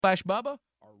Bubba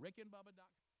or rickandbubba.com.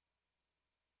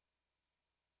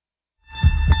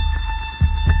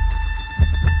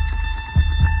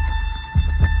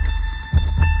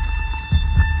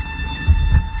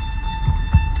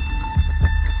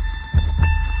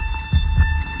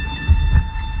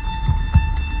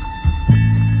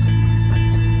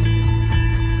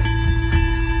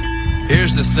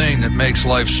 Here's the thing that makes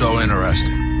life so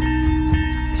interesting.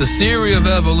 The theory of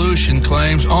evolution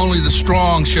claims only the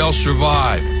strong shall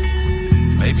survive.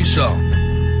 Maybe so.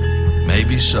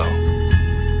 Maybe so.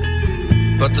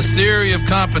 But the theory of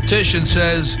competition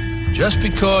says just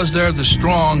because they're the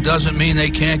strong doesn't mean they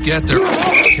can't get their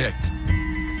kicked.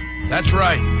 That's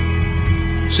right.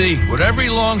 See, what every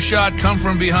long shot come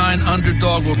from behind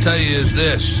underdog will tell you is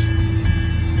this.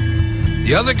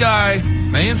 The other guy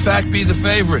may in fact be the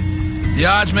favorite. The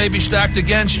odds may be stacked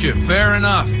against you. Fair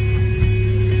enough.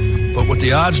 But what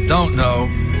the odds don't know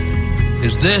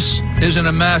is this isn't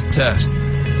a math test.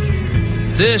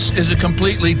 This is a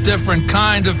completely different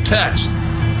kind of test.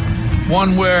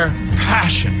 One where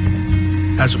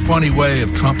passion has a funny way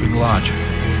of trumping logic.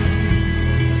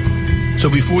 So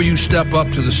before you step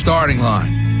up to the starting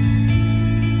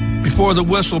line, before the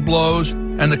whistle blows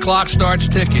and the clock starts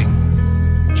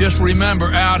ticking, just remember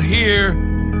out here,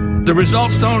 the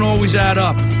results don't always add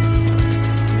up.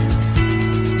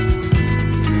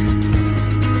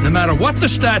 No matter what the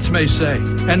stats may say,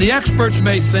 and the experts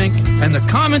may think, and the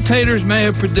commentators may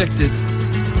have predicted,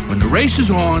 when the race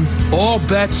is on, all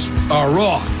bets are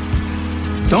off.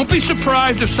 Don't be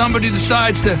surprised if somebody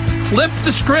decides to flip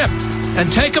the script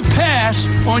and take a pass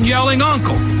on yelling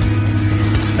uncle.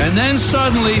 And then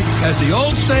suddenly, as the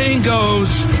old saying goes,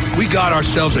 we got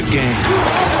ourselves a game.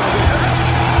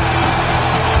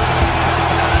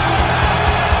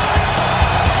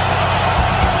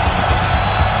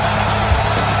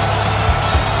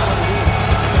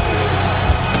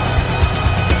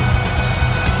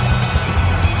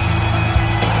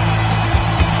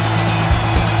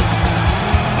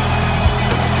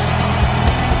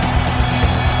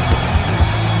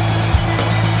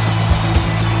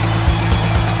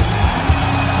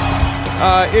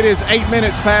 It is 8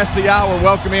 minutes past the hour.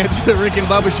 Welcome into the Rick and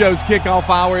Bubba Show's kickoff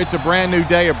hour. It's a brand new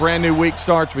day. A brand new week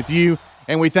starts with you.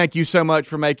 And we thank you so much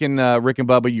for making Rick and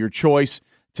Bubba your choice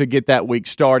to get that week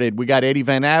started. We got Eddie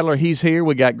Van Adler. He's here.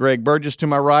 We got Greg Burgess to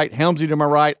my right, Helmsy to my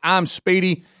right. I'm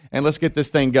Speedy. And let's get this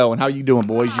thing going. How you doing,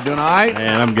 boys? You doing all right?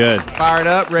 Man, I'm good. Fired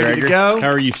up, ready to go? How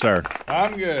are you, sir?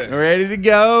 I'm good. Ready to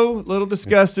go. A little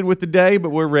disgusted with the day, but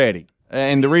we're ready.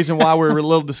 And the reason why we're a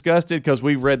little disgusted, because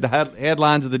we've read the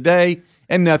headlines of the day,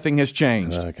 and nothing has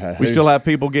changed. Okay. We still have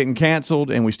people getting canceled,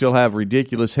 and we still have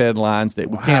ridiculous headlines that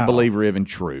we can't believe are even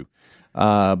true.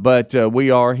 But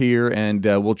we are here, and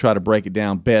we'll try to break it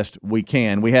down best we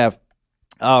can. We have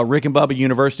Rick and Bubba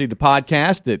University, the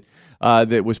podcast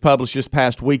that was published this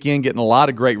past weekend, getting a lot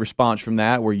of great response from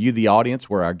that, where you, the audience,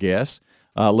 were our guests.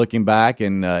 Looking back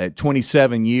at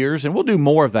 27 years, and we'll do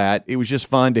more of that. It was just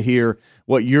fun to hear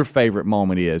what your favorite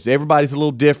moment is. Everybody's a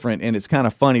little different, and it's kind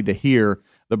of funny to hear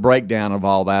the breakdown of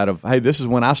all that of, hey, this is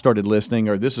when I started listening,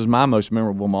 or this is my most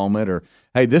memorable moment, or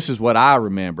hey, this is what I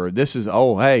remember. This is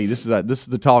this is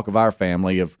the talk of our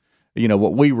family of, you know,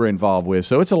 what we were involved with.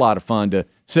 So it's a lot of fun to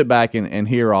sit back and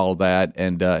hear all of that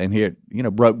and hear it, you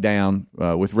know, broke down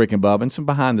with Rick and Bubba and some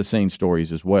behind the scenes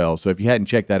stories as well. So if you hadn't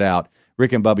checked that out,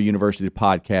 Rick and Bubba University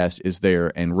podcast is there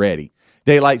and ready.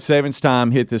 Daylight savings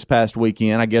time hit this past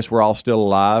weekend. I guess we're all still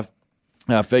alive.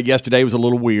 Yesterday was a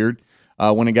little weird.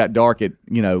 When it got dark at,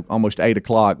 you know, almost 8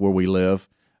 o'clock where we live,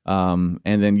 and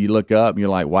then you look up and you're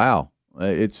like, wow,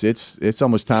 it's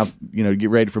almost time, you know, to get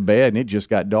ready for bed, and it just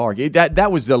got dark.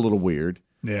 That was a little weird.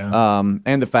 Yeah.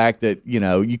 And the fact that, you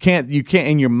know, you can't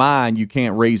in your mind you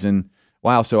can't reason.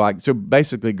 Wow. So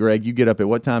basically, Greg, you get up at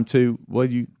what time?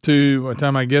 What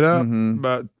time I get up? Mm-hmm.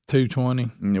 About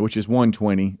 2:20, which is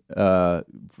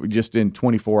 1:20, just in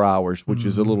 24 hours, which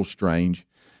is a little strange.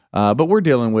 But we're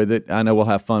dealing with it. I know we'll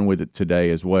have fun with it today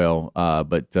as well.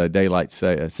 But daylight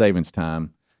savings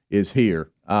time is here.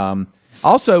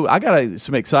 Also, I got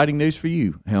some exciting news for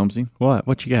you, Helmsy.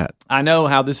 What you got? I know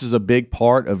how this is a big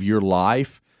part of your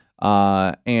life,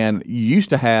 and you used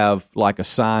to have like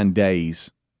assigned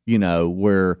days, you know,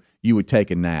 where you would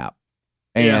take a nap,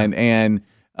 and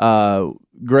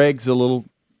Greg's a little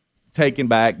taken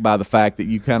back by the fact that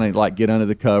you kind of like get under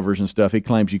the covers and stuff. He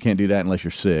claims you can't do that unless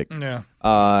you're sick. Yeah.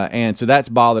 And so that's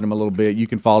bothered him a little bit. You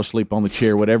can fall asleep on the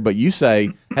chair, whatever, but you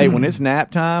say, hey, when it's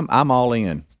nap time, I'm all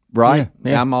in, right?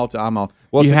 Yeah. I'm all.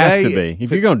 Well, you today, have to be.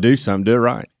 If you're going to do something, do it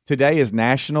right. Today is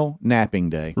National Napping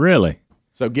Day. Really?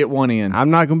 So get one in. I'm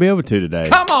not going to be able to today.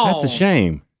 Come on. That's a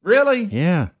shame. Really?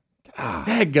 Yeah.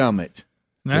 Dadgummit.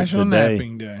 National the day.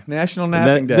 Napping Day. National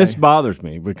Napping Day. This bothers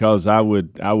me because I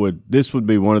would. This would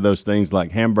be one of those things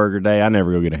like Hamburger Day. I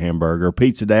never go get a hamburger. Or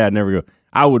Pizza Day. I never go.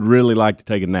 I would really like to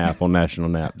take a nap on National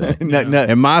Nap Day. No.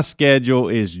 And my schedule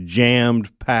is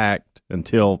jammed packed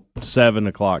until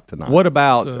 7:00 tonight. What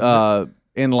about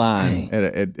in line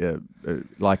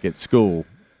like at school?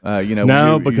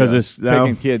 No, because it's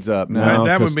picking kids up. No,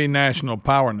 that would be National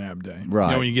Power Nap Day.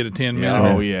 Right. When you get a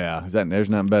 10-minute. Oh yeah, there's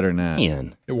nothing better than that.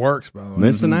 Man, It works, by the way.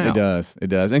 missing out. It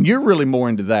does, and you're really more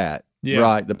into that, Yeah.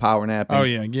 right? The power napping. Oh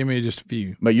yeah, give me just a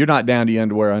few. But you're not down to your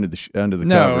underwear under the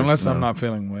No, covers. unless I'm not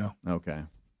feeling well. Okay.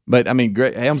 But I mean,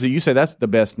 Helmsy, you say that's the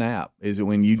best nap. Is it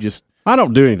when you just I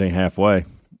don't do anything halfway.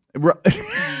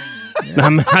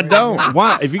 I don't.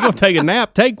 Why? If you're gonna take a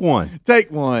nap, take one.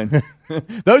 take one?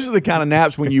 Those are the kind of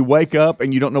naps when you wake up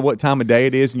and you don't know what time of day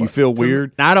it is and you feel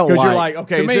weird. I don't because you're like- like,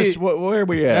 okay, to is me, this, where are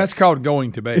we at? That's called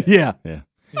going to bed. yeah.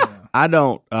 I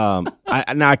don't.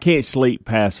 I can't sleep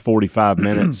past 45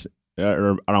 minutes,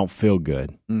 or I don't feel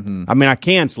good. Mm-hmm. I mean, I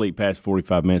can sleep past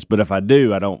 45 minutes, but if I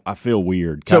do, I don't. I feel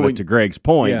weird. So Kind when- of to Greg's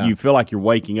point, Yeah. you feel like you're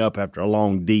waking up after a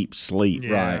long, deep sleep,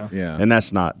 Yeah. Right. Yeah. And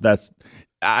that's not. That's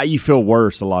you feel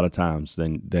worse a lot of times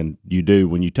than you do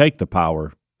when you take the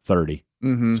Power 30.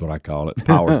 Mm-hmm. That's what I call it,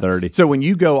 Power 30. So when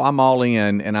you go, I'm all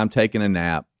in and I'm taking a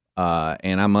nap,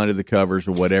 and I'm under the covers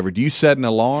or whatever. Do you set an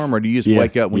alarm or do you just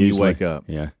wake up when usually. you wake up?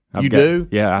 Yeah, You do?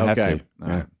 Yeah, I have Okay. to. All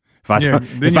Yeah. right. If I Yeah, don't,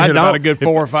 then if you I get about don't, a good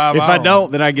 4 or 5 if I hours.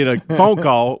 don't, then I get a phone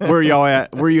call. Where y'all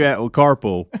at? Where you at with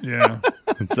carpool? Yeah.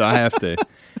 So I have to.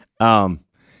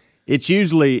 It's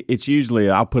usually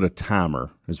I'll put a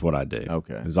timer is what I do.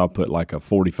 Okay. Is I'll put like a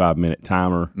 45-minute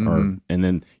timer, and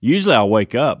then usually I'll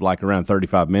wake up like around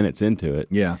 35 minutes into it.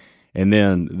 Yeah. And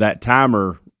then that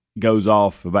timer goes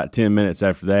off about 10 minutes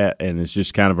after that, and it's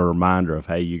just kind of a reminder of,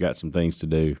 hey, you got some things to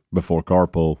do before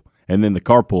carpool, and then the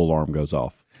carpool alarm goes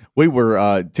off. We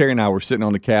were Terry and I were sitting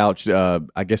on the couch.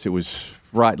 I guess it was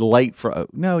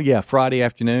Friday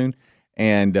afternoon,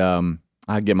 and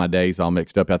I get my days all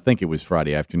mixed up. I think it was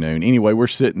Friday afternoon. Anyway, we're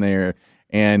sitting there,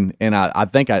 and I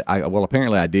think well,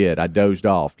 apparently I did. I dozed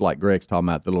off, like Greg's talking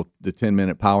about the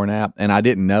 10-minute power nap, and I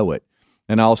didn't know it.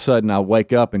 And all of a sudden, I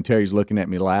wake up, and Terry's looking at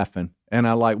me laughing. And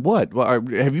I'm like, what?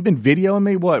 Have you been videoing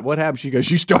me? What happened? She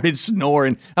goes, you started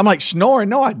snoring. I'm like, snoring?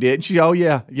 No, I didn't. She, oh,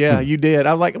 yeah, you did.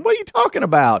 I was like, what are you talking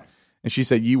about? And she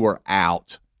said, you were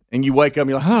out. And you wake up and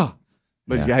you're like, huh.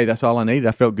 But hey, that's all I needed.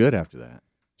 I felt good after that.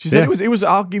 She said it was,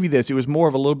 I'll give you this. It was more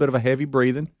of a little bit of a heavy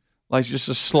breathing, like just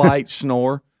a slight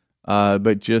snore.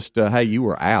 But just, hey, you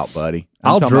were out, buddy.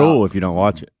 I'll drool if you don't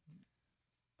watch it.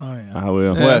 Oh, yeah. I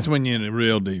will. Yeah, that's when you're in a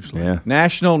real deep sleep. Yeah.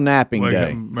 National Napping Wake up,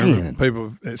 Day. remember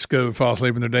people at school fall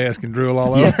asleep in their desk and drool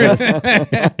all over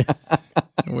it.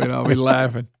 We'd all be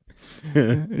laughing.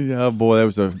 Yeah, boy,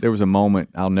 there was a moment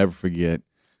I'll never forget.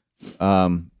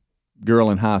 Girl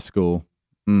in high school,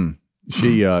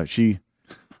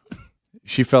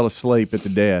 she fell asleep at the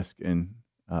desk, and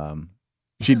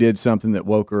she did something that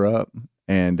woke her up.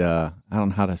 And I don't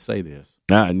know how to say this.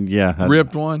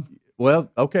 Ripped one.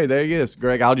 Well, okay, there he is,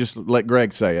 Greg. I'll just let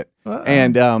Greg say it.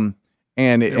 And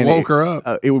it woke her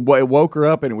up. It woke her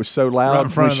up, and it was so Right in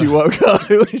loud front when of she the- woke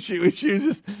up. she was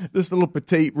just this little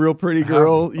petite, real pretty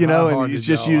girl, how and hard it's did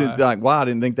just y'all you laugh? like, wow, I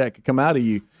didn't think that could come out of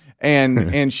you. And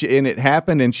it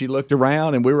happened, and she looked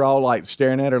around, and we were all like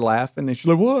staring at her, laughing, and she's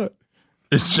like, "What?"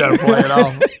 Just try to play it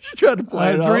off. She tried to play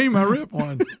I it off. dream I ripped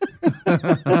one.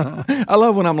 I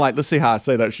love when I'm like, let's see how I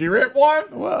say that. She ripped one.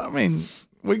 Well, I mean,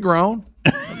 we grown.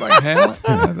 Everybody can handle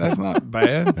it. That's not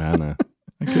bad. I know.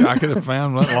 I could have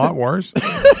found a lot worse.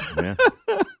 Yeah.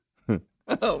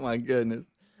 Oh my goodness!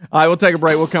 All right, we'll take a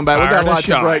break. We'll come back. We got Fired a lots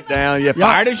to shot. break down. Yeah,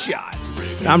 fired a shot.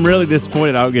 I'm really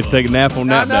disappointed I don't get to take a nap on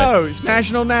I that know it's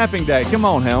National Napping Day. Come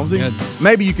on, Helmsy. Yeah.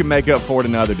 Maybe you can make up for it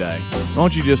another day. Why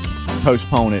don't you just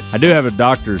postpone it? I do have a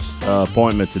doctor's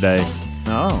appointment today,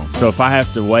 Oh, so if I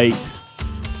have to wait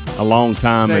a long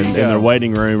time There in you go. their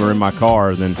waiting room or in my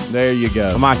car, then there you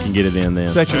go. I might can get it in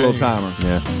then. Set your little timer.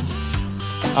 Yeah.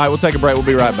 All right, we'll take a break. We'll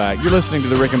be right back. You're listening to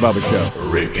the Rick and Bubba Show.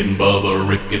 Rick and Bubba,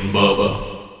 Rick and Bubba.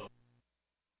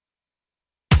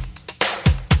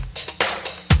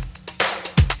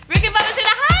 Rick and Bubba's in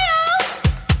Ohio!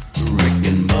 Rick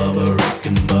and Bubba, Rick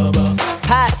and Bubba.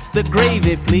 Pass the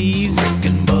gravy, please. Rick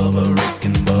and Bubba, Rick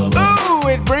and Bubba. Ooh,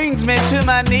 it brings me to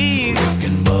my knees. Rick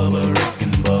and Bubba, Rick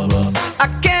and Bubba. I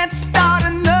can't start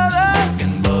another Rick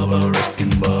and Bubba, Rick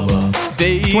and Bubba.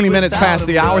 day. 20 minutes past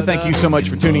the hour. Thank you so much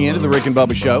for tuning in to the Rick and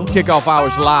Bubba Show. Kickoff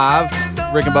hours live.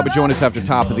 Rick and Bubba join us after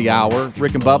top of the hour.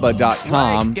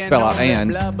 rickandbubba.com, spell out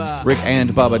and.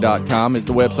 rickandbubba.com is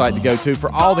the website to go to for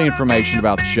all the information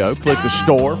about the show. Click the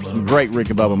store for some great Rick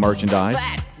and Bubba merchandise.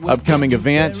 upcoming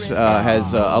events,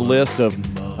 has a list of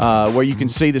where you can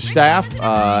see the staff,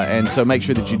 and so make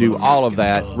sure that you do all of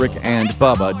that,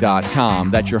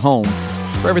 rickandbubba.com. That's your home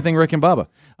for everything Rick and Bubba.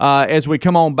 As we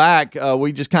come on back,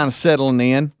 we just kind of settling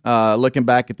in, looking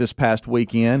back at this past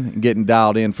weekend and getting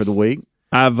dialed in for the week.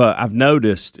 I've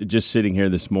noticed just sitting here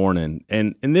this morning,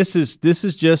 and this is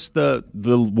just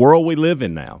the world we live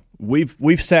in now.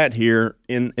 We've sat here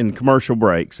in commercial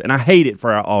breaks, and I hate it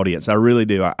for our audience. I really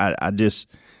do. I just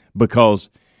because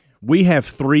we have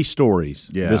 3 stories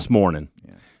this morning.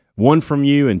 Yeah. 1 from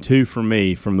you and 2 from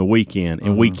me from the weekend,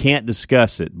 and we can't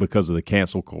discuss it because of the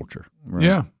cancel culture. Right.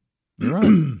 Yeah, you're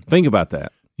right. Think about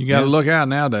that. You got to look out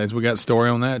nowadays. We got a story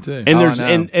on that too. And there's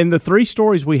and the 3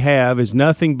 stories we have is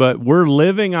nothing but we're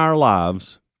living our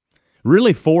lives.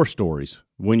 Really 4 stories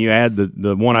when you add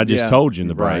the one I just told you in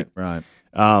the break. Right.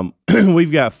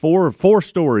 We've got four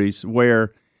stories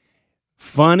where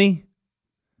funny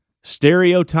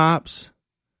stereotypes,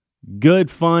 good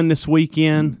fun this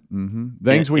weekend,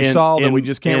 things we saw that we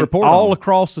just can't report all on.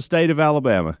 across the state of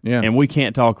Alabama. Yeah. And we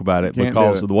can't talk about it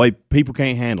because of the way people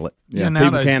can't handle it. Yeah,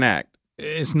 people can't act.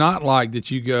 It's not like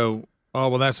that you go, oh,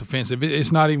 well, that's offensive.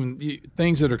 It's not even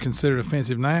things that are considered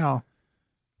offensive now.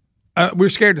 We're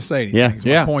scared to say anything. Is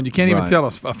my point. You can't even tell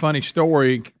us a funny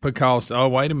story because, oh,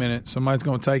 wait a minute, somebody's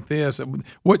going to take this,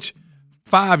 which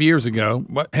 5 years ago,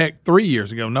 heck, 3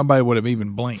 years ago, nobody would have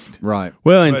even blinked. Right.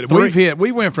 Well,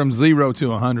 we went from 0 to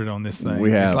 100 on this thing.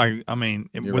 We have. It's like,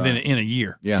 in a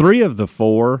year. Yeah. 3 of the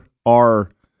 4 are.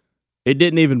 It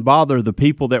didn't even bother the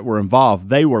people that were involved.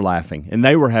 They were laughing and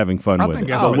they were having fun with it.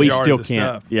 That's the we still of the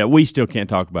can't. stuff. Yeah, we still can't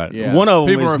talk about it. Yeah. One of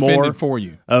them people are is offended more for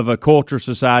you. of a culture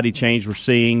society change we're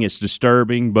seeing. It's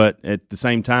disturbing, but at the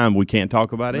same time, we can't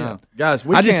talk about it. Guys,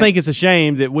 I just think it's a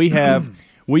shame that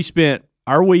we spent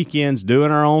our weekends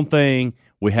doing our own thing.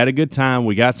 We had a good time.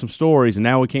 We got some stories, and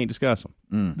now we can't discuss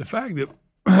them. The fact that,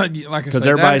 like I said, because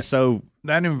everybody's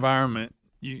that environment.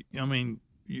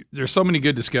 There's so many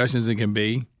good discussions that can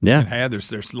be had.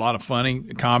 There's a lot of funny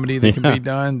comedy that can be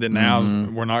done that now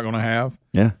we're not going to have.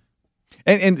 Yeah,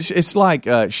 and it's like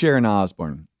Sharon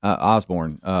Osbourne.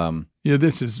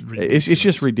 This is ridiculous. It's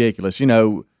just ridiculous.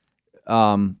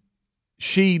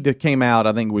 She came out,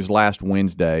 I think it was last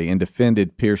Wednesday, and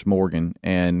defended Piers Morgan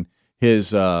and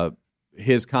his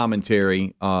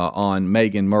commentary on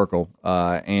Meghan Markle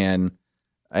and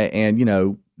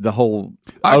the whole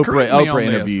Oprah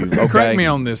interview. Okay? Correct me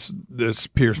on this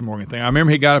Piers Morgan thing. I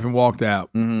remember he got up and walked out.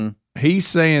 He's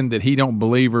saying that he don't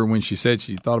believe her when she said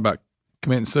she thought about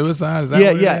committing suicide. Is that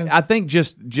what it is? I think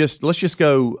just let's just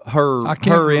go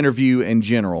her interview in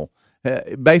general.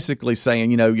 Basically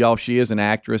saying, y'all, she is an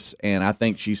actress, and I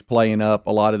think she's playing up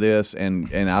a lot of this,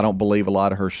 and I don't believe a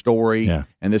lot of her story,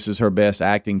 and this is her best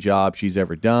acting job she's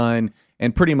ever done,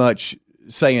 and pretty much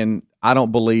saying, I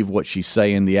don't believe what she's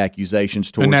saying, the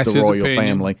accusations towards the royal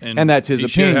family, and that's his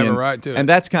opinion. Have a right to it. And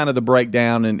that's kind of the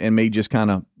breakdown, and me just kind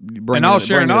of bringing and all it,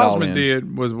 Sharon bringing it all Osbourne in.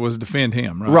 did was defend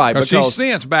him, right? Right, because because she's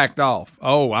since backed off.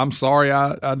 Oh, I'm sorry,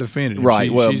 I defended him.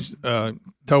 Right, she's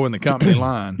towing the company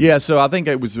line. Yeah, so I think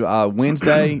it was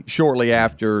Wednesday, shortly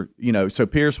after, so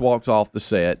Pierce walks off the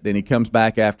set, then he comes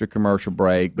back after commercial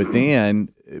break, but then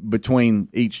between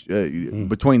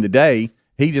the day,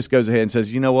 he just goes ahead and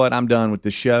says, "You know what? I'm done with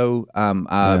the show.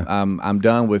 I'm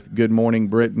done with Good Morning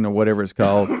Britain or whatever it's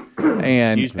called,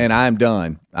 and I'm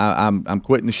done. I'm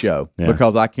quitting the show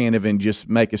because I can't even just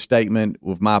make a statement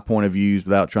with my point of views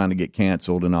without trying to get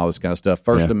canceled and all this kind of stuff.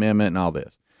 First Amendment and all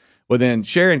this." Well, then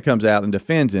Sharon comes out and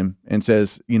defends him and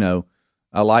says,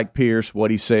 I like Pierce,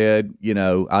 what he said.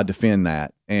 I defend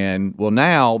that. And well,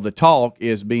 now the talk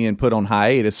is being put on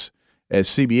hiatus as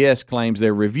CBS claims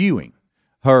they're reviewing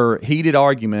her heated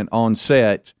argument on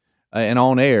set and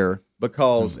on air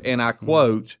because, and I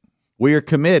quote, "We are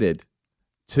committed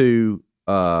to,"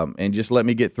 and just let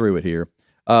me get through it here.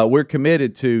 We're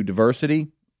committed to diversity,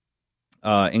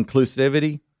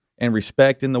 inclusivity, and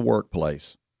respect in the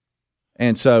workplace.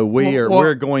 And so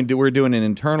we're doing an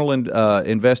internal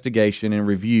investigation and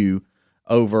review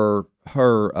over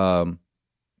her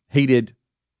heated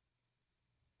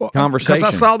conversation.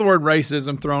 Because I saw the word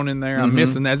racism thrown in there. I'm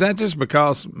missing that. Is that just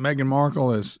because Meghan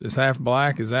Markle is half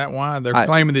black? Is that why they're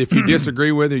claiming that if you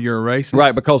disagree with her, you're a racist?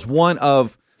 Right, because one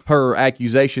of her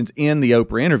accusations in the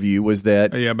Oprah interview was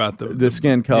that about the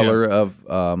skin color of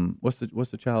what's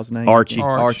the child's name?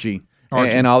 Archie.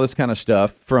 And all this kind of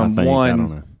stuff from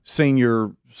one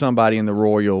senior somebody in the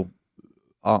royal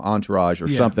entourage or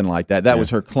something like that. That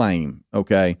was her claim,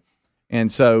 okay?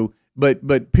 And so,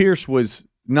 but Pierce was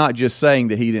not just saying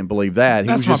that he didn't believe that.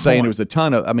 He was just saying there was a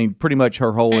ton of, pretty much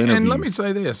her whole interview. And let me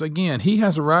say this, again, he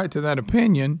has a right to that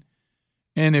opinion,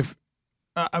 and if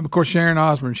Of course, Sharon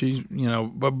Osbourne, she's,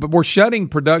 but we're shutting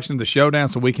production of the show down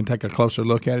so we can take a closer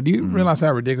look at it. Do you realize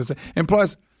how ridiculous it is? And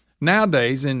plus,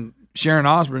 nowadays, in Sharon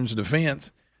Osbourne's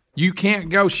defense, she can't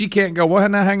go, well,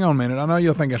 now hang on a minute. I know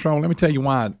you'll think that's wrong. Let me tell you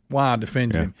why I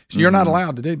defend him. So you're not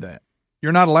allowed to do that.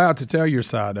 You're not allowed to tell your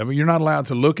side of it. You're not allowed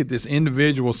to look at this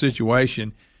individual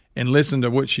situation and listen to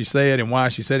what she said and why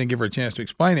she said it and give her a chance to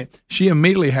explain it. She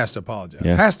immediately has to apologize.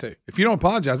 Yeah. Has to. If you don't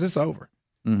apologize, it's over.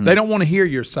 They don't want to hear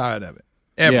your side of it.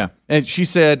 Ever. Yeah, and she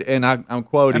said, and I'm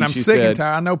quoting, and I'm she sick said, and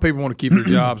tired. I know people want to keep their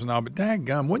jobs and all, but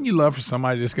dadgum, wouldn't you love for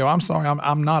somebody to just go, I'm sorry,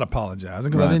 I'm not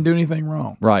apologizing because I didn't do anything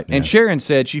wrong. Right. And Sharon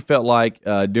said she felt like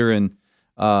during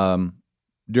the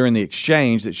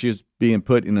exchange that she was being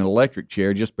put in an electric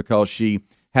chair just because she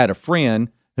had a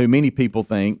friend who many people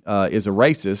think is a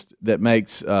racist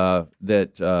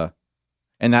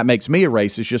and that makes me a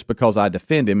racist just because I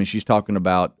defend him. And she's talking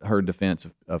about her defense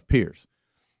of Pierce.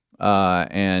 So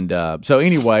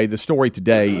anyway, the story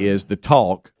today is the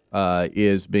talk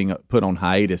is being put on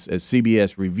hiatus as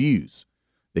CBS reviews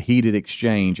the heated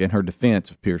exchange and her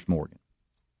defense of Pierce Morgan.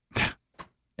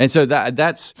 And so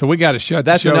so we got to shut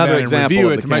that's the show another down example and review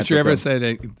of it the to make sure cancel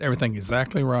everybody said everything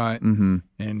exactly right. Mm-hmm.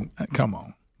 And come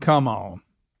on.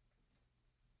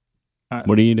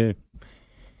 What do you do?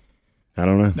 I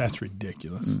don't know. That's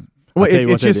ridiculous. Well,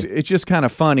 it's just kind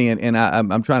of funny, and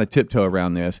I'm trying to tiptoe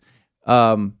around this.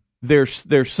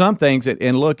 There's some things that,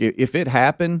 and look, if it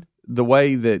happened the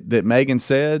way that Megan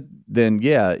said, then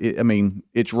yeah,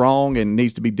 it's wrong and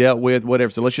needs to be dealt with, whatever.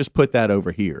 So let's just put that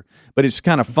over here. But it's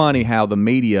kind of funny how the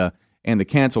media and the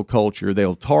cancel culture,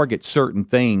 they'll target certain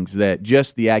things that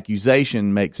just the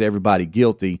accusation makes everybody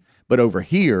guilty, but over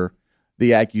here,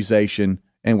 the accusation,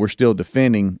 and we're still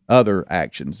defending other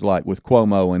actions like with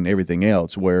Cuomo and everything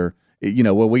else, where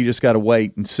we just got to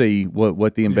wait and see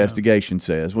what the investigation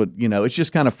says. It's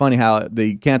just kind of funny how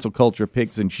the cancel culture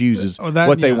picks and chooses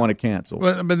what they want to cancel.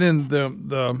 But then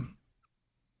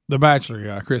the Bachelor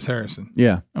guy, Chris Harrison.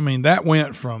 Yeah. That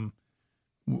went from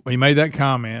he made that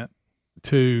comment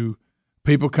to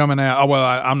people coming out. Oh, well,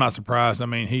 I'm not surprised.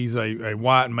 He's a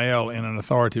white male in an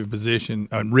authoritative position,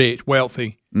 rich,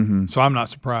 wealthy. Mm-hmm. So I'm not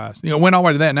surprised. Went all the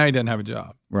way to that. Now he doesn't have a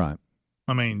job. Right.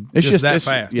 It's just that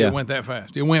fast. Yeah. It went that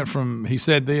fast. It went from he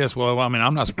said this. Well,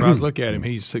 I'm not surprised. Look at him.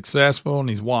 He's successful and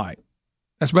he's white.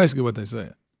 That's basically what they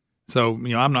said. So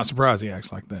I'm not surprised he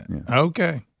acts like that. Yeah.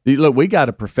 Okay. Look, we got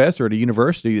a professor at a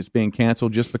university that's being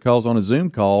canceled just because on a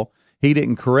Zoom call he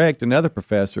didn't correct another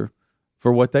professor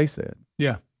for what they said.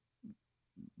 Yeah.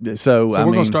 So we're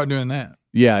going to start doing that.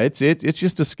 Yeah, it's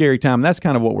just a scary time. That's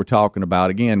kind of what we're talking about.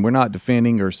 Again, we're not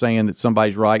defending or saying that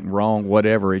somebody's right and wrong,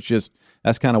 whatever. It's just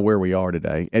that's kind of where we are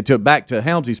today. And back to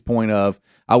Helmsy's point of,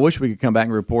 I wish we could come back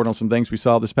and report on some things we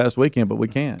saw this past weekend, but we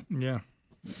can't. Yeah,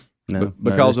 because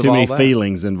there's of too all many that.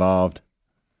 feelings involved.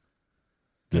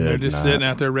 And they're just sitting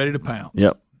out there ready to pounce.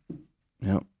 Yep.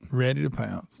 Ready to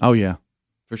pounce. Oh yeah,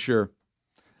 for sure.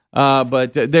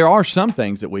 But there are some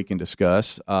things that we can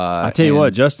discuss. I tell you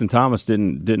what, Justin Thomas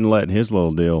didn't let his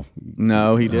little deal.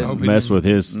 No, he didn't mess with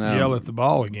his. Yell at the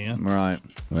ball again. Right.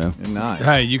 Well, nice.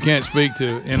 Hey, you can't speak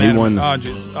to inanimate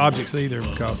objects either,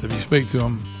 because if you speak to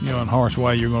them, in a harsh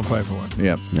way, you're going to pay for it.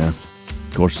 Yep. Yeah.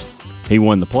 Of course, he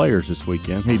won the Players this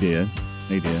weekend. He did.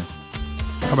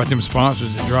 How about them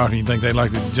sponsors that dropped? You think they'd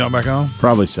like to jump back on?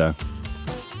 Probably so.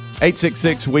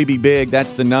 866-WE-BE-BIG,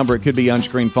 that's the number. It could be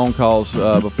unscreened phone calls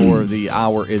before the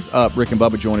hour is up. Rick and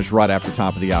Bubba join us right after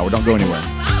top of the hour. Don't go anywhere.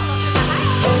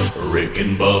 Rick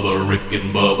and Bubba, Rick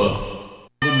and Bubba.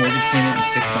 The mortgage payment in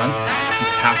 6 months, you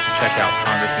have to check out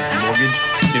Congress's mortgage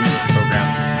stimulus program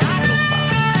for the middle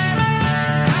class.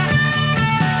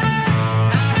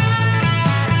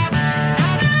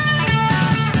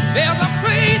 There's a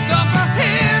place up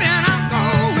ahead and I'm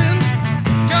going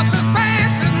just as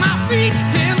fast as my feet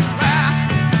can fly.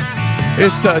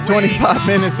 It's 25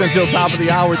 minutes until top of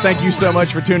the hour. Thank you so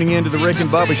much for tuning in to the Rick and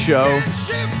Bubba Show.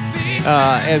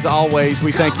 As always,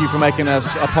 we thank you for making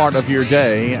us a part of your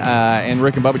day. And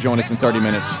Rick and Bubba join us in 30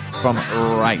 minutes from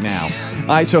right now. All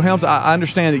right, so Helms, I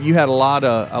understand that you had a lot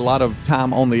of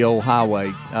time on the old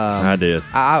highway. I did.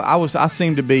 I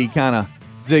seemed to be kind of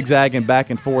zigzagging back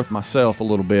and forth myself a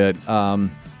little bit.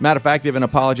 Matter of fact, even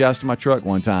apologized to my truck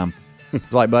one time.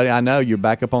 It's like, buddy, I know you're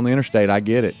back up on the interstate. I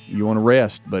get it. You want to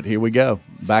rest, but here we go.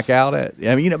 Back out at.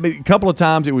 A couple of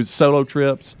times it was solo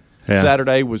trips. Yeah.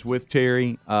 Saturday was with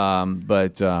Terry,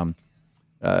 but I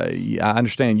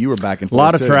understand you were back and forth. A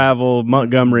lot of travel,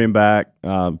 Montgomery and back.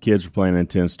 Kids were playing in a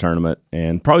tennis tournament,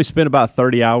 and probably spent about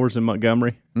 30 hours in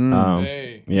Montgomery.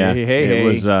 Hey. Yeah,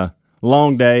 it was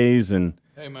long days, and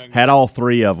had all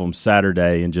 3 of them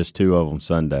Saturday and just 2 of them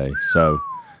Sunday. So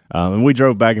And we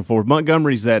drove back and forth.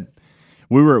 Montgomery's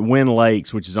we were at Wind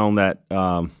Lakes, which is on that.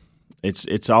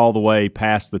 It's all the way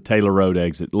past the Taylor Road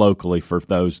exit locally for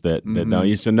those that know.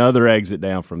 It's another exit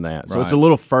down from that. So it's a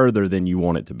little further than you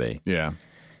want it to be. Yeah.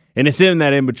 And it's in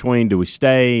that in-between. Do we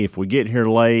stay? If we get here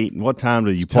late, what time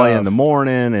do you play in the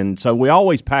morning? And so we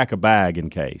always pack a bag in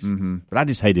case. But I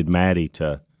just hated Maddie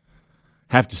to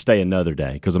have to stay another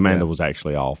day because Amanda was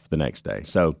actually off the next day.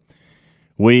 So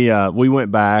we went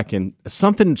back, and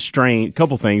something strange, a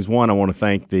couple things. One, I want to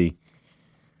thank the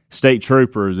state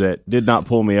trooper that did not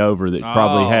pull me over that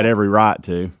probably had every right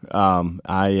to.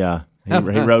 He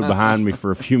rode behind me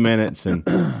for a few minutes, and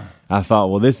I thought,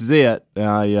 well, this is it.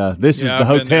 This is the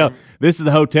hotel. This is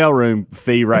the hotel room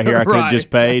fee right here. I could have just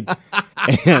paid, but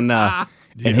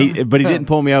he didn't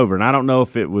pull me over, and I don't know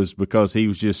if it was because he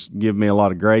was just giving me a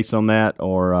lot of grace on that,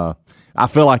 or I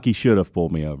feel like he should have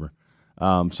pulled me over.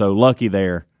 So lucky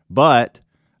there, but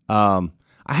I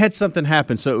had something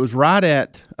happen. So it was right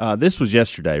at this was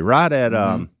yesterday, right at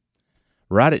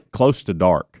close to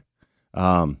dark.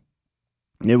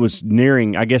 It was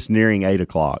nearing 8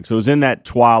 o'clock. So it was in that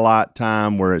twilight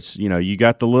time where it's, you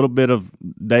got the little bit of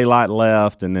daylight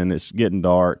left and then it's getting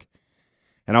dark.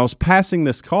 And I was passing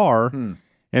this car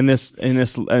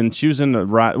and she was in the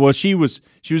right. Well, she was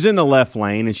in the left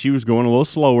lane and she was going a little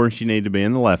slower and she needed to be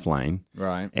in the left lane.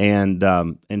 Right. And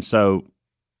so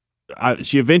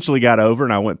she eventually got over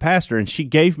and I went past her and she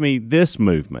gave me this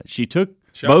movement. She took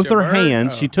both her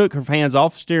hands. She took her hands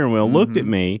off the steering wheel, looked at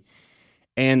me,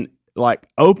 and like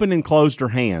opened and closed her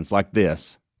hands like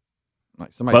this.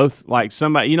 Like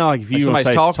somebody, like if you like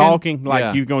say talking,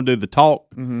 like you're going to do the talk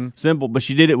symbol, but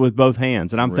she did it with both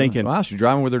hands. And I'm thinking, wow, she's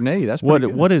driving with her knee. That's what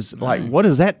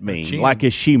does that mean? Like,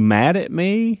 is she mad at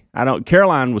me?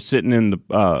 Caroline was sitting in the,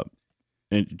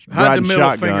 how'd the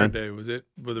middle finger do? Was it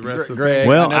with the rest of the Greg, finger?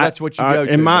 well, that's what you go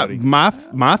to, buddy.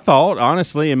 my thought,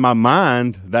 honestly, in my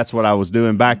mind, that's what I was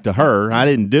doing back to her. I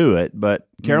didn't do it, but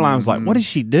Caroline was like, "What is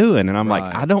she doing?" And I'm like,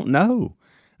 "I don't know."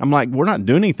 I'm like, "We're not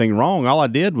doing anything wrong. All I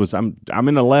did was I'm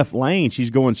in the left lane. She's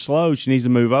going slow. She needs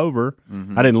to move over."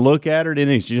 I didn't look at her.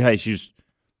 She's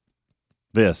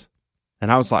this,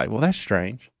 and I was like, "Well, that's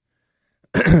strange."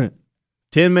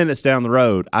 10 minutes down the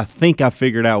road, I think I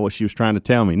figured out what she was trying to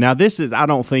tell me. Now, I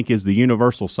don't think is the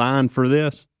universal sign for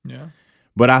this. Yeah.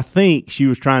 But I think she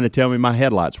was trying to tell me my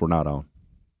headlights were not on.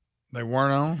 They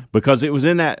weren't on? Because it was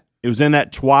in that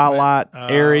twilight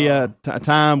area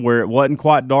time where it wasn't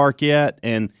quite dark yet,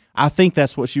 and I think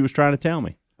that's what she was trying to tell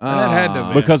me. That had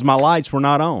to be. Because my lights were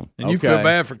not on. And you feel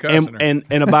bad for cussing her.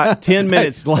 And about 10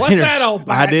 minutes later, what's that old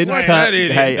I didn't cut.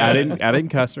 Hey, I didn't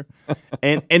cuss her.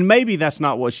 And maybe that's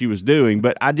not what she was doing,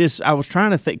 but I was trying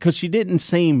to think because she didn't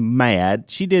seem mad.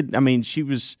 She did. I mean, she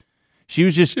was just. She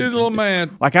was a little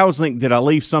mad. Like I was thinking, did I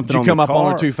leave something? Did you on come the up car?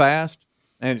 on her too fast?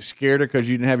 And it scared her because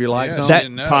you didn't have your lights on? That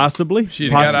possibly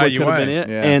got out of your could have way. been it.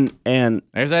 Yeah. And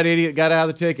there's that idiot got out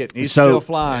of the ticket. He's still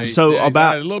flying. So he's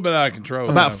about a little bit out of control.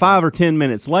 About 5 or 10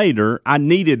 minutes later, I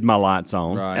needed my lights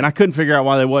on, and I couldn't figure out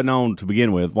why they wasn't on to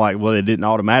begin with. Like, well, they didn't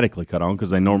automatically cut on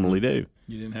because they normally do.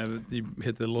 You didn't have it. You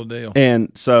hit the little deal.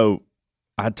 And so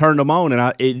I turned them on,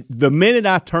 and the minute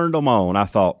I turned them on, I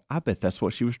thought, I bet that's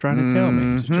what she was trying to tell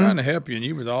me. She's trying to help you, and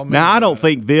you was all mad. Now, I don't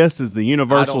think this is the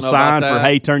universal sign for,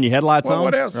 hey, turn your headlights on.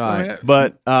 What else? Right.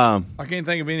 But I can't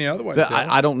think of any other way to tell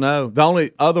I don't know. The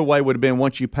only other way would have been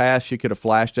once you passed, she could have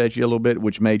flashed at you a little bit,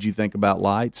 which made you think about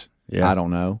lights. Yeah. I don't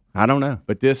know.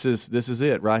 But this is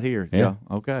it right here. Yeah.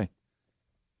 Okay.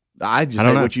 I just I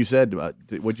don't hate know. what you said.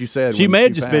 What you said. She when may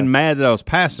have just been passed. mad that I was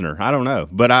passing her. I don't know.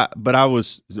 But I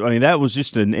was. I mean, that was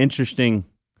just an interesting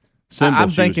symbol. I'm she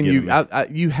was thinking giving me.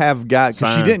 you have got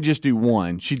because she Sign. didn't just do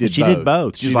one. She did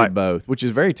both. She did both, which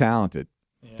is very talented.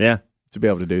 Yeah. To be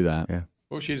able to do that. Yeah.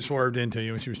 Well, she just swerved into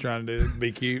you when she was trying to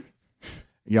be cute.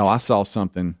 Yo, I saw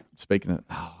something. Speaking of,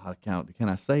 can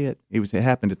I say it? It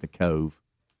happened at the Cove.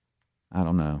 I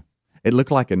don't know. It looked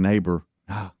like a neighbor.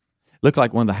 Looked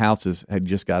like one of the houses had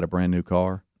just got a brand new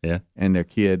car. Yeah. And their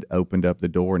kid opened up the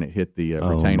door and it hit the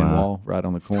retaining wall right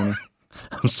on the corner.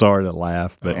 I'm sorry to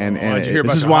laugh, but Did you hear about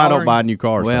this is the why I don't hollering? buy new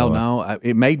cars. Well, by the way. no,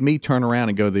 it made me turn around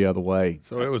and go the other way.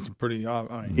 So it was pretty.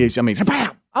 I mean,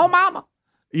 bam! Oh, mama!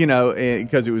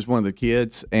 Because it was one of the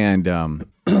kids, and I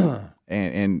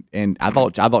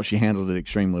thought she handled it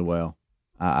extremely well.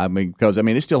 Because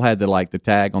it still had the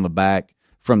tag on the back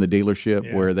from the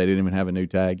dealership where they didn't even have a new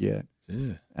tag yet.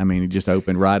 Yeah. It just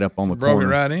opened right up on the broke corner.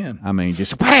 it right in.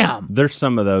 Just bam! There's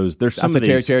some of those. There's some of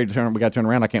these. Terry, we got to turn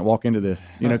around. I can't walk into this,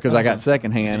 because I got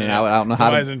secondhand, and I don't know how.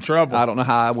 Somebody's in trouble. I don't know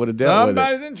how I would have dealt with it.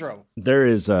 Somebody's in trouble.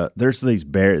 There's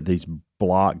these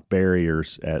block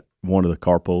barriers at one of the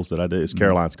carpools that I do. It's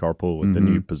Caroline's carpool with the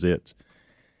new Pizzits.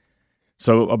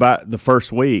 So about the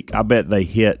first week, I bet they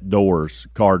hit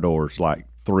car doors, like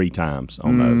 3 times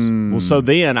on those. Well, so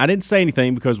then I didn't say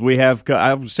anything because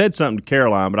I said something to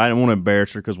Caroline, but I didn't want to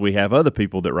embarrass her because we have other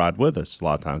people that ride with us a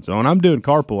lot of times. So when I'm doing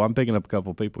carpool, I'm picking up a couple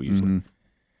of people usually.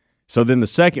 So then the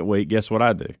second week, guess what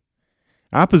I do?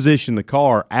 I position the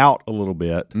car out a little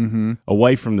bit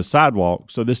away from the sidewalk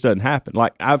so this doesn't happen.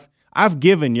 Like I've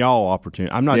given y'all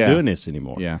opportunity. I'm not doing this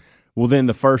anymore. Yeah. Well, then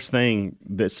the first thing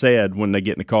that said when they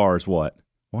get in the car is what?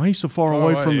 Why are you so far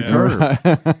away from the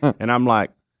curb? And I'm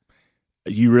like,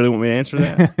 you really want me to answer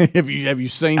that? have you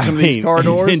seen some of these car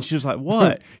doors? And she was like,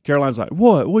 what? Caroline's like,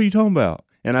 what? What are you talking about?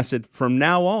 And I said, from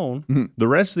now on, the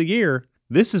rest of the year,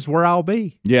 this is where I'll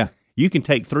be. Yeah. You can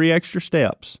take 3 extra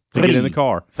steps to get in the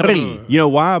car. 3. You know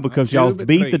why? Because y'all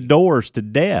beat the doors to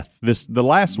death the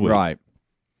last week. Right.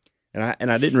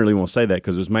 And I didn't really want to say that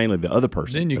because it was mainly the other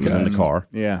person that was in the car.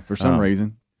 Yeah, for some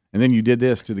reason. And then you did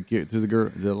this to the girl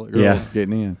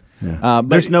getting in. Yeah.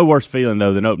 There's no worse feeling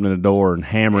though than opening a door and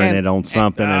hammering it on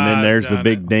something, and then there's the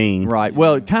big ding. Right.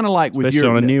 Well, kind of like with especially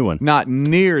on a new one. Not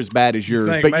near as bad as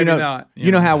yours, but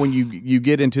you know how when you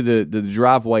get into the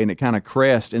driveway and it kind of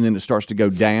crests and then it starts to go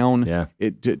down,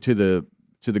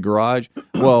 to the garage.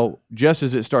 Well, just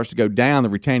as it starts to go down, the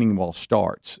retaining wall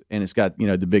starts, and it's got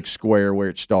the big square where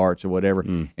it starts or whatever.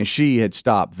 And she had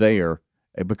stopped there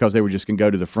because they were just going to go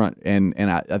to the front. And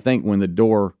I think when the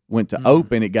door went to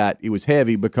open, it was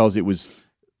heavy because it was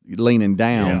leaning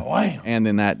down. Yeah, and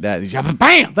then that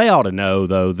bam. They ought to know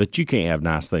though that you can't have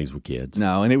nice things with kids.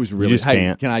 No, and it was really. You just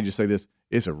can't. Can I just say this?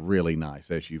 It's a really nice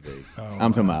SUV.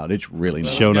 I'm talking about. It's really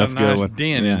nice. Show enough nice going.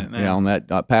 dent in it now. Yeah, on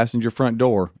that passenger front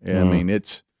door. Yeah, I mean,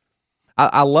 it's.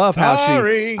 I love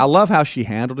how she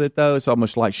handled it though. It's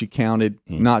almost like she counted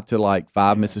not to like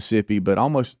 5 Mississippi, but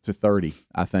almost to 30,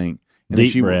 I think. And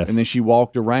Deep breaths. And then she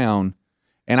walked around,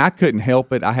 and I couldn't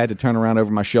help it. I had to turn around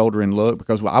over my shoulder and look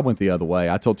because I went the other way.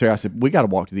 I told Terry, I said, we got to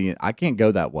walk to the end. I can't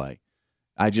go that way.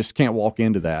 I just can't walk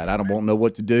into that. I won't know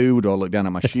what to do. Do I look down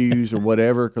at my shoes or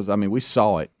whatever? Because, I mean, we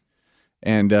saw it.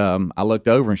 And I looked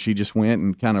over, and she just went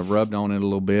and kind of rubbed on it a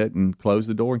little bit and closed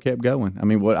the door and kept going. I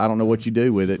mean, I don't know what you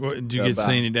do with it. Did you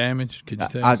see any damage? Could you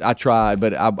tell? I tried,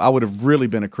 but I would have really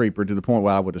been a creeper to the point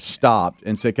where I would have stopped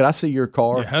and said, could I see your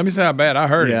car? Yeah, let me see how bad I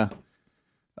heard it.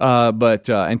 But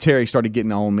Terry started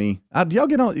getting on me. Y'all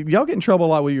get in trouble a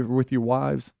lot with your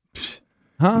wives?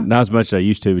 Huh? Not as much as I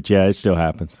used to, but yeah, it still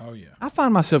happens. Oh yeah. I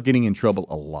find myself getting in trouble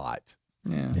a lot.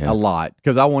 Yeah. A lot,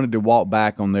 because I wanted to walk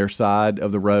back on their side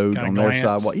of the road, Kinda on glance. their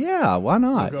side. Well, yeah, why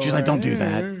not? She's like, don't do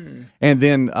that. And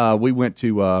then we went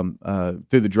to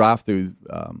through the drive-through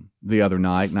the other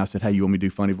night, and I said, hey, you want me to do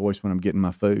funny voice when I'm getting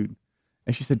my food?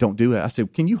 And she said, don't do it. I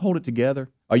said, can you hold it together?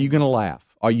 Are you going to laugh?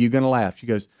 Are you going to laugh? She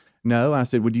goes, no. And I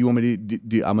said, well, do you want me to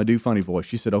do I'm going to do funny voice.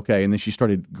 She said, okay. And then she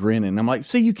started grinning. I'm like,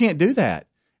 see, you can't do that.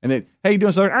 And then, hey, you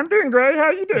doing? So I'm doing great. How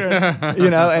you doing?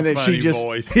 And then she just,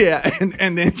 voice.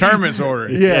 and then Kermit's order.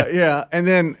 Yeah.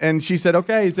 And she said,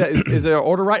 okay, is there an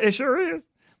order right? It sure is.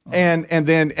 And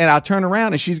I turn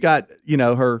around and she's got,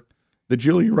 the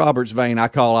Julia Roberts vein, I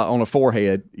call it, on her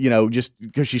forehead, just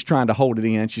because she's trying to hold it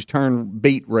in. She's turned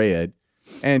beet red.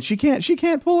 And she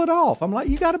can't pull it off. I'm like,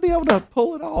 you got to be able to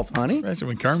pull it off, honey. Especially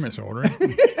when Kermit's ordering.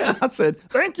 Yeah, I said,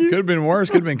 thank you. Could have been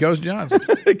worse. Could have been Coach Johnson.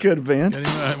 It could have been.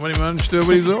 When he understood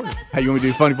what he was ordering. Hey, you want me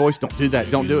to do a funny voice? Don't do that.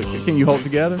 Don't do it. Can you hold it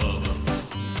together?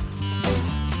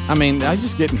 I mean, I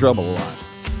just get in trouble a lot.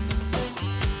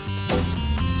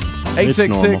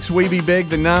 866-WE-BE-BIG,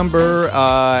 the number,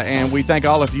 and we thank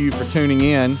all of you for tuning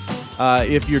in.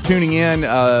 If you're tuning in,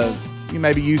 you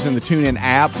may be using the TuneIn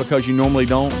app because you normally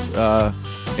don't.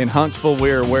 In Huntsville,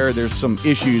 we're aware there's some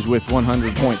issues with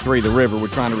 100.3 The River we're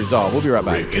trying to resolve. We'll be right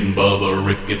back. Rick and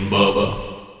Bubba.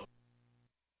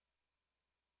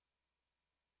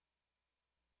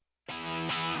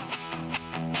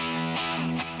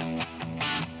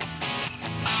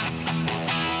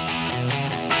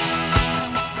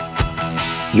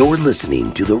 You're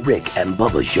listening to The Rick and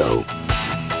Bubba Show.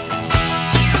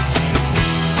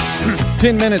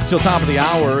 10 minutes till top of the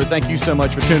hour. Thank you so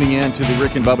much for tuning in to the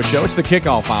Rick and Bubba Show. It's the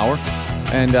kickoff hour.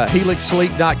 And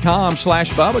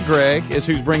helixsleep.com/Bubba Greg is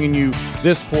who's bringing you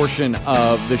this portion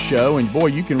of the show. And boy,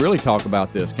 you can really talk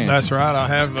about this, can't you? That's right. I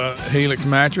have a Helix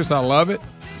mattress. I love it.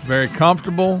 It's very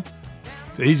comfortable.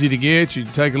 It's easy to get. You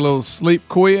take a little sleep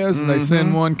quiz, and they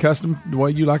send one custom the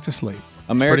way you like to sleep.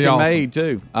 American awesome. made,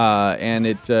 too. And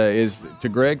it is, to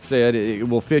Greg said, it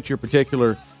will fit your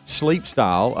particular sleep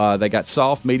style. They got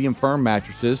soft, medium, firm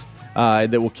mattresses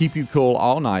that will keep you cool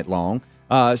all night long.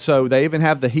 So they even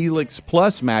have the Helix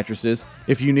Plus mattresses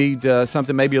if you need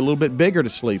something maybe a little bit bigger to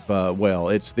sleep well.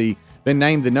 It's the Been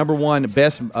named the #1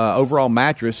 best overall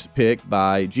mattress pick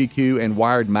by GQ and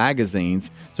Wired magazines.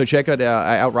 So check it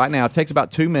out right now. It takes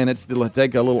about 2 minutes. They'll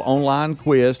take a little online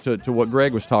quiz to what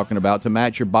Greg was talking about to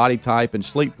match your body type and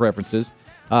sleep preferences.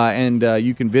 And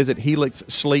you can visit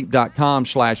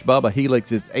helixsleep.com/Bubba.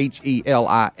 Helix is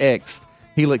HELIX.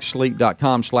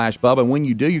 helixsleep.com/Bubba. And when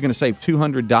you do, you're going to save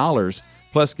 $200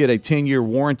 plus get a 10-year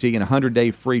warranty and a 100-day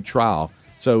free trial.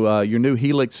 So your new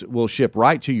Helix will ship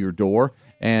right to your door.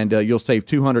 And you'll save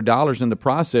 $200 in the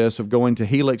process of going to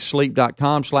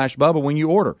helixsleep.com/Bubba when you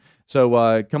order.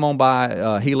 So come on by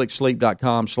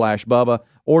helixsleep.com/Bubba.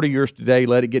 Order yours today.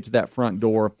 Let it get to that front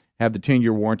door. Have the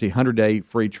 10-year warranty, 100-day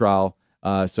free trial.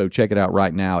 So check it out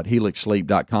right now at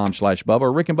helixsleep.com/Bubba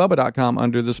or rickandbubba.com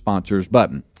under the sponsors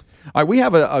button. All right, we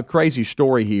have a crazy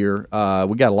story here.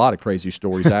 We got a lot of crazy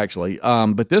stories, actually.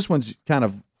 But this one's kind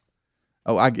of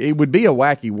it would be a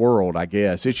wacky world, I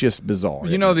guess. It's just bizarre.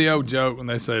 You know the old joke when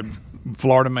they say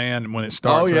Florida man when it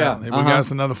starts out. We got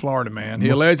us another Florida man. He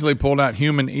allegedly pulled out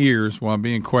human ears while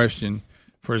being questioned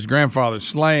for his grandfather's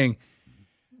slaying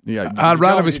right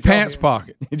out of his pants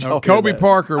pocket. Kobe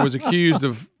Parker was accused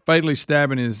of fatally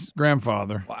stabbing his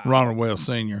grandfather, Ronald Wells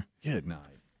Sr. Good night.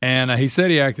 And he said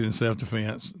he acted in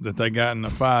self-defense, that they got in a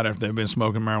fight after they'd been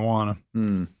smoking marijuana.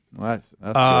 Well,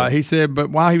 that's he said, but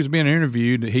while he was being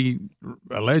interviewed, he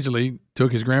allegedly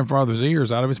took his grandfather's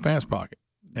ears out of his pants pocket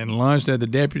and lunged at the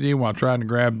deputy while trying to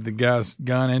grab the guy's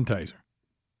gun and taser.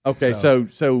 Okay, so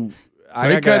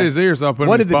he cut his ears off.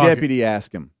 What did the deputy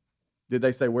ask him? Did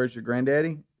they say, "Where's your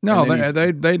granddaddy"? No,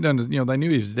 they done. They knew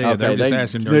he was dead. They were just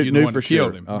asking, "Are you the one who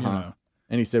killed him?" You know.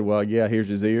 And he said, "Well, yeah, here's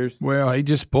his ears." Well, he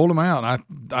just pulled them out.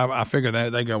 I figured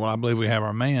that they go, "Well, I believe we have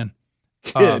our man."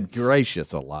 Good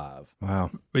gracious alive! Wow.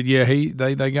 But yeah,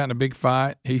 they got in a big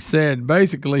fight. He said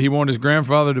basically he wanted his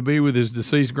grandfather to be with his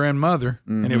deceased grandmother,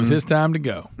 and it was his time to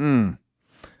go.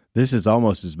 This is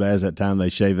almost as bad as that time they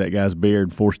shaved that guy's beard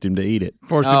and forced him to eat it.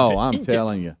 I'm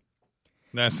telling you.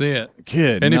 That's it.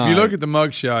 Good And night. if you look at the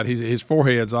mugshot, his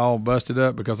forehead's all busted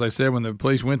up because they said when the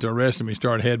police went to arrest him, he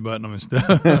started headbutting them and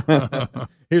stuff.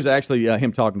 Here's actually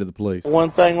him talking to the police. One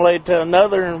thing led to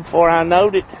another, and before I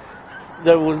knowed it,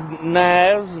 there was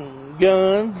knives and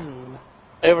guns and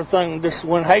everything just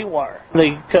went haywire.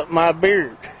 They cut my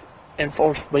beard and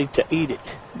forced me to eat it.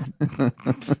 I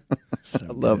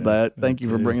love that. Thank you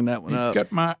for bringing that one up.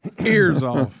 Cut my ears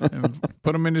off and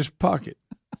put them in his pocket.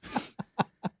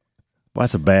 Well,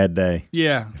 that's a bad day.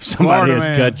 Yeah. If somebody has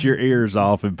cut your ears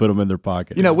off and put them in their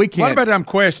pocket. You know, we can't. What about I'm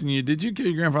questioning you? Did you kill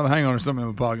your grandfather? Hang on, there's something in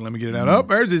my pocket. Let me get it out. Oh,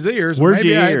 there's his ears. Where's Maybe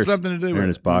your I ears? had something to do They're with in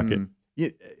his it. pocket.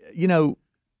 You know,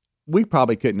 we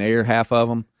probably couldn't air half of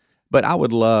them, but I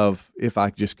would love if I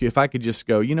could just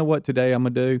go, you know what today I'm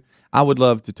going to do? I would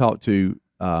love to talk to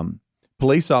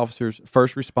police officers,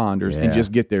 first responders, and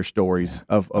just get their stories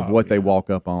of what they walk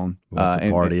up on. It's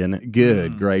a party, isn't it?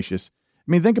 Good gracious.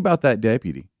 I mean, think about that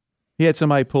deputy. He had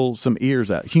somebody pull some ears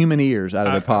out, human ears out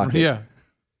of their pocket. Yeah.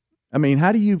 I mean,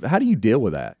 how do you deal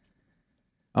with that?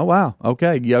 Oh, wow.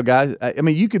 Okay. Yo, guys, I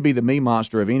mean, you could be the me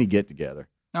monster of any get-together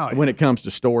when it comes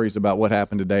to stories about what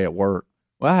happened today at work.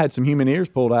 Well, I had some human ears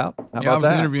pulled out. How about I was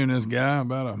that? interviewing this guy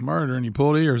about a murder, and he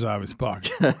pulled ears out of his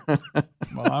pocket.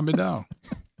 Well, I'm a dog.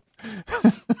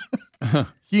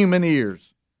 Human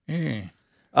ears. Yeah.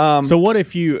 So what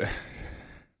if you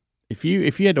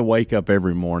had to wake up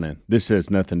every morning? This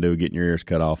has nothing to do with getting your ears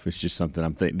cut off. It's just something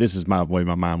I'm thinking. This is my way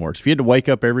my mind works. If you had to wake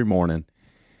up every morning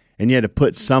and you had to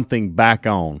put something back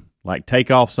on, like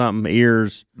take off something,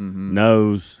 ears,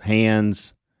 nose,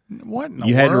 hands. What in the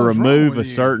you had to world's wrong remove with a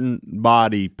you? certain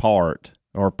body part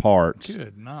or parts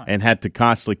Good night. and had to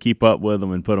constantly keep up with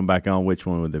them and put them back on. Which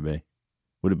one would they be?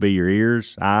 Would it be your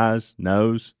ears, eyes,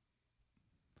 nose?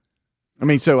 I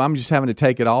mean, so I'm just having to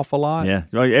take it off a lot? Yeah.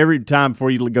 Like every time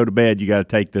before you go to bed, you got to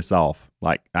take this off.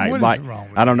 What is wrong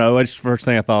with I don't know. It's the first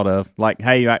thing I thought of. Like,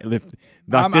 hey,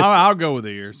 I'll go with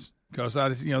the ears because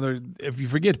if you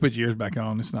forget to put your ears back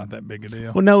on, it's not that big a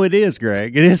deal. Well, no, it is,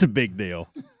 Greg. It is a big deal.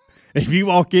 If you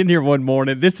walk in here one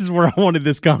morning, this is where I wanted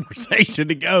this conversation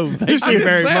to go. Thank you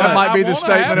very much. That might be the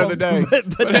statement of the day.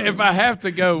 But if I have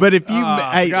to go, But if you,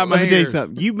 hey, forgot let my me tell you ears.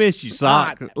 something. You miss your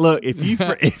sock. Look, if you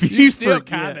You still forget-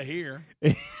 kind of here.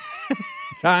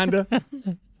 Kinda.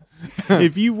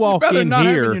 if you walk better in not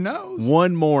have here your nose.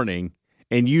 one morning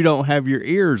and you don't have your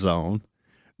ears on,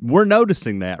 we're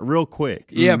noticing that real quick.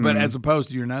 Yeah, but as opposed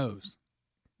to your nose.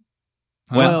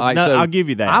 Well, all right, no, so I'll give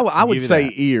you that. I would give you say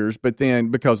that. ears, but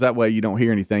then because that way you don't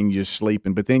hear anything, you just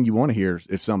sleeping. But then you want to hear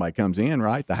if somebody comes in,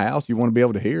 right? The house, you want to be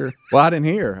able to hear. Well, I didn't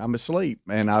hear. I'm asleep,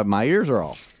 and my ears are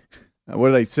off.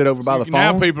 Where they sit over by the phone?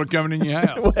 Now people are coming in your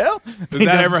house. Well, does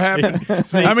that ever happen?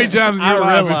 How many times in your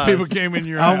life people came in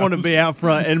your house? I want to be out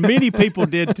front, and many people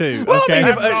did too. Well, okay,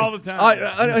 I mean, all the time.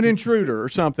 an intruder or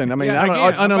something. I mean,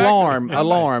 Yeah, an alarm. Yeah,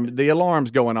 Alarm. The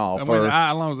alarm's going off.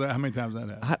 How long is that? How many times that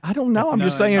happened? I don't know. I'm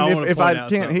just saying if I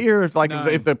can't hear, if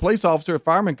the police officer or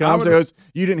fireman comes and goes,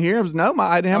 you didn't hear him? No,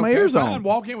 I didn't have my ears on.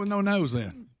 Walk in with no nose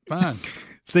then. Fine.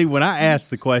 See, when I asked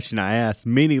the question I asked,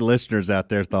 many listeners out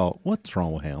there thought, what's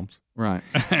wrong with Helms? Right.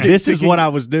 This is what I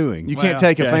was doing. You can't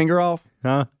take a finger off?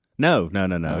 Huh? No.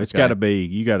 Okay. It's got to be,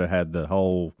 you got to have the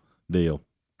whole deal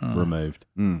removed.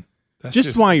 That's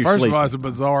just while you're first sleeping. of all, it's a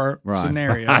bizarre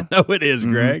scenario. I know it is,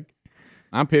 Greg.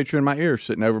 I'm picturing my ears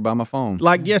sitting over by my phone.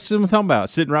 Like, yes, what I'm talking about,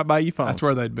 sitting right by your phone. That's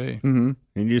where they'd be. Mm-hmm.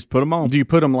 And you just put them on. Do you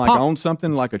put them on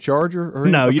something like a charger? Or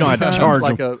No, you don't have to charge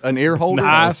like them. an ear holder?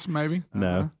 Ice, maybe?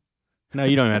 No. No,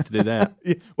 you don't have to do that.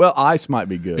 Well, ice might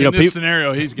be good. In this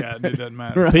scenario he's got, it doesn't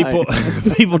matter. Right.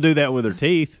 People do that with their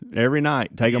teeth every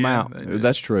night. Take them out.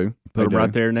 That's true. Put them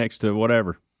right there next to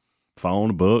whatever. Phone,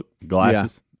 a book,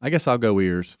 glasses. Yeah. I guess I'll go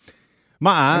ears.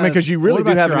 My eyes. I mean, because you really do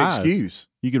have an excuse.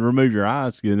 You can remove your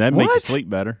eyes, and that makes you sleep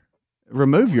better.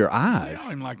 Remove your See, I eyes? don't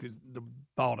even like the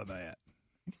thought of that.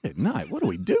 Good night. What are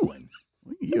we doing?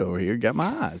 You over here got my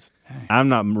eyes. I'm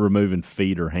not removing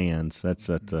feet or hands. That's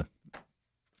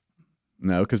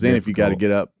no, because then if you got to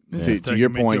get up, to your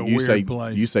point, you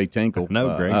say tinkle.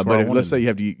 No, Greg. But let's say you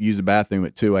have to use the bathroom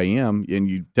at 2 a.m. and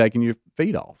you taking your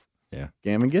feet off. Yeah,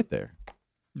 can't even get there.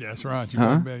 Yeah, that's right.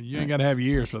 You ain't got to have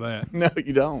your ears for that. No,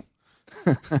 you don't.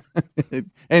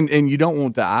 and you don't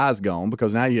want the eyes gone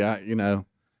because now you're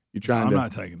trying I'm to.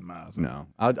 not taking my eyes. No,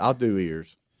 I'll do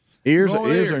ears. Ears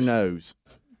or nose.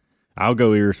 I'll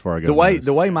go ears before I go.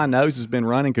 The way my nose has been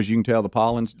running, because you can tell the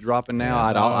pollen's dropping now.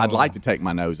 I'd like to take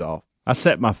my nose off. I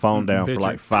set my phone down for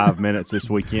like 5 minutes this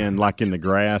weekend, like in the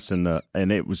grass, and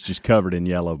it was just covered in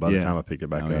yellow by the time I picked it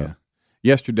back up. Yeah.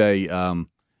 Yesterday,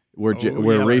 where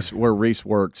Reese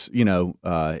works,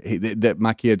 that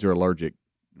my kids are allergic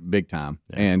big time,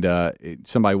 and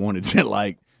somebody wanted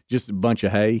to just a bunch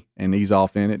of hay, and he's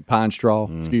off in it, pine straw,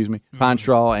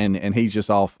 and he's just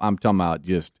off. I'm talking about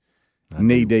just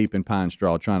knee deep in pine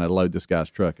straw, trying to load this guy's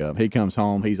truck up. He comes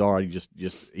home, he's already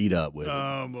just eat up with it.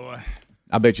 Oh boy!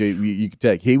 I bet you could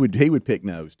take. He would pick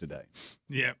nose today.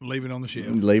 Yeah, leave it on the shelf.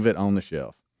 Leave it on the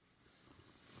shelf.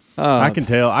 I can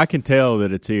tell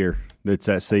that it's here. It's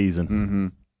that season. Mm-hmm.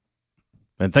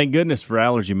 And thank goodness for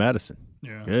allergy medicine.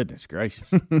 Yeah. Goodness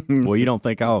gracious. Well, you don't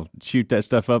think I'll shoot that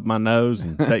stuff up my nose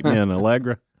and take me an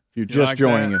Allegra? If you're just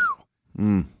joining us.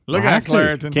 Look at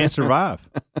Claritin. Can't survive.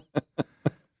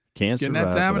 Can't Getting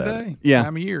survive. that time of day. Yeah.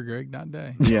 Time of year, Greg, not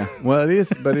day. Yeah. Well, it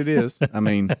is, but it is. I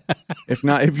mean, if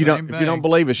you don't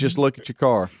believe us, just look at your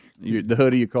car. The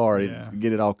hood of your car,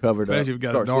 get it all covered up. Especially if you've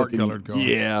got a dark colored car.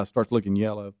 Yeah, starts looking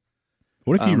yellow.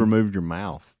 What if you removed your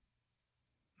mouth?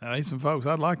 Now, there's some folks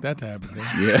I'd like that to happen to.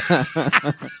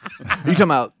 Yeah. You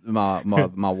talking about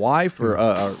my wife or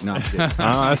no?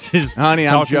 I'm kidding. Honey,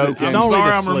 I'm joking. I'm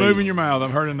sorry, I'm removing your mouth. I've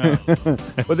heard enough.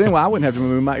 But then I wouldn't have to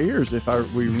remove my ears if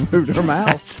we removed her mouth.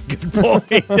 That's a good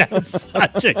point. That's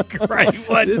such a great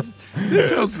one.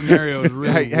 This whole scenario is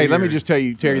really Hey, let me just tell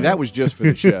you, Terry, that was just for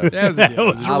the show. That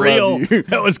was real.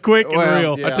 That was quick and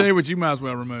real. Yeah. I tell you what, you might as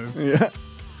well remove. Yeah.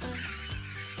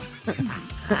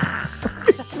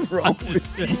 What's wrong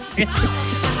with you?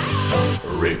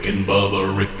 Rick and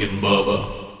Bubba, Rick and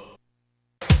Bubba.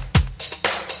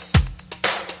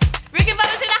 Rick and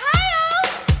Bubba's in Ohio.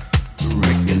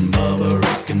 Rick and Bubba,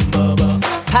 Rick and Bubba.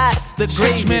 Pass the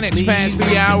 6 minutes past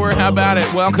the hour. How about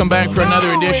it? Welcome back for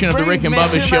another edition of the Rick and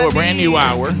Bubba Show. A brand new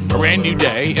hour, a brand new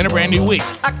day, and a brand new week.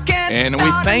 And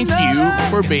we thank you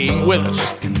for being with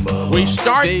us. We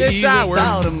start this hour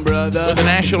with the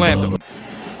national anthem.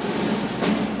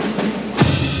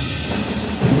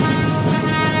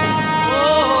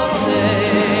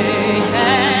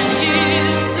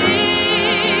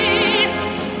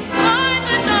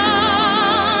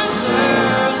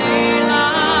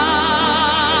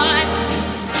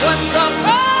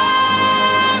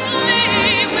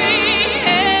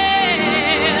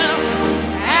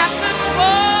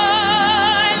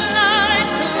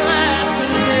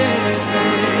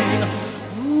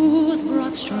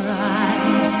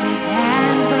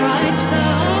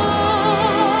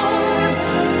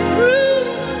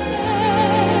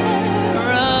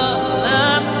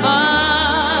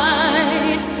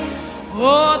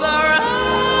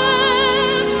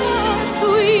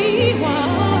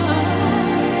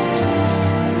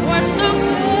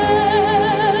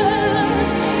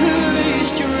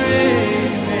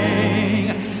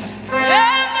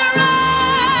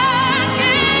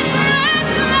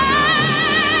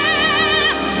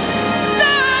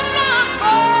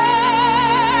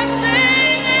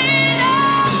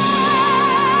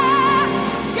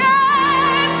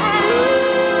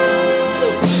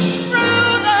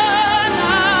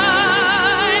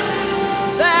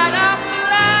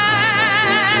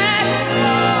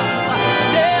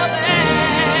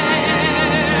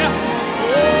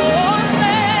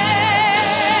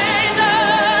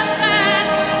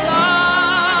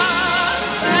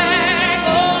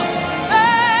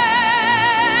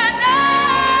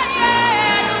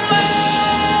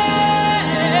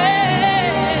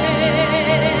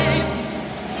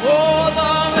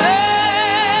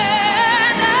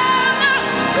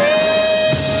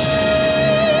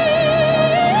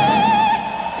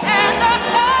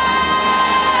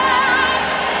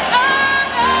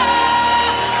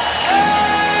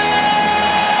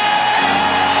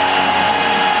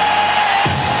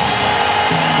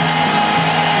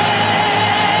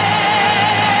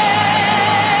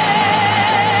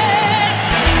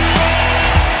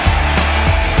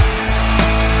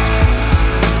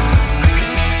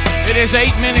 is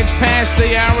 8 minutes past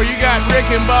the hour. You got Rick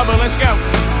and Bubba. Let's go.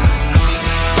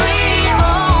 Sweet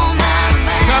home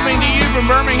Alabama. Coming to you from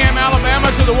Birmingham,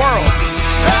 Alabama, to the world.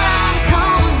 I'm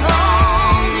coming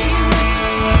home to you.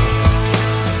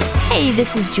 Hey,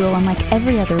 this is Jewel, and like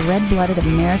every other red-blooded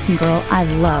American girl, I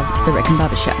love the Rick and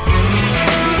Bubba Show.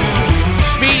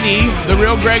 Speedy, the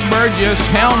real Greg Burgess,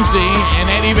 Helmsy, and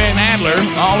Eddie Van Adler,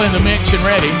 all in the mix and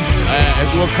ready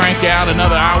as we'll crank out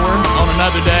another hour on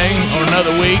another day, on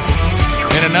another week,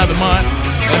 in another month,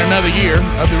 and another year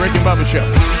of the Rick and Bubba Show.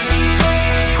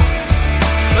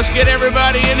 Let's get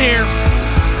everybody in here.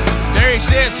 There he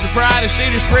sits, the pride of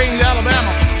Cedar Springs,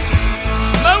 Alabama.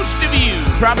 Most of you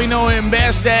probably know him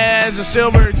best as a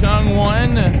silver-tongued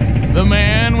one, the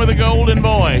man with a golden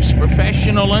voice,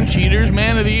 professional lunch eaters,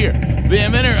 man of the year, the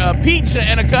inventor of pizza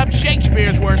and a cup,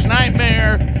 Shakespeare's worst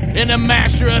nightmare, and the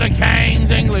master of the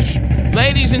King's English.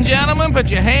 Ladies and gentlemen, put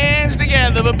your hands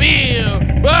together for Bill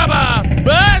Bubba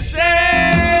Bussey!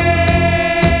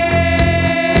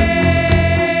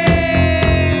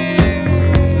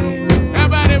 How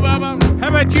about it, Bubba? How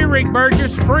about you, Rick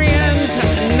Burgess? Friends,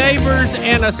 neighbors,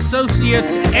 and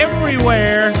associates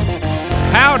everywhere,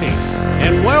 howdy,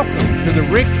 and welcome to the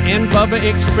Rick and Bubba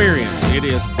Experience. It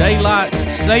is Daylight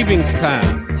Savings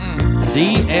Time,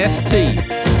 DST.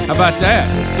 How about that?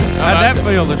 How'd that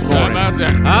feel this morning? How about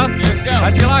that? Huh? Let's go.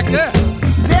 How'd you like that?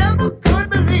 Never could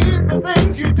believe the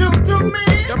things you do to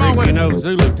me. Come on Rick, with you it. know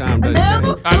Zulu time doesn't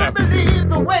Never change. I know. could believe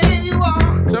the way you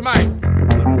are. Somebody.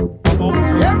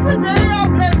 Every day I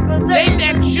bless the day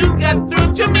that you got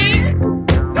through to me.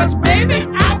 'Cause baby,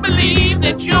 I believe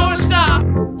that you're a star.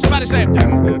 Somebody say,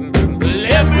 well,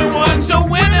 everyone's a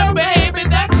winner, baby,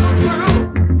 that's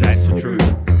true. That's the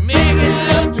truth. Making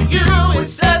love to you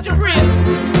is such a thrill.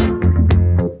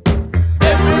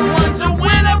 Everyone's a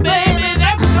winner, baby,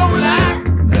 that's no lie.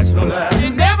 That's no lie. You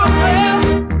never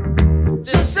will,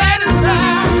 just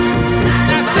satisfied.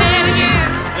 Now say it again.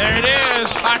 There it is,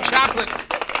 hot chocolate.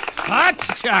 Hot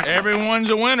chocolate. Everyone's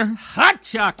a winner. Hot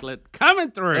chocolate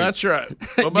coming through. That's right.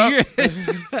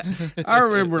 I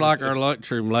remember like our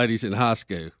lunchroom ladies in high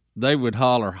school. They would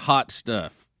holler hot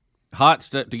stuff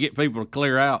to get people to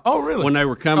clear out. Oh, really? When they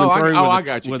were coming through I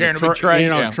got you. with Carrying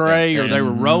a a big tray. tray, Yeah. or they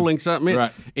were rolling something in.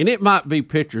 Right. And it might be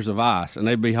pictures of ice, and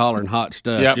they'd be hollering hot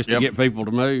stuff just to get people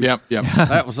to move. Yep.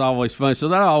 That was always fun. So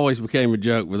that always became a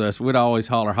joke with us. We'd always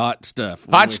holler hot stuff.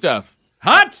 Hot stuff.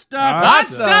 Hot stuff. Hot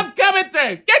stuff coming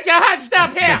through. Get your hot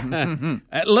stuff here.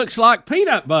 It looks like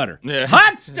peanut butter. Yeah.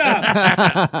 Hot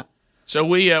stuff. So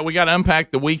we got to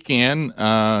unpack the weekend.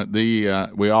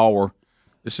 We all were.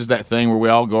 This is that thing where we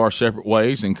all go our separate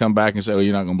ways and come back and say, "Well,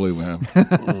 you're not going to believe what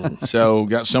happened." So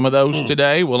got some of those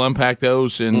today. We'll unpack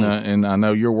those in I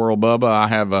know your world,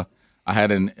 Bubba. I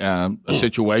had a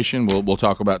situation we'll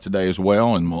talk about today as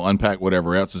well, and we'll unpack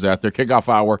whatever else is out there. Kickoff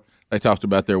hour. They talked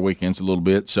about their weekends a little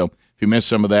bit. So if you missed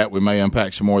some of that, we may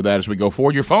unpack some more of that as we go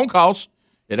forward. Your phone calls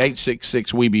at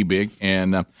 866-WE-BE-BIG.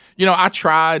 And, I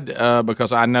tried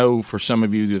because I know for some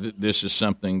of you that this is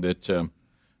something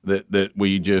that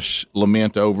we just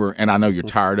lament over. And I know you're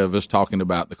tired of us talking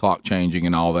about the clock changing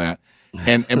and all that.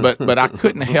 But I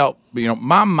couldn't help,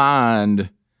 my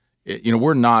mind,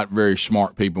 we're not very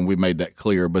smart people, and we've made that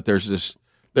clear. But there's this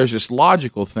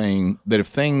logical thing that if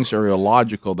things are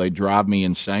illogical, they drive me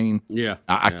insane. Yeah.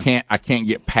 I can't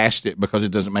get past it because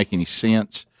it doesn't make any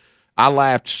sense. I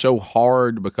laughed so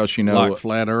hard because like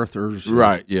flat earthers,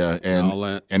 right? Yeah, and all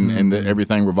that, and that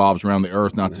everything revolves around the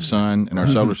Earth, not the sun, and our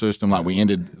solar system. Like we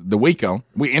ended the week on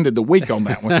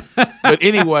that one. But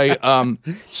anyway,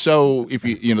 so if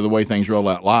you the way things roll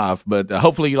out live, but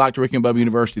hopefully you liked Rick and Bubba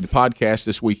University, the podcast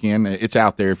this weekend. It's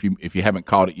out there if you haven't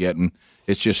caught it yet, and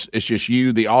it's just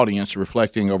you, the audience,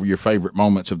 reflecting over your favorite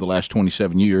moments of the last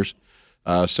 27 years.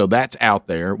 So that's out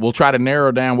there. We'll try to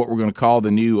narrow down what we're going to call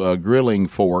the new grilling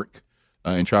fork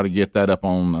and try to get that up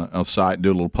on the site and do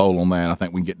a little poll on that. I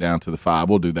think we can get down to the 5.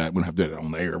 We'll do that. We don't have to do it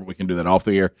on the air, but we can do that off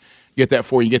the air. Get that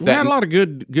for you. Get that. We got a lot of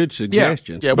good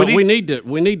suggestions. Yeah, but we need to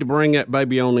bring that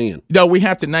baby on in. No, we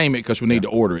have to name it because we need to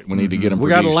order it. We need to get them. We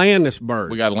got to land this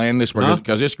bird. We got to land this bird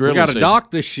because it's grilling season. We got to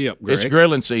dock this ship, Greg. It's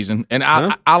grilling season, and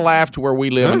I laughed where we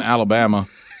live in Alabama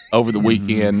over the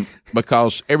weekend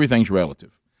because everything's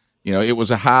relative. It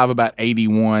was a high of about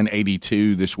 81,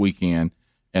 82 this weekend.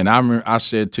 And I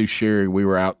said to Sherry, we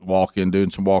were out doing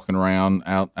some walking around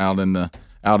out in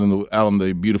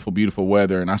the beautiful, beautiful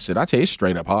weather. And I said, I tell you, it's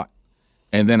straight up hot.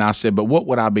 And then I said, but what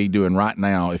would I be doing right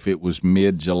now if it was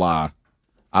mid-July?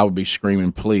 I would be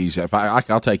screaming, please. If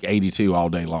I'll take 82 all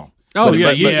day long. Oh,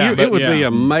 it would be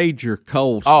a major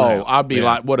cold snap. Oh, I'd be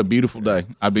like, what a beautiful day.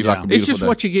 I'd be like a beautiful day. It's just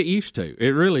what you get used to. It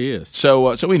really is.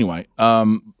 So anyway,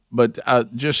 But I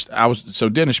was so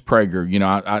Dennis Prager. You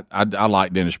know, I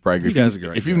like Dennis Prager. He does a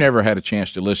great If you've never had a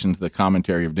chance to listen to the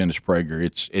commentary of Dennis Prager,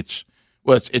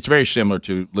 it's very similar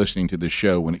to listening to this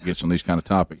show when it gets on these kind of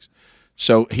topics.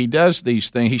 So he does these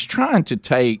things. He's trying to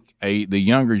take the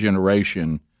younger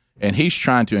generation, and he's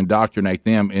trying to indoctrinate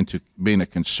them into being a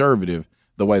conservative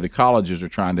the way the colleges are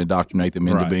trying to indoctrinate them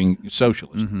into being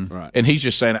socialist. Right. And he's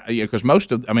just saying, because what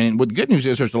the good news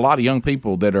is there's a lot of young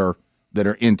people that are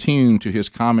in tune to his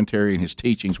commentary and his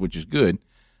teachings, which is good.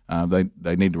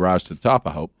 They need to rise to the top,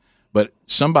 I hope. But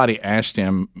somebody asked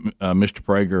him, Mr.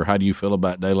 Prager, how do you feel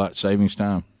about daylight savings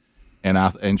time?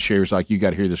 And Sherry's like, you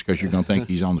got to hear this because you're going to think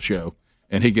he's on the show.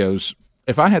 And he goes,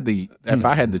 if I had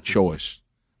the choice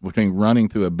between running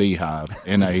through a beehive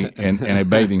in a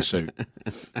bathing suit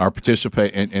or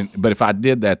participate, but if I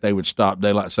did that, they would stop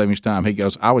daylight savings time. He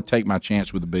goes, I would take my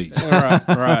chance with the bees.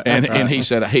 Right. And he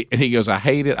said, he goes, I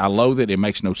hate it. I loathe it. It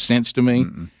makes no sense to me.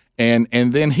 And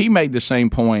then he made the same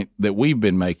point that we've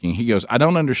been making. He goes, I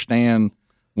don't understand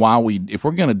why if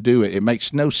we're going to do it, it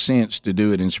makes no sense to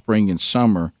do it in spring and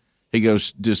summer. He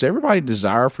goes, does everybody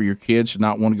desire for your kids to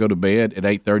not want to go to bed at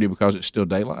 8:30 because it's still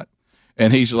daylight?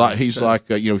 And he's like, if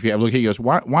you have look, he goes,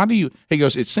 why do you? He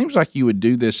goes, it seems like you would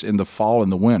do this in the fall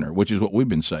and the winter, which is what we've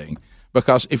been saying.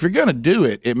 Because if you're going to do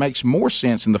it, it makes more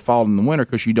sense in the fall and the winter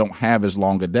because you don't have as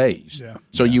long of days. Yeah.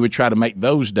 So you would try to make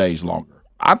those days longer.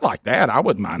 I'd like that. I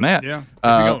wouldn't mind that. Yeah.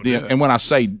 And when I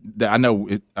say that, I know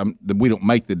that we don't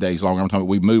make the days longer. I'm talking about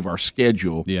we move our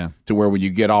schedule to where when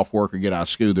you get off work or get out of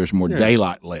school, there's more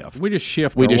daylight left. We just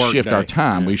shift our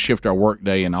time. Yeah. We shift our work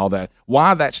day and all that.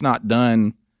 Why that's not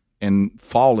done in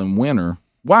fall and winter,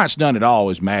 why it's done at all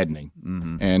is maddening.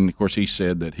 Mm-hmm. And, of course, he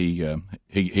said that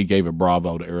he gave a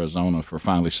bravo to Arizona for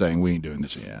finally saying we ain't doing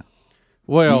this again. Yeah.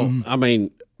 Well, I mean,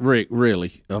 Rick,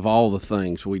 really, of all the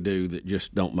things we do that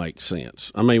just don't make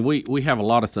sense. I mean, we have a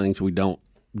lot of things we don't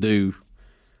do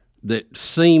that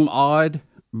seem odd,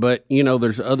 but,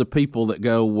 there's other people that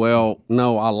go, well,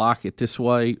 no, I like it this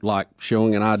way, like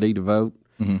showing an ID to vote.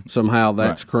 Mm-hmm. Somehow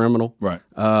that's criminal. Right.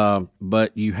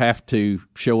 But you have to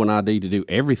show an ID to do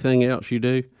everything else you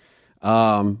do.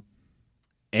 And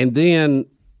then,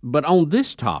 but on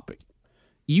this topic,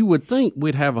 you would think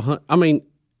we'd have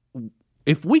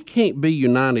if we can't be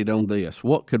united on this,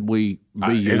 what could we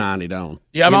be united on?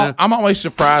 Yeah, I'm always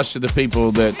surprised to the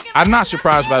people that – I'm not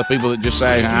surprised by the people that just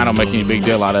say, I don't make any big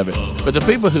deal out of it. But the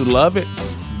people who love it,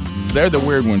 they're the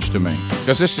weird ones to me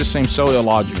because this just seems so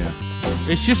illogical. Yeah.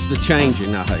 It's just the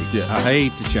changing I hate. Yeah. I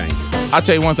hate to change it. I'll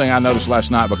tell you one thing I noticed last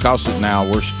night because now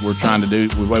we're trying to do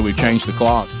the way we've changed the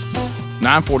clock.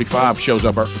 9:45 shows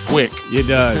up quick. It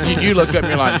does. You look up and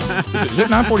you're like, is it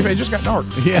 9:45? It just got dark.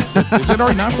 Yeah. Is it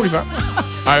already 9:45?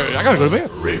 I got to go to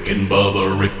bed. Rick and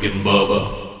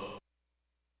Bubba.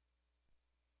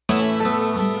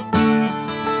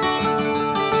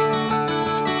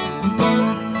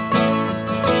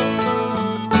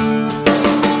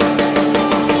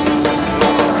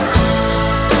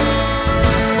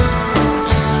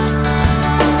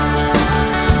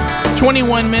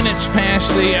 21 minutes past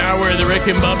the hour of the Rick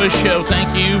and Bubba Show.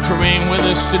 Thank you for being with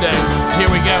us today. Here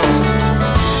we go.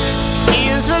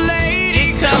 Here's a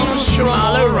lady comes from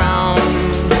all around.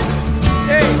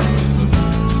 Hey.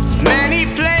 Many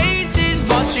places,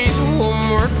 but she's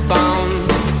homeward bound.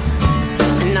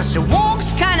 And now she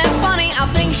walks kind of funny. I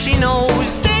think she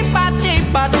knows day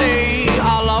by day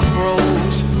all of grows.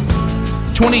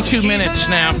 22 minutes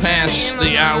now past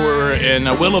the hour, and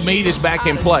Willow Mead is back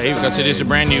in play because it is a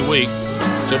brand new week,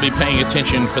 so be paying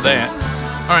attention for that.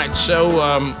 All right, so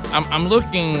I'm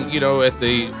looking, at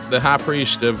the high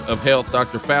priest of health,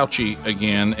 Dr. Fauci,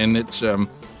 again, and it's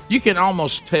you can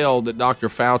almost tell that Dr.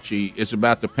 Fauci is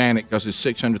about to panic because his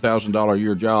 $600,000 a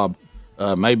year job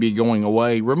may be going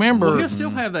away. Remember, he'll still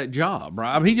have that job,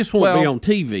 right? He just won't be on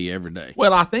TV every day.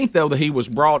 Well, I think though that he was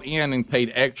brought in and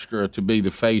paid extra to be the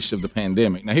face of the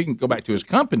pandemic. Now he can go back to his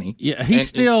company. Yeah, he's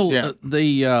still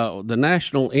the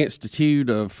National Institute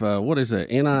of what is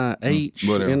it?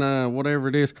 NIH, whatever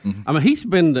it is. Mm-hmm. I mean, he's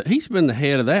been the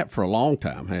head of that for a long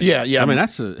time. Yeah. I mean,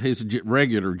 that's his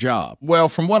regular job. Well,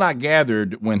 from what I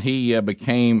gathered, when he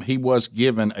was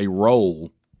given a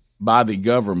role by the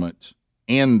government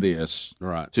in this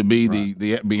to be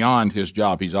the beyond his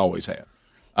job he's always had.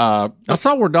 I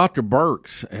saw where Dr.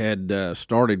 Birx had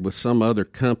started with some other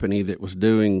company that was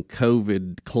doing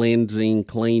COVID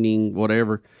cleaning,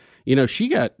 whatever. She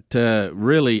got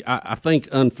really, I think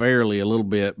unfairly a little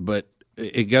bit, but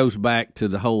it goes back to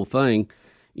the whole thing.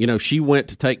 she went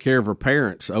to take care of her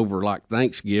parents over like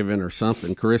Thanksgiving or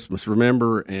something, Christmas,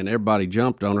 remember? And everybody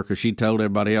jumped on her because she told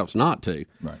everybody else not to,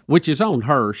 which is on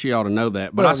her. She ought to know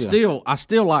that. But I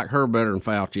still like her better than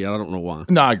Fauci. I don't know why.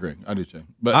 No, I agree. I do too.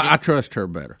 But I trust her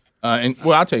better. And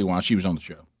I'll tell you why. She was on the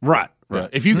show. Right.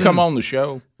 If you come on the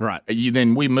show,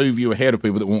 then we move you ahead of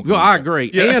people that won't. Well, I agree,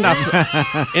 and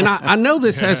I know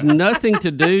this has nothing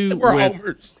to do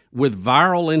with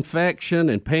viral infection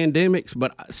and pandemics,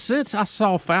 but since I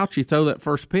saw Fauci throw that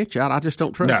first pitch out, I just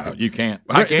don't trust him. You can't.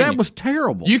 That was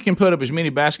terrible. You can put up as many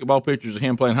basketball pictures of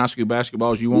him playing high school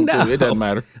basketball as you want to. It doesn't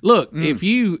matter. Look, if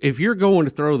you're going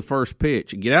to throw the first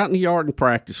pitch, get out in the yard and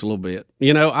practice a little bit.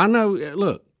 I know.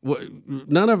 Look,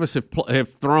 none of us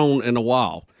have thrown in a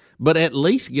while. But at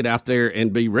least get out there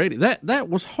and be ready. That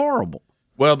was horrible.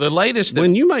 Well, the latest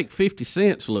when you make 50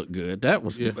 cents look good, that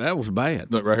was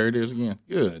bad. Look, right here it is again.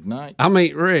 Good night. I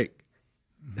mean, Rick,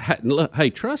 look,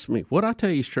 hey, trust me, what I tell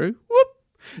you is true. Whoop.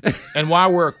 And why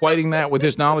we're equating that with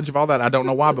his knowledge of all that, I don't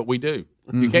know why, but we do.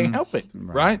 You can't help it,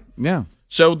 right? Yeah.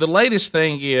 So the latest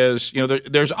thing is,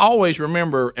 there's always,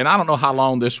 remember, and I don't know how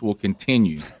long this will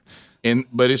continue,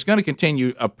 but it's going to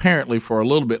continue apparently for a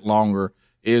little bit longer,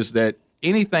 is that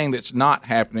anything that's not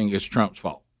happening is Trump's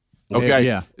fault. Okay.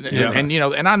 Yeah.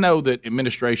 And I know that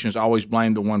administrations always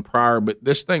blame the one prior, but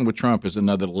this thing with Trump is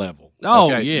another level.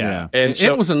 Oh, okay? yeah. And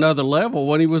it was another level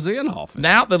when he was in office.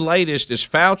 Now the latest is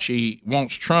Fauci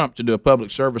wants Trump to do a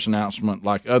public service announcement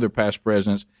like other past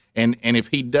presidents, and if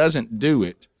he doesn't do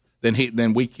it,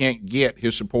 then we can't get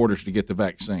his supporters to get the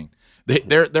vaccine.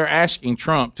 They're asking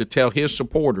Trump to tell his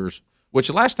supporters. Which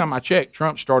the last time I checked,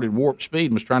 Trump started warp speed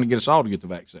and was trying to get us all to get the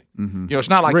vaccine. It's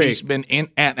not like he's been an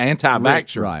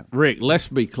anti-vaxxer. Right. Rick, let's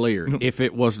be clear. If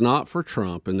it was not for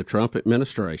Trump and the Trump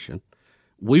administration,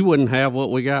 we wouldn't have what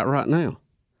we got right now.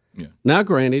 Yeah. Now,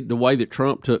 granted, the way that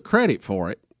Trump took credit for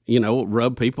it,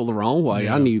 rubbed people the wrong way.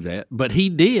 Yeah. I knew that. But he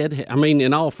did. I mean,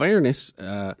 in all fairness,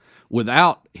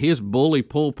 without his bully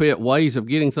pulpit ways of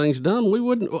getting things done, we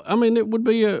wouldn't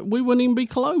even be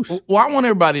close. Well, I want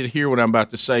everybody to hear what I'm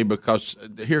about to say because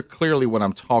hear clearly what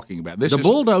I'm talking about. The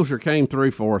bulldozer came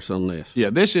through for us on this. Yeah,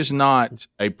 this is not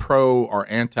a pro or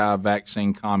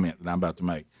anti-vaccine comment that I'm about to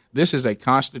make. This is a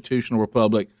constitutional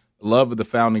republic, love of the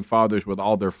founding fathers with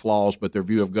all their flaws, but their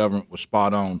view of government was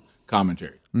spot on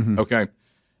commentary. Okay?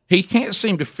 He can't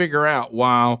seem to figure out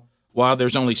why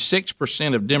there's only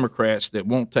 6% of Democrats that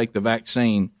won't take the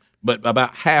vaccine, but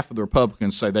about half of the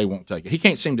Republicans say they won't take it. He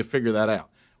can't seem to figure that out.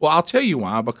 Well, I'll tell you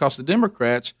why, because the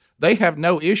Democrats, they have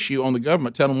no issue on the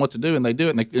government telling them what to do, and they do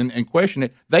it and question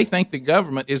it. They think the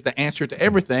government is the answer to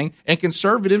everything, and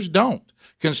conservatives don't.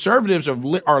 Conservatives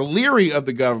are leery of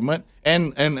the government,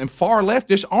 and far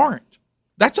leftists aren't.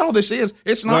 That's all this is.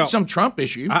 It's not some Trump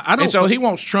issue. He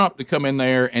wants Trump to come in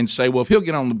there and say, well, if he'll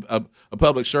get on a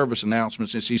public service announcement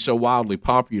since he's so wildly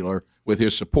popular with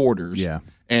his supporters,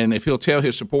 and if he'll tell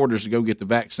his supporters to go get the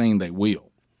vaccine, they will.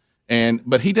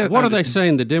 But he doesn't. What are they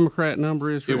saying the Democrat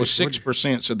number is? It was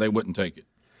 6% said they wouldn't take it.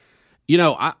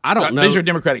 I don't know. These are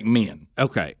Democratic men.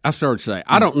 Okay, I started to say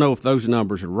I don't know if those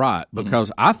numbers are right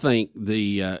because I think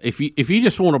if you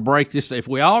just want to break this, if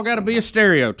we all got to be a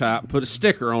stereotype, put a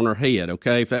sticker on our head,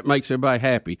 okay, if that makes everybody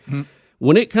happy.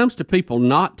 When it comes to people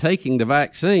not taking the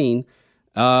vaccine,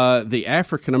 the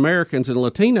African Americans and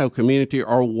Latino community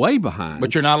are way behind.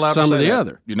 But you're not allowed some to say of the that.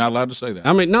 other. You're not allowed to say that.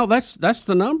 I mean, no, that's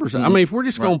the numbers. I mean, if we're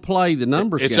just going to play the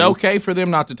numbers, it's game, okay for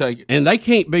them not to take it, and they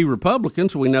can't be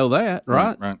Republicans. We know that,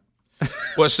 right? Right.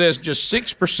 Well, it says just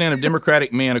 6% of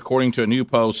Democratic men, according to a new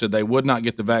poll, said they would not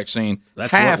get the vaccine.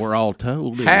 That's what we're all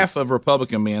told. Half of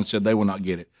Republican men said they will not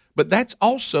get it. But that's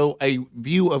also a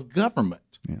view of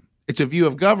government. Yeah. It's a view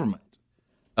of government.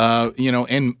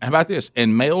 And how about this?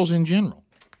 And males in general.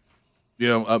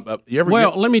 You ever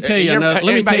let me tell you another.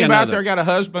 Let me tell you another. Another. There got a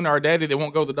husband or a daddy that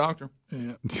won't go to the doctor.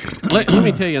 Yeah. let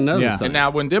me tell you another thing. And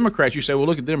now, when Democrats, you say, "Well,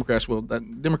 look at Democrats." Well,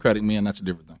 Democratic men, that's a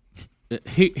different thing.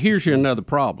 Here's another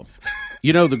problem.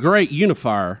 The great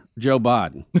unifier, Joe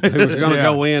Biden, who was going to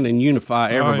go in and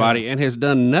unify everybody and has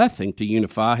done nothing to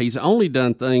unify. He's only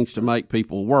done things to make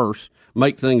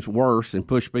things worse and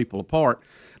push people apart.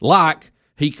 Like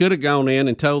he could have gone in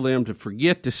and told them to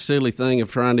forget this silly thing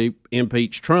of trying to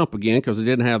impeach Trump again because he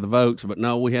didn't have the votes. But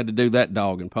no, we had to do that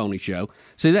dog and pony show.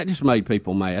 See, that just made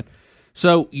people mad.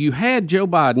 So you had Joe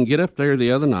Biden get up there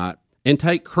the other night and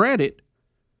take credit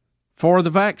for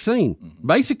the vaccine,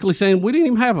 basically saying we didn't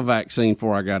even have a vaccine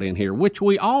before I got in here, which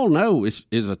we all know is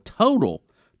a total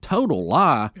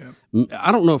lie. Yeah.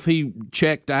 I don't know if he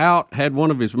checked out, had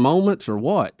one of his moments or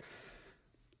what.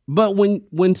 But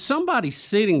when somebody's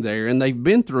sitting there and they've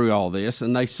been through all this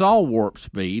and they saw warp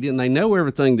speed and they know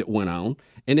everything that went on,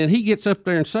 and then he gets up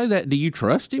there and say that, do you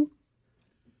trust him?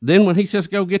 Then when he says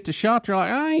go get the shot, you're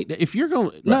like, I ain't. If you're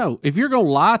gonna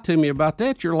lie to me about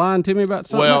that, you're lying to me about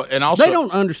something. Well, and also they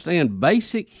don't understand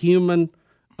basic human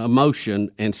emotion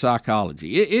and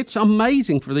psychology. It's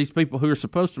amazing for these people who are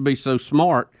supposed to be so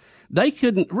smart. They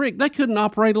couldn't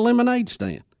operate a lemonade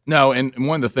stand. No, and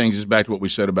one of the things is back to what we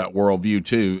said about worldview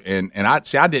too. And I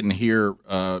didn't hear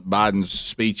Biden's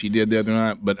speech he did the other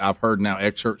night, but I've heard now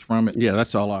excerpts from it. Yeah,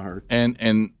 that's all I heard.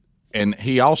 And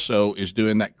he also is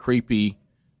doing that creepy,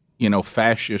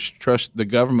 fascist trust the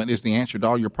government is the answer to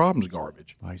all your problems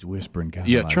garbage. Oh, he's whispering.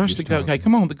 Yeah, trust the government. Hey,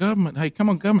 come on, the government. Hey, come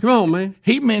on, government. Come on, man.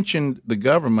 He mentioned the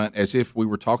government as if we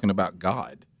were talking about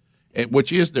God,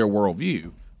 which is their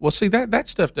worldview. Well, see, that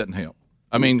stuff doesn't help.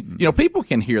 I mean, people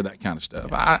can hear that kind of stuff.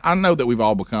 I know that we've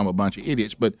all become a bunch of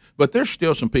idiots, but there's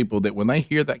still some people that when they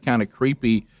hear that kind of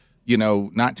creepy,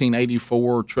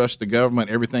 1984, trust the government,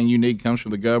 everything you need comes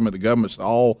from the government's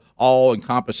all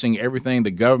encompassing everything,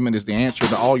 the government is the answer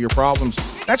to all your problems.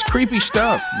 That's creepy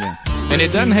stuff. Yeah. And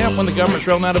it doesn't help when the government's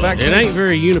rolling out a vaccine. It ain't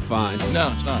very unifying. No,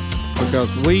 it's not.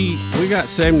 Because we got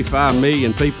 75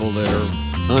 million people that are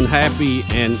unhappy,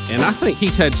 and I think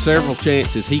he's had several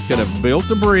chances. He could have built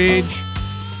a bridge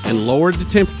and lowered the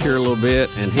temperature a little bit,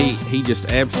 and he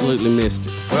just absolutely missed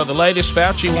it. Well, the latest,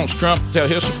 Fauci wants Trump to tell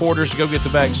his supporters to go get the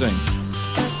vaccine.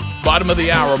 Bottom of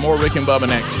the hour, more Rick and Bubba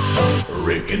next.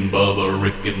 Rick and Bubba,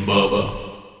 Rick and Bubba.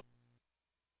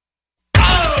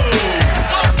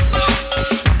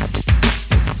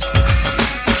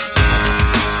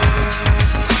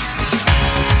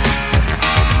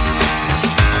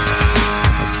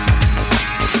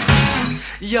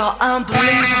 You're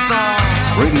unbelievable.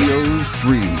 Radio's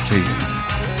Dream Team.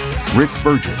 Rick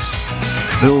Burgess,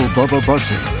 Bill Bubba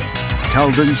Bussey,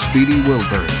 Calvin Speedy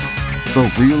Wilburn,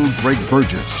 The Real Greg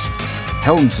Burgess,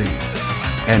 Helmsy,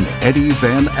 and Eddie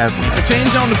Van Adler. The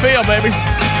team's on the field, baby.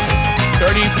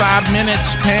 35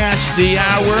 minutes past the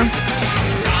hour.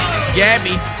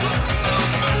 Gabby.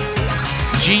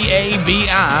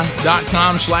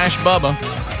 GABI.com/Bubba.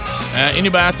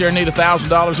 Anybody out there need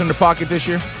 $1,000 in their pocket this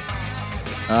year?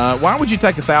 Why would you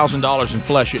take $1,000 and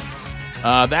flush it?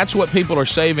 That's what people are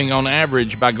saving on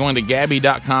average by going to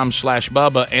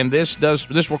Gabby.com/Bubba, and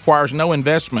this requires no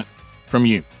investment from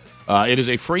you. It is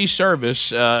a free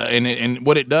service, and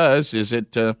what it does is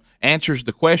it answers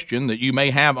the question that you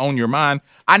may have on your mind.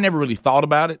 I never really thought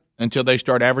about it until they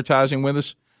start advertising with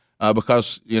us,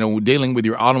 because dealing with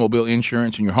your automobile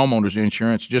insurance and your homeowner's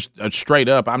insurance, just straight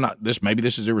up, maybe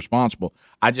this is irresponsible.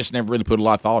 I just never really put a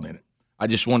lot of thought in it. I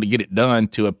just wanted to get it done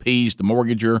to appease the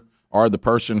mortgager or the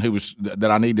person that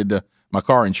I needed my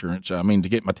car insurance. To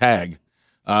get my tag,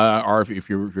 or if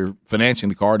you're financing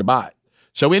the car to buy it.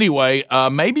 So anyway,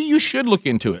 maybe you should look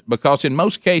into it, because in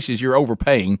most cases you're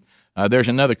overpaying. There's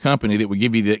another company that will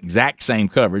give you the exact same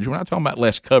coverage. We're not talking about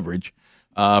less coverage,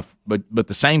 but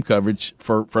the same coverage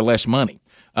for less money.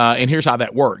 And here's how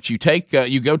that works. You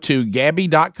go to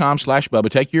Gabby.com/Bubba,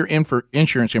 take your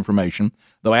insurance information.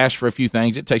 They'll ask for a few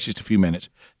things. It takes just a few minutes.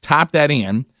 Type that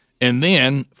in, and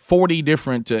then 40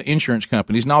 different insurance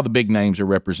companies, and all the big names are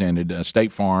represented: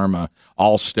 State Farm,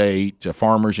 Allstate,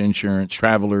 Farmers Insurance,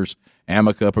 Travelers,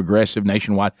 Amica, Progressive,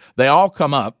 Nationwide. They all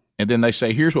come up, and then they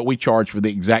say, here's what we charge for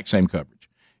the exact same coverage.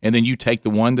 And then you take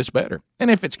the one that's better. And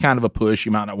if it's kind of a push,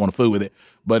 you might not want to fool with it.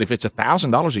 But if it's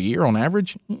 $1,000 a year on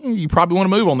average, you probably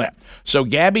want to move on that. So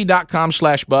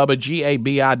Gabby.com/Bubba,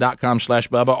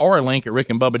 GABI.com/Bubba, or a link at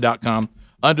rickandbubba.com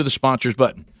under the sponsors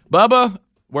button. Bubba,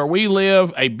 where we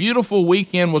live, a beautiful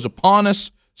weekend was upon us.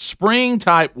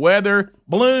 Spring-type weather,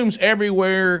 blooms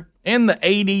everywhere, in the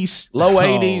 80s, low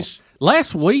 80s.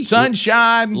 Last week.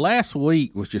 Sunshine. Last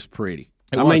week was just pretty.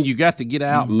 You got to get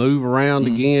out and move around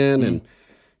again, and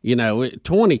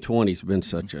 2020's been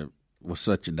such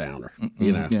a downer.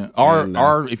 Yeah.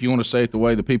 Or if you want to say it the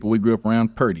way the people we grew up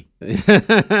around, purdy.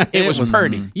 It was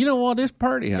purdy. You know what? It's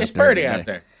purdy out there. It's purdy out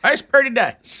there. It's purdy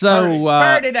day. So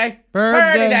purdy day.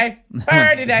 Purdy day.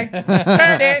 Purdy day.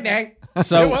 Purdy day.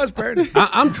 So it was purdy.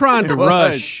 I'm trying to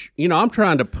rush. I'm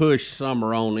trying to push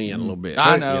summer on in a little bit.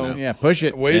 I know. Yeah, push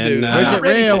it. We do. Push it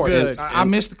real good. I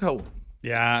miss the cold.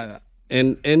 Yeah.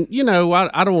 And I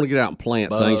don't want to get out and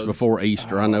plant things before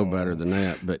Easter. I know better than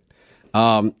that. But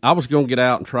I was going to get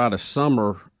out and try to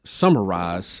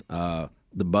summarize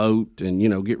the boat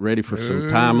and get ready for some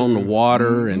time on the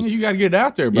water. And you got to get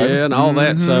out there, buddy. Yeah, and all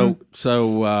that. So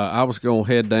I was going to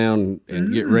head down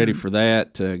and get ready for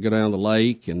that, to go down the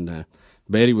lake. And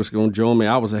Betty was going to join me.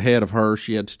 I was ahead of her.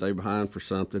 She had to stay behind for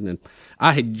something. And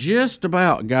I had just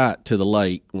about got to the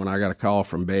lake when I got a call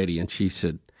from Betty, and she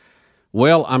said,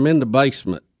 well, I'm in the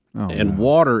basement. And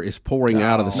water is pouring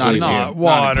out of the ceiling. Not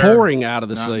water. Pouring out of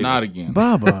the ceiling. Not again.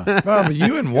 Bubba,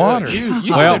 you in water. You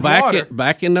Well, in water.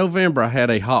 back in November, I had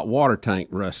a hot water tank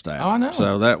rust out. Oh, I know.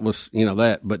 So that was,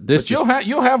 that. But this, But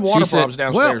you'll have water she said, problems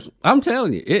downstairs. Well, I'm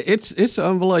telling you, it's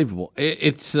unbelievable.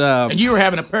 It's and you were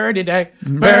having a party day,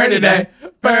 party day,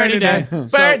 party day,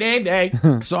 party day.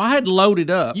 So I had loaded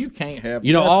up. You can't have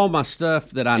all my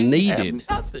stuff that I needed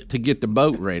to get the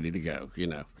boat ready to go.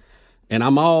 And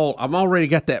I'm already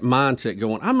got that mindset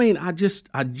going. I mean, I just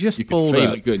You pulled could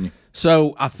feel up. it, couldn't you?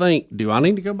 So I think, do I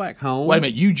need to go back home? Wait a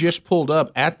minute, you just pulled up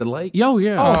at the lake? Oh,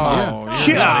 yeah. Oh,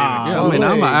 Yeah, I mean,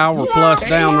 I'm an hour plus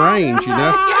downrange,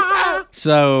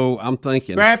 So I'm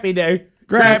thinking. Crappy day.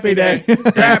 Crappy day.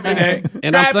 Crappy day.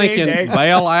 And I'm thinking,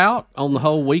 bail out on the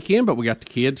whole weekend, but we got the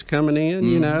kids coming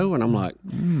in, and I'm like,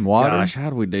 water. gosh, how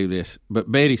do we do this?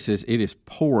 But Betty says it is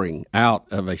pouring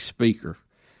out of a speaker.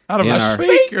 Out of a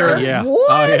speaker? Yeah.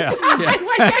 What? Oh, yeah.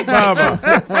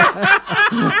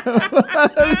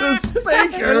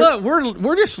 Speaker. Look,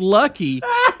 we're just lucky.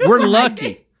 We're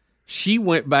lucky. She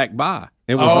went back by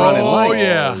and was running late. Oh,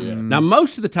 yeah. Now,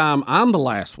 most of the time, I'm the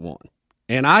last one.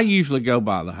 And I usually go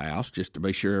by the house just to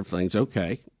be sure everything's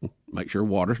okay. Make sure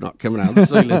water's not coming out of the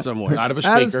ceiling somewhere. Out of a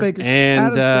speaker.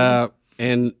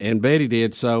 And Betty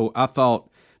did. So I thought,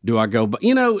 do I go? But,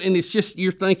 and it's just,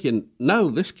 you're thinking, no,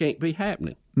 this can't be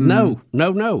happening. No.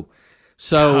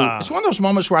 So it's one of those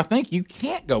moments where I think you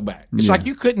can't go back. It's like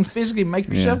you couldn't physically make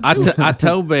yourself do it. I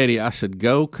told Betty, I said,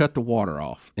 go cut the water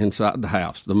off inside the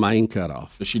house, the main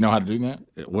cutoff. Does she know how to do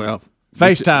that? Well,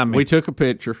 FaceTime me. We took a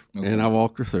picture, and I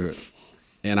walked her through it.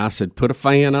 And I said, put a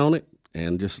fan on it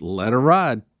and just let her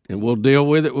ride, and we'll deal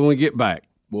with it when we get back.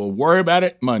 We'll worry about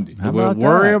it Monday. We'll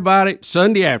worry about it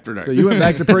Sunday afternoon. So you went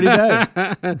back to pretty day.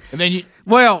 And then you,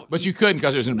 but you couldn't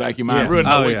because it was in the back of your mind. Ruined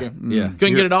the weekend. Yeah.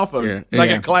 Couldn't get it off of it. It's like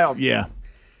a cloud. Yeah.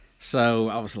 So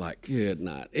I was like, good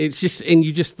night. It's just, and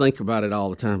you just think about it all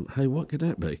the time. Hey, what could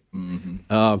that be?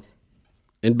 Mm-hmm.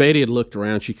 And Betty had looked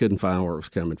around; she couldn't find where it was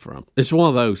coming from. It's one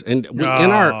of those. And in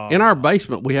our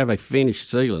basement, we have a finished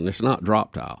ceiling. It's not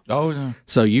drop tile. Oh, yeah.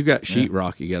 So you got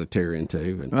sheetrock you got to tear into.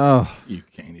 And you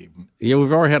can't even. Yeah,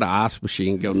 we've already had an ice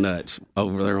machine go nuts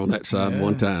over there on that side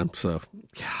one time. So,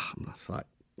 I'm just like,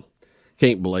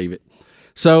 can't believe it.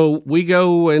 So we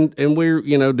go and we're,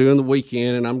 doing the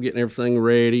weekend, and I'm getting everything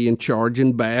ready and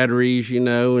charging batteries,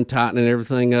 and tightening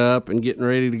everything up and getting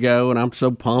ready to go. And I'm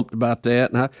so pumped about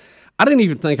that. And I didn't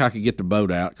even think I could get the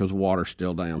boat out because the water's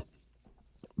still down.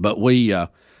 But we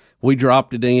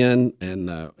dropped it in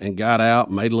and got out,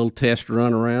 made a little test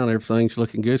run around. Everything's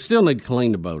looking good. Still need to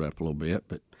clean the boat up a little bit,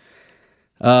 but.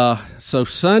 So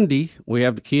Sunday we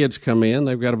have the kids come in.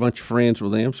 They've got a bunch of friends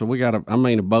with them, so we got a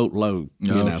boatload.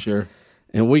 Sure.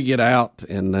 And we get out,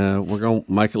 and we're gonna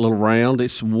make a little round.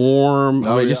 It's warm.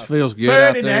 It just feels good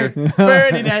out there.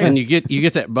 And you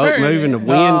get that boat moving. The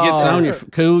wind gets on you,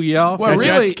 cool you off. Well,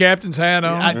 really, got captain's hat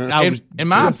on. In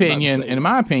my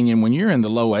opinion, when you're in the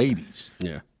low 80s,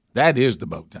 that is the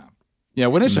boat time. Yeah,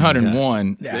 when it's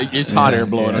 101, it's hot air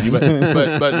blowing on you.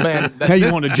 But man, now you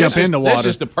want to jump in the water. This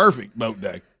is the perfect boat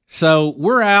day. So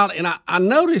we're out, and I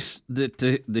noticed that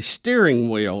the steering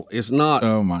wheel is not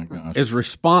as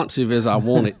responsive as I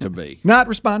want it to be. Not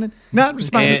responding.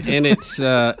 And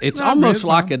it's almost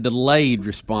like a delayed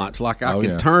response. Like I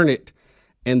can turn it,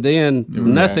 and then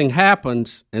nothing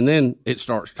happens, and then it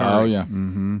starts turning. Oh, yeah.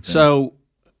 Mm-hmm. So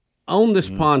on this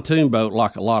pontoon boat,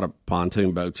 like a lot of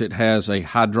pontoon boats, it has a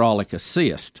hydraulic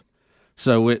assist.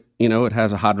 So it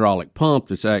has a hydraulic pump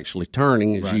that's actually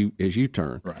turning as you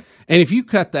turn. Right. And if you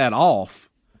cut that off,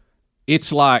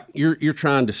 it's like you're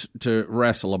trying to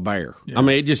wrestle a bear. Yeah. I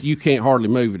mean, you can't hardly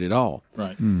move it at all.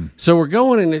 Right. So we're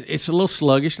going, and it's a little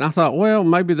sluggish. And I thought, well,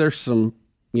 maybe there's some,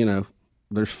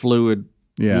 there's fluid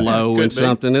low and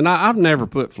something. And I've never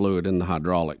put fluid in the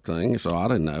hydraulic thing, so I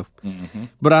didn't know. Mm-hmm.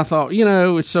 But I thought,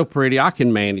 it's so pretty. I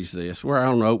can manage this. We're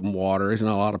out on open water. There's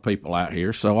not a lot of people out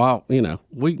here. So I'll,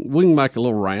 we can make a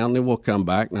little round, then we'll come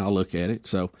back and I'll look at it.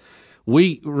 So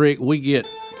we get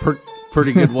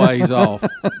pretty good ways off.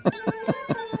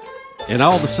 And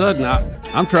all of a sudden,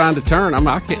 I'm trying to turn.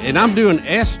 I'm doing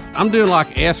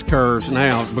like S curves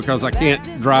now because I can't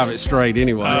drive it straight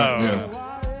anyway.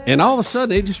 And all of a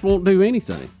sudden, it just won't do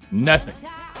anything. Nothing.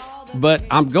 But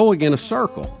I'm going in a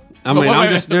circle. I'm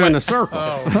just doing a circle.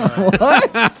 Like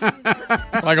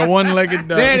a one-legged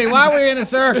dog. Daddy, why are we in a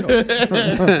circle?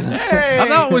 I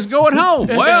thought we was going home.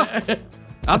 Well,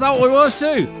 I thought we was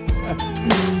too.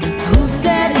 Who's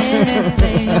said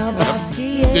anything about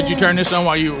skiing. Did you turn this on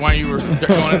while you were going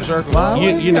in a circle?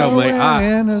 You know me.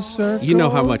 In a circle. You know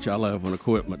how much I love when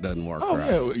equipment doesn't work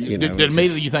right. Yeah. You know, Did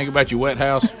immediately you think about your wet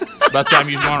house? About the time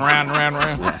you was going round and round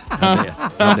and round?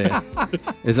 I did.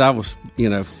 As I was,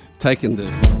 taking the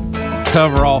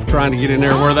cover off, trying to get in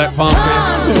there where that pump is.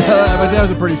 But that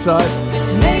was a pretty sight.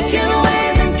 Making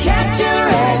waves and catching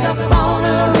rays up on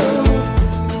the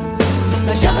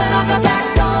roof. Jumping off the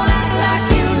back, don't act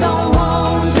like you don't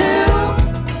want to.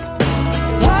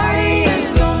 Party in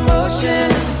slow motion.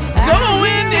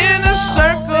 Going in a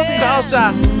circle because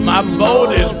my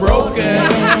boat is broken.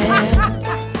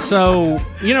 So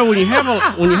when you have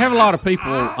a lot of people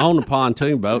on the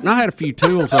pontoon boat, and I had a few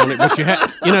tools on it, but you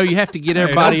have to get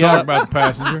everybody don't talk up. about the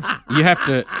passenger.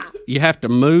 You have to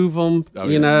move them,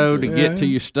 to get to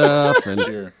your stuff,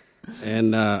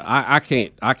 and I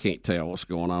can't tell what's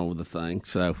going on with the thing,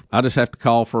 so I just have to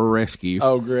call for a rescue.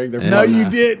 Oh, Greg, no, you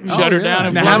didn't. Shut her down.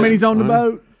 And now, how many's on the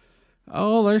boat?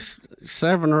 Oh, there's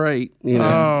 7 or 8. Oh,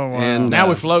 wow. And now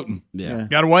we're floating. Yeah,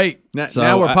 gotta wait.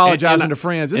 Now we're apologizing to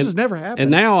friends. This has never happened.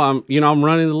 And now I'm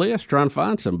running the list trying to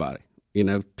find somebody,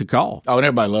 to call. Oh, and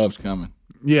everybody loves coming.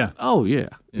 Yeah. Oh, yeah.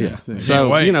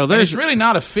 So and it's really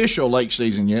not official lake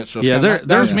season yet. So it's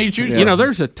there's me to choose.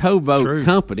 There's a towboat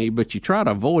company, but you try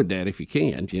to avoid that if you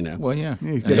can. Well, yeah.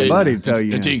 You get a buddy to tell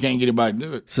you until you can't get anybody to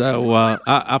do it. So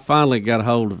I finally got a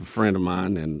hold of a friend of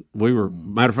mine, and we were,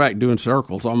 matter of fact, doing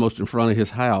circles almost in front of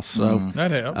his house. So that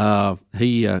helped.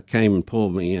 He came and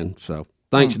pulled me in. So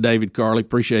thanks, David Carley.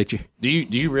 Appreciate you. Do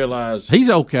you realize he's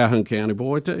old Calhoun County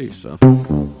boy too? So.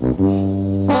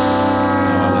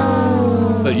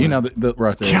 The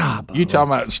right there. God, you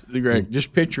talking about Greg?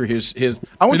 Just picture his. I And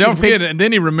want you don't to forget, and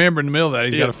then he remembered in the middle of that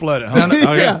he's got to flood it. Huh?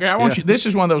 I want you. This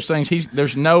is one of those things.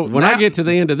 There's no. When I get to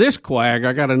the end of this quag,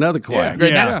 I got another quag.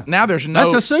 Now there's no.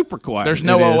 That's a super quag. There's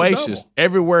no oasis.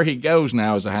 Everywhere he goes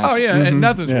now is a house. Oh yeah, and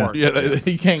nothing's working. Yeah,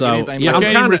 he can't get anything. Yeah,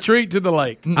 I'm retreat to the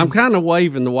lake. I'm kind of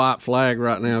waving the white flag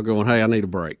right now, going, "Hey, I need a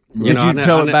break." Did you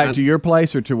tow it back to your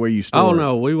place or to where you stored? Oh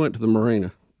no, we went to the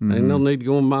marina. Ain't no need to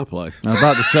go in my place. I was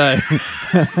about to say.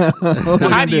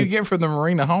 How do you get from the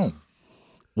marina home?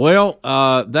 Well,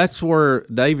 that's where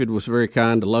David was very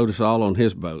kind to load us all on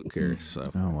his boat and carry us.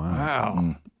 So. Oh,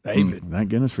 wow. David. Thank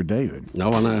goodness for David.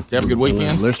 No, I know. You have a good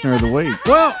weekend? Listener of the week.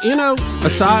 Well,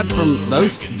 aside from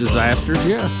those disasters,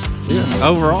 yeah.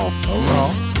 Overall.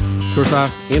 Of course, I,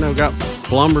 got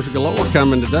plumbers galore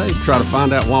coming today to try to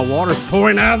find out why water's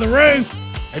pouring out of the roof.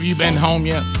 Have you been home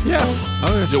yet? Yeah.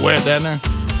 Oh, yeah. Is it wet down there?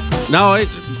 No,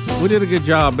 we did a good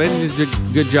job. Betty did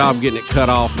a good job getting it cut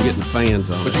off and getting the fans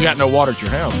on. But you got no water at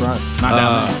your house, right? Not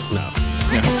down there. No.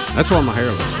 Yeah. That's why my hair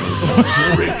looks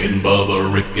funny. Rick and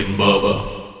Bubba, Rick and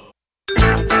Bubba.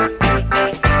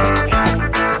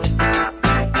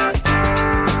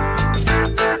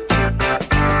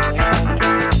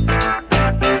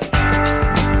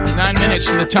 9 minutes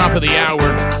to the top of the hour.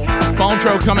 Phone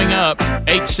tro coming up,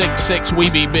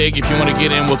 866-WE-BE-BIG. If you want to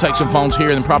get in, we'll take some phones here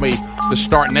and then probably the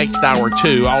start next hour,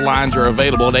 too. All lines are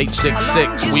available at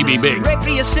 866-WE-BE-BIG.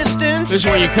 This is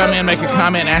where you come in, make a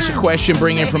comment, ask a question,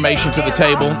 bring information to the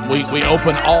table. We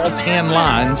open all 10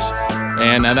 lines,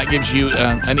 and that gives you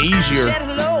an easier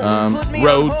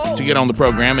road to get on the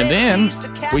program. And then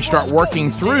we start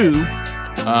working through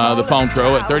the phone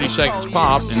tro at 30 seconds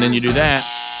pop, and then you do that.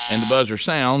 And the buzzer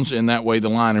sounds, and that way the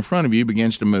line in front of you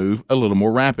begins to move a little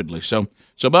more rapidly. So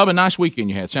Bubba, nice weekend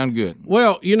you had. Sound good?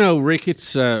 Well, Rick,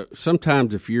 it's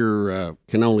sometimes if you're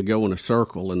can only go in a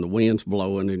circle and the wind's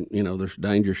blowing and there's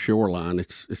dangerous shoreline,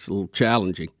 it's a little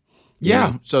challenging.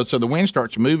 Yeah. So the wind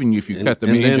starts moving you if you cut the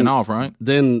engine off, right?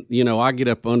 Then I get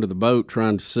up under the boat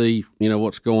trying to see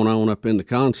what's going on up in the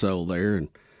console there, and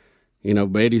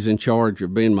Betty's in charge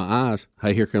of being my eyes.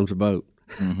 Hey, here comes a boat.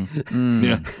 Mm-hmm.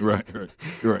 Yeah, right.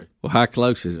 Well, how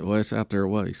close is it? Well, it's out there a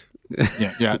ways.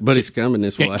 Yeah. But it's coming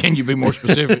this way. Can you be more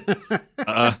specific?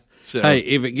 Hey,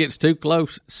 if it gets too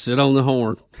close, sit on the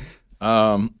horn.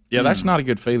 That's not a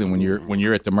good feeling when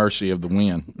you're at the mercy of the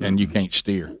wind and you can't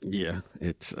steer. Yeah,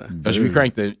 it's because if you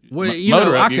crank the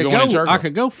motor up, you're going in circles. I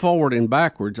could go forward and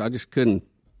backwards. I just couldn't,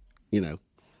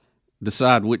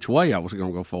 decide which way I was going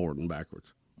to go forward and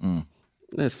backwards.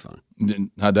 That's fun.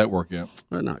 How'd that work out?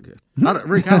 Well, not good.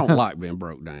 Rick, I don't like being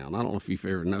broke down. I don't know if you've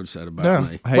ever noticed that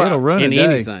about me. Hey, it'll run in a day.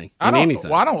 anything. I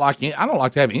don't like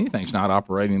to have anything that's not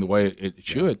operating the way it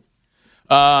should.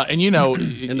 And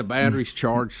the batteries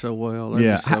charge so well.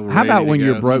 How about when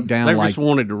you're broke down? They just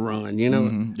wanted to run.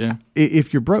 Yeah.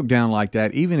 If you're broke down like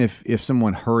that, even if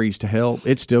someone hurries to help,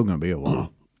 it's still going to be a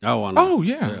while. Oh, I know. Oh,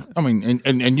 yeah. I mean,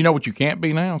 and you know what you can't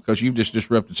be now because you've just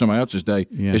disrupted somebody else's day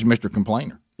is Mr.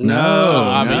 Complainer.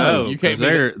 No, you can't.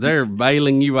 They're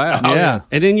bailing you out. Yeah,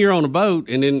 and then you're on a boat,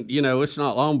 and then it's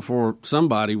not long before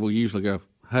somebody will usually go,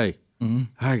 "Hey,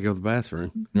 I go to the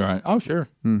bathroom." Right? Oh, sure.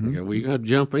 Okay, well, you got to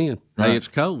jump in. Right. Hey, it's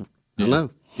cold. Yeah. I know.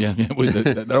 Yeah,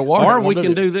 they're water. Or we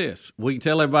can do this. We can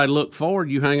tell everybody look forward.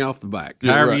 You hang off the back.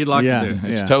 However you'd like to do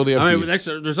it. It's totally up to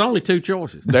you. There's only two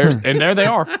choices. And there they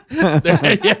are.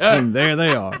 And there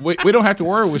they are. We don't have to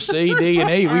worry with C, D, and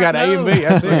E. We got A and B.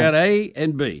 That's We it. got A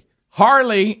and B.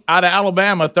 Harley out of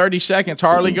Alabama, 30 seconds.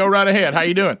 Harley, go right ahead. How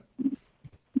you doing?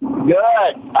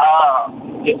 Good.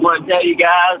 Just want to tell you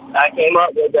guys, I came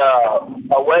up with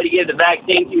a way to give the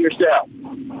vaccine to yourself.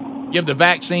 Give the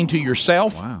vaccine to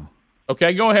yourself? Wow.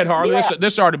 Okay, go ahead, Harley. Yeah.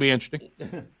 This ought to be interesting.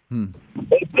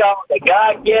 It's called the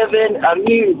God-given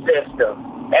immune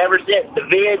system. Ever since the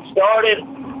vid started,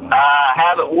 I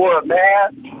haven't wore a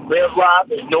mask, live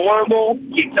life as normal.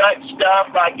 You touch stuff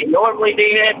like you normally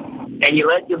did, and you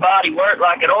let your body work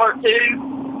like it ought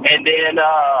to, and then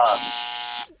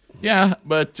Yeah,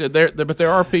 but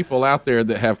there are people out there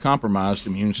that have compromised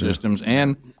immune systems,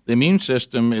 and the immune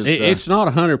system is It's not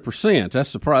 100%.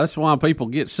 That's the problem. That's why people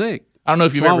get sick. I don't know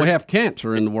if you've That's why ever we have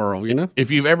cancer in the world.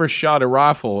 If you've ever shot a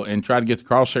rifle and tried to get the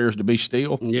crosshairs to be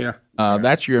steel,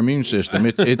 that's your immune system.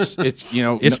 It's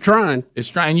It's trying. It's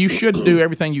trying. You should do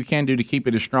everything you can do to keep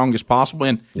it as strong as possible,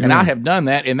 and I have done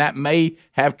that, and that may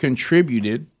have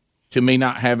contributed to me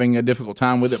not having a difficult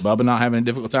time with it, Bubba not having a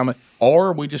difficult time with it,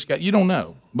 or we just got, you don't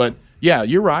know. But yeah,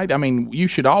 you're right. I mean, you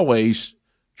should always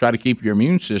try to keep your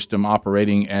immune system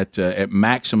operating at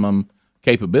maximum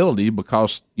capability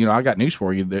because, I got news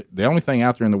for you. The only thing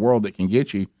out there in the world that can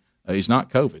get you is not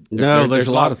COVID. There's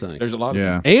a lot of things. There's a lot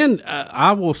of things. And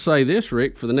I will say this,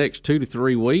 Rick, for the next 2 to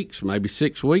 3 weeks, maybe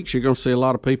 6 weeks, you're going to see a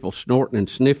lot of people snorting and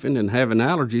sniffing and having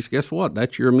allergies. Guess what?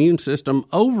 That's your immune system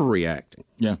overreacting.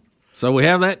 Yeah. So we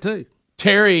have that too.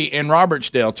 Terry in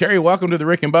Robertsdale. Terry, welcome to the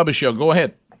Rick and Bubba Show. Go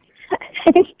ahead.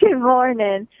 Good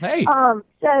morning. Hey.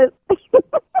 So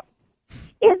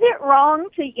is it wrong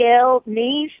to yell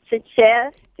knees to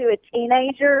chest to a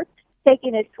teenager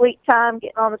taking his sweet time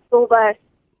getting on the school bus?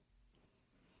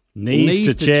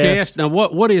 Knees to chest. Now,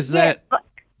 what is that?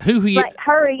 Who he? Like,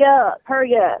 hurry up.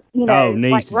 Knees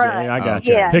to chest. run. I got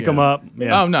you. Yeah. Pick them up.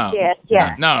 Yeah. Oh, no.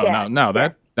 Yeah. No.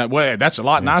 That's a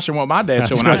lot nicer than what my dad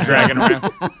said when I was dragging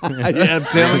around. I'm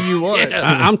telling you what.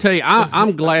 I'm telling you,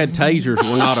 I'm glad tasers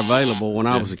were not available when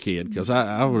I was a kid because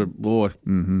I would have,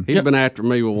 he'd have been after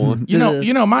me with one. You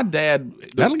know, my dad.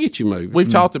 That'll get you moving. We've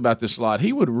talked about this a lot.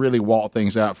 He would really walk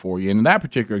things out for you. And in that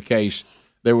particular case,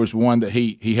 there was one that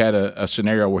he had a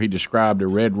scenario where he described a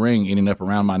red ring ending up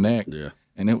around my neck. Yeah.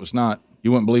 And it was not,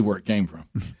 you wouldn't believe where it came from.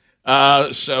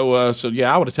 So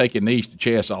yeah, I would have taken knees to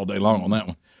chest all day long on that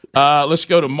one. Let's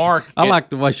go to Mark. I like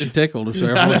the way she tickled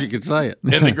herself. I wish you could say it.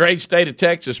 In the great state of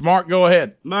Texas. Mark, go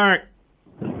ahead. Mark.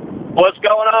 What's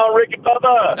going on, Rick and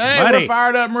Bubba? Hey, we're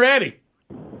fired up and ready.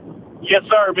 Yes,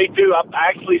 sir. Me too. I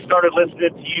actually started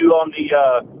listening to you on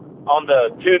the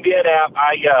Tuned In app.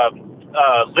 I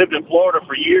lived in Florida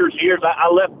for years. I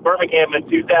left Birmingham in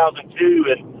 2002,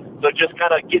 and so just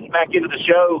kind of getting back into the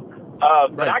show.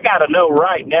 But I got to know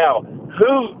right now,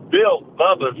 who built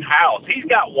Bubba's house? He's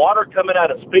got water coming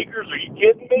out of speakers. Are you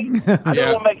kidding me? I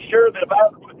just want to make sure that if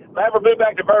I ever move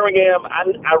back to Birmingham,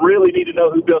 I really need to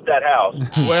know who built that house.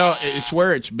 Well, it's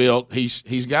where it's built.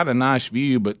 He's got a nice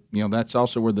view, but that's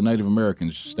also where the Native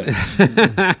Americans stay.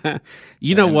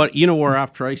 You know what? You know where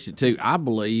I've traced it to? I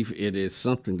believe it is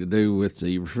something to do with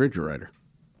the refrigerator.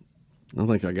 I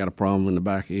think I got a problem in the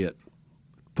back of it.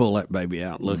 Pull that baby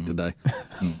out and look today.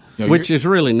 Which is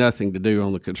really nothing to do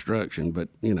on the construction, but,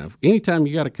 anytime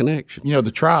you got a connection.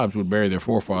 The tribes would bury their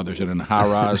forefathers in a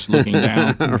high-rise looking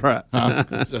down. Right.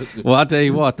 Well, I tell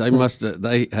you what, they must have,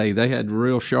 they had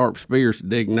real sharp spears to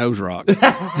dig nose rocks.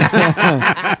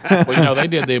 Well, they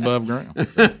did the above ground.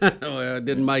 Well, it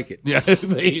didn't make it. Yeah.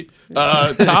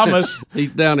 Thomas.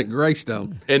 He's down at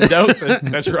Greystone. In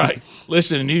Dothan. That's right.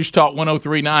 Listen to News Talk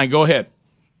 103.9. Go ahead.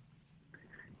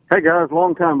 Hey, guys,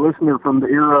 long-time listener from the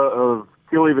era of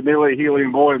Killy Vanilli, Healy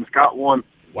and Boy, and Scott won.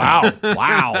 Wow.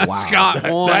 Scott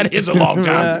won. That is a long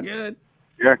time. Good.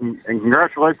 Yeah, and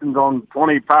congratulations on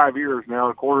 25 years now,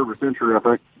 a quarter of a century, I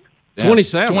think. Yeah.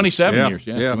 27 years,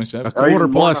 yeah. 27. A quarter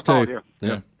plus two.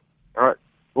 Yeah. All right.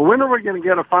 Well, when are we going to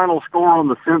get a final score on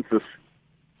the census?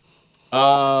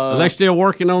 Are they still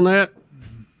working on that?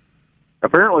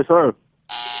 Apparently so.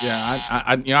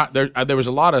 Yeah, there was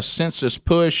a lot of census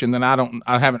push, and then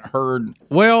I haven't heard.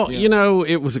 Well,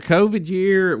 it was a COVID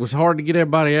year. It was hard to get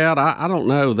everybody out. I don't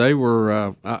know. They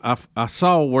were. I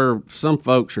saw where some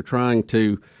folks are trying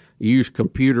to use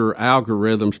computer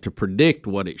algorithms to predict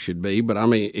what it should be. But I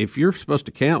mean, if you're supposed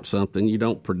to count something, you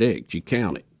don't predict. You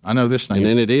count it. I know this thing, and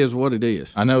then it is what it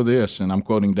is. I know this, and I'm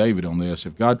quoting David on this.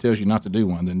 If God tells you not to do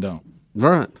one, then don't.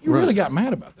 Right. You really got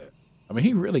mad about that. I mean,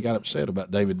 he really got upset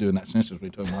about David doing that census. We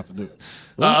told him not to do it.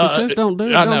 Well, if he says don't do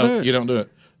it, I don't know do it. you don't do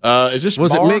it. Is this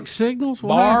was bar? it mixed signals?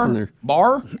 What happened there?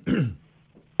 Bar?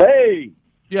 Hey.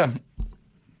 Yeah.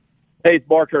 Hey, it's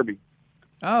Bar Kirby.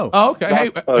 Oh, okay. Hey,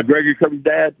 Gregory Kirby's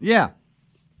dad. Yeah.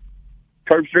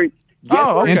 Curb Street.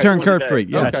 Okay. Intern Curb Street.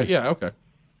 Yeah. Okay. Yeah. Okay.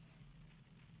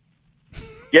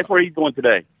 Guess where he's going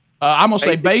today? I'm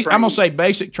gonna say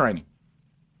basic training.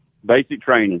 Basic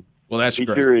training. Well, that's he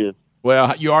great. Sure is.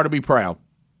 Well, you ought to be proud.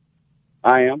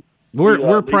 I am.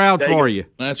 We're proud for you.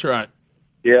 That's right.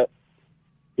 Yep.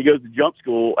 He goes to jump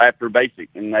school after basic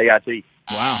in AIT.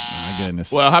 Wow. My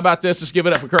goodness. Well, how about this? Let's give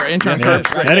it up for intern Curb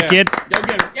Street. That a kid. Go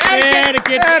get him.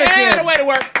 Get way to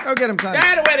work. Go get him, son.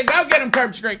 Go get him,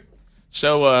 Curb Street.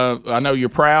 So I know you're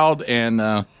proud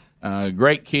and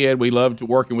great kid. We loved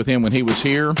working with him when he was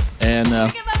here, and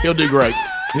he'll do great.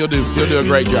 He'll do a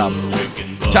great job.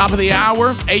 Top of the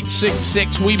hour,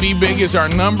 866-WE-BE-BIG is our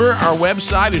number. Our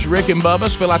website is Rick and Bubba.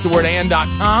 Spell out the word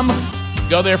and.com.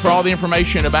 Go there for all the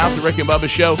information about the Rick and Bubba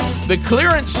show. The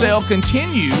clearance sale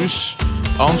continues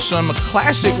on some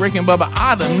classic Rick and Bubba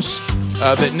items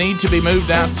that need to be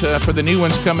moved out for the new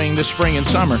ones coming this spring and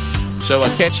summer. So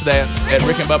catch that at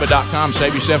rickandbubba.com.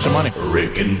 Save yourself some money.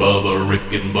 Rick and Bubba,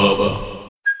 Rick and Bubba.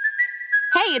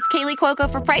 Hey, it's Kaylee Cuoco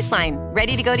for Priceline.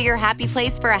 Ready to go to your happy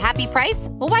place for a happy price?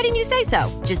 Well, why didn't you say so?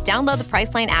 Just download the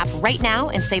Priceline app right now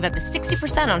and save up to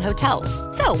 60% on hotels.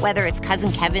 So whether it's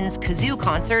Cousin Kevin's Kazoo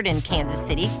Concert in Kansas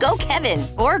City, go Kevin,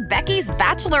 or Becky's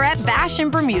Bachelorette Bash in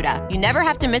Bermuda, you never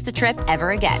have to miss a trip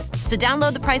ever again. So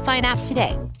download the Priceline app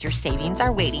today. Your savings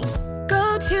are waiting.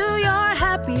 Go to your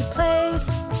happy place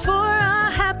for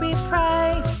a happy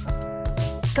price.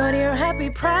 Go to your happy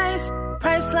price,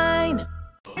 Priceline.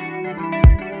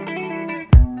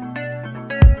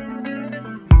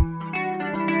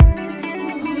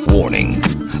 Warning.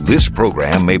 This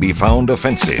program may be found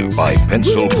offensive by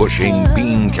pencil-pushing,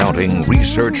 bean-counting,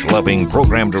 research-loving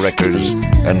program directors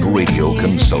and radio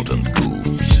consultant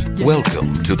gurus.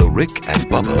 Welcome to the Rick and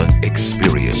Bubba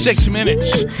Experience. 6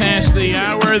 minutes past the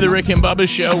hour. The Rick and Bubba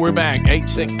show. We're back.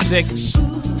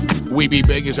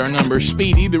 866-WE-BE-BIG is our number.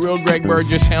 Speedy, the real Greg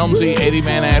Burgess, Helmsy, Eddie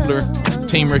Van Adler,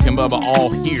 Team Rick and Bubba, all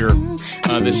here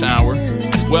this hour.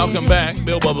 Welcome back,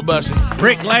 Bill Bubba Bussey.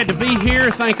 Rick, glad to be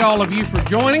here. Thank all of you for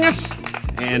joining us.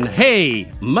 And hey,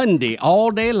 Monday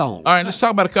all day long. All right, let's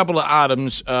talk about a couple of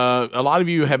items. A lot of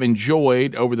you have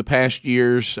enjoyed over the past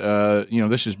years.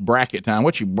 This is bracket time.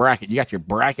 What's your bracket? You got your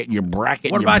bracket, and your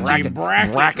bracket. What your about bracket, your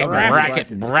bracket?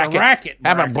 bracket?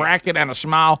 Have a bracket and a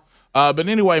smile. But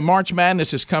anyway, March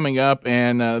Madness is coming up,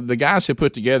 and the guys have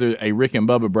put together a Rick and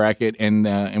Bubba bracket,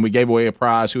 and we gave away a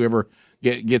prize. Whoever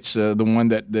gets the one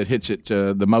that hits it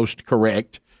the most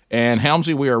correct. And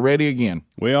Helmsy, we are ready again.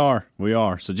 We are.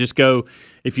 So just go,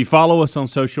 if you follow us on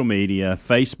social media,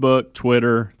 Facebook,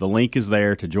 Twitter, the link is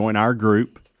there to join our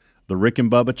group, the Rick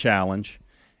and Bubba Challenge.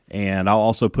 And I'll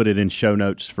also put it in show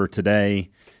notes for today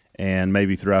and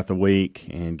maybe throughout the week.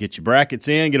 And get your brackets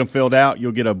in, get them filled out.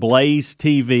 You'll get a Blaze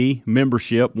TV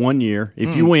membership 1 year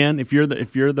if you win. If you're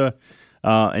the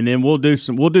and then we'll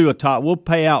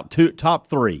pay out top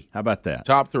three. How about that?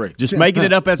 Top three. Just making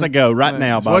it up as I go right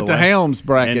now, by the way. What the Helms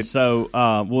bracket. And so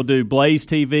we'll do Blaze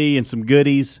TV and some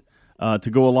goodies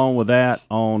to go along with that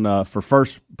on for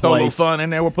first place. Put a little fun in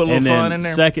there. We'll put a little fun in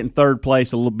there. Second and third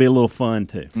place will be a little fun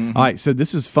too. Mm-hmm. All right, so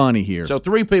this is funny here. So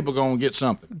 3 people going to get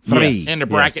something. Three. In the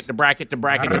bracket, the bracket. The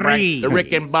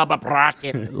Rick and Bubba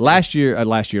bracket. Last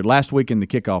week in the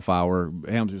kickoff hour,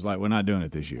 Helms was like, we're not doing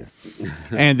it this year.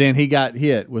 And then he got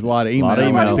hit with a lot of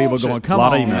emails. People going, come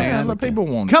on, man. That's what people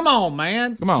want. Come on,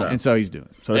 man. Come on. And so he's doing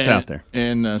it. So it's out there.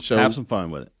 And so have some fun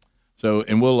with it. So,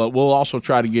 and we'll also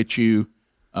try to get you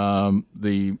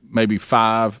the maybe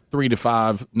 3 to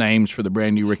 5 names for the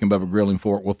brand new Rick and Bubba Grilling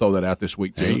Fort. We'll throw that out this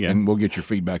week too, and we'll get your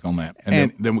feedback on that.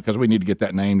 And then because we need to get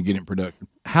that name to get it in production.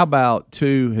 How about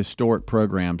 2 historic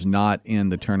programs not in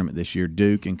the tournament this year?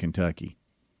 Duke and Kentucky,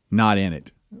 not in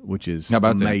it, which is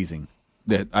amazing.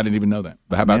 That I didn't even know that.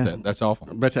 But how about that? That's awful.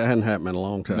 I bet that hadn't happened in a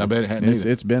long time. I bet it hadn't.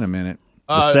 It's been a minute.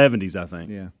 The 70s, I think.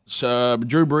 Yeah. So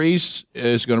Drew Brees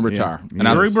is going to retire. And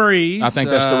Drew Brees, I think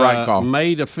that's the right call.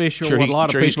 Made official. Sure, what a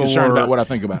lot of he's people concerned were, about what I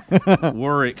think about.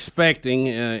 were expecting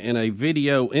in a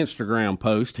video Instagram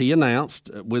post. He announced,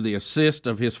 with the assist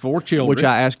of his 4 children, which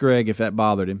I asked Greg if that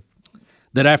bothered him,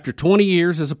 that after 20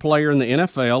 years as a player in the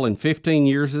NFL and 15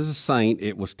 years as a Saint,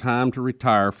 it was time to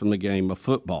retire from the game of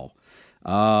football.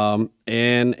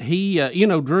 And he,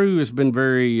 Drew has been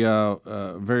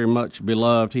very much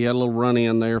beloved. He had a little run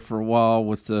in there for a while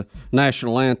with the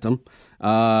national anthem,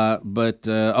 but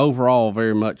overall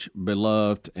very much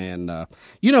beloved. And,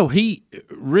 he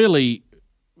really,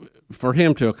 for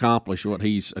him to accomplish what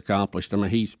he's accomplished, I mean,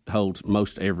 he holds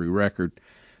most every record.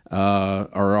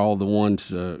 Are all the ones,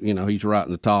 he's right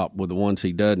in the top with the ones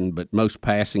he doesn't, but most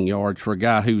passing yards for a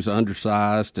guy who's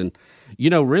undersized and,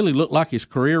 really looked like his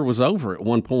career was over at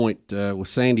one point with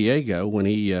San Diego when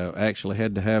he actually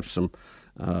had to have some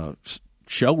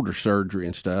shoulder surgery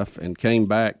and stuff and came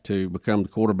back to become the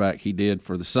quarterback he did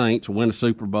for the Saints, win a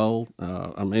Super Bowl.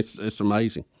 It's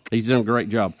amazing. He's done a great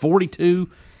job. 42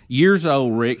 years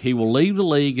old, Rick. He will leave the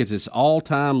league as his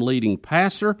all-time leading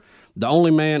passer, the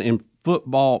only man in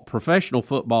professional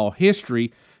football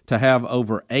history to have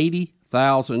over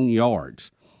 80,000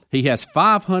 yards. He has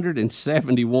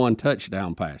 571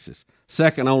 touchdown passes,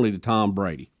 second only to Tom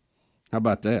Brady. How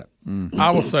about that?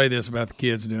 I will say this about the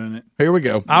kids doing it. Here we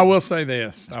go. I will say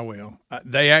this. I will.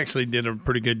 They actually did a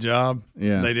pretty good job.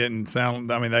 Yeah. They didn't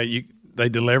sound. I mean, they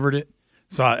delivered it.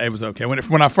 So it was okay.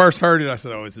 When I first heard it, I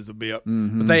said, "Oh, this is a bip."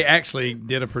 Mm-hmm. But they actually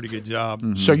did a pretty good job.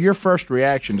 Mm-hmm. So your first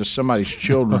reaction to somebody's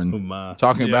children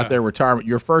talking about their retirement,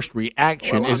 your first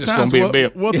reaction is it's going to be a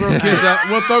bip. We'll throw kids out.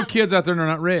 We'll throw kids out there and they're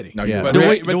not ready. No, yeah. But Do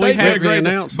they we have did the great.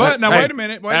 announcement? But now wait a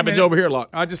minute. Abbott's over here,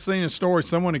 Locke. I just seen a story.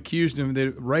 Someone accused him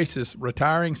that racist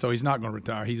retiring, so he's not going to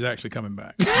retire. He's actually coming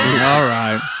back. All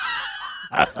right.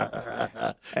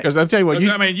 Because I tell you what,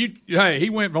 he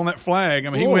went on that flag. I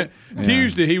mean, he went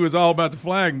Tuesday. He was all about the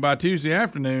flag, and by Tuesday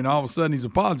afternoon, all of a sudden, he's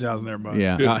apologizing to everybody.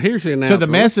 Yeah. Here's the So announcement. the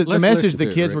message, Let's the listen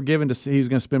kids to it, were given to he was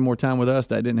going to spend more time with us.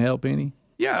 That didn't help any.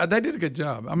 Yeah, they did a good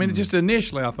job. I mean, just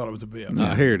initially, I thought it was a bit.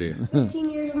 Here it is. 15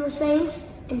 years in the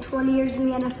Saints and 20 years in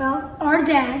the NFL. Our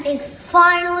dad is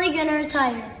finally going to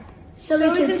retire. So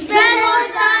we can spend more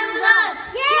time with us.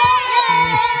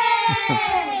 Yay!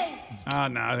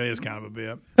 No, it is kind of a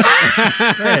bit.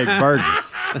 Hey,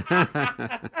 Burgess.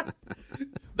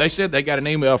 They said they got an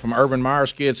email from Urban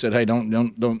Meyer's kid said, "Hey, don't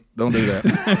do that."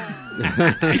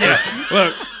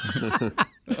 Look,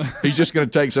 he's just going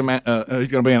to take some. He's going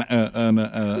to be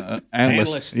an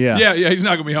analyst. Yeah. He's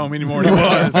not going to be home anymore. He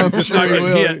was. He's just not going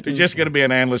to hit. He's just going to be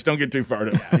an analyst. Don't get too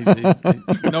far.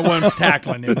 No one's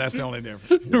tackling him. That's the only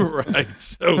difference. Right.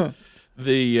 So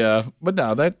but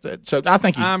no, so I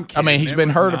think he's been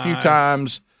hurt a few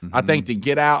times. Mm-hmm. I think to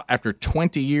get out after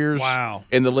 20 years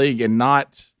in the league and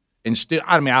still,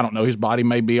 I don't know. His body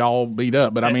may be all beat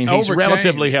up, but I mean, he's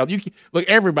relatively healthy. Look,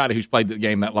 everybody who's played the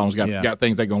game that long has got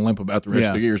things they're going to limp about the rest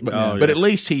of the years. But but at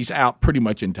least he's out pretty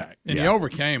much intact. And he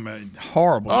overcame a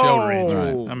horrible shoulder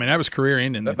injury. Right. I mean, that was career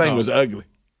ending. That thing was ugly.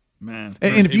 Man.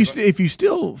 And if you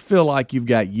still feel like you've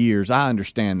got years, I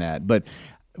understand that. But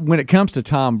when it comes to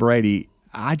Tom Brady,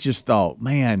 I just thought,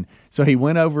 man, so he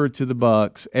went over to the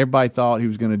Bucs. Everybody thought he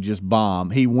was going to just bomb.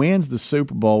 He wins the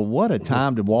Super Bowl. What a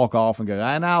time to walk off and go,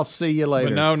 and I'll see you later.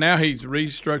 But no, now he's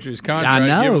restructured his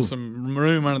contract, give him some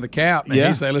room under the cap, and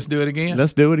he said, let's do it again.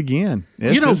 Let's do it again.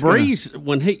 Breeze,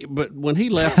 when he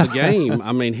left the game,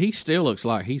 I mean, he still looks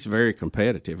like he's very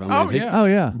competitive. I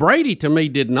mean, Brady, to me,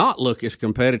 did not look as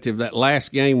competitive that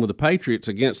last game with the Patriots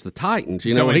against the Titans.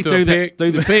 You know, when he threw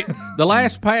the pick, the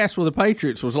last pass with the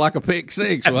Patriots was like a pick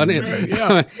six, wasn't it?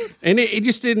 Yeah. And it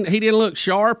just didn't. He didn't look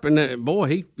sharp, and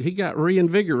boy, he got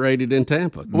reinvigorated in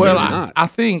Tampa. Well, I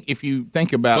think if you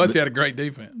think about, plus he had a great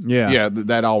defense. Yeah,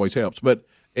 that always helps. But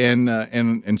and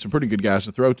some pretty good guys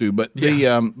to throw to. But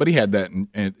but he had that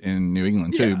in New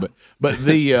England too. But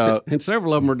and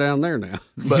several of them are down there now.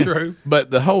 But, true. But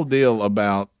the whole deal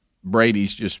about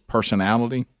Brady's just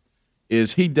personality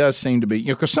is he does seem to be,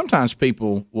 because sometimes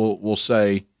people will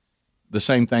say the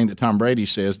same thing that Tom Brady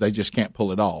says, they just can't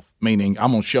pull it off, meaning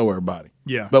I'm going to show everybody.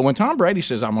 Yeah. But when Tom Brady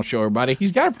says I'm going to show everybody,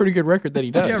 he's got a pretty good record that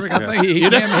he does. Yeah, I think he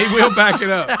will back it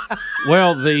up.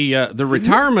 Well, the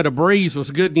retirement of Breeze was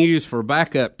good news for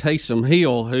backup Taysom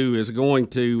Hill, who is going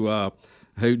to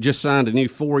who just signed a new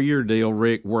 4-year deal,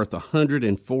 Rick, worth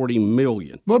 $140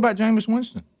 million. What about Jameis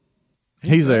Winston?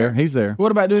 He's there. He's there.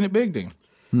 What about doing it big then?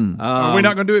 Are we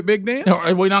not going to do it big then?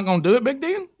 Are we not going to do it big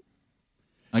then?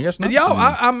 I guess not.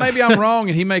 Y'all, maybe I'm wrong,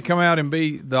 and he may come out and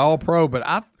be the All-Pro,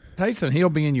 but Taysom Hill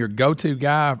being your go-to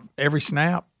guy every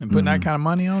snap and putting that kind of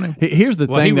money on him? Here's the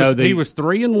thing, he was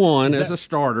 3-1 as a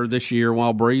starter this year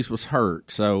while Breeze was hurt.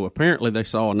 So apparently they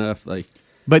saw enough.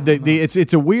 But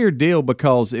it's a weird deal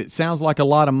because it sounds like a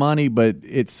lot of money, but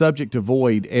it's subject to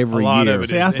void every year. A lot of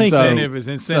it is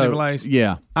incentive-based.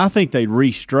 Yeah. I think they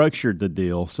restructured the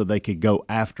deal so they could go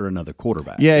after another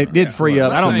quarterback. Yeah, it did free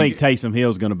up. I don't think Taysom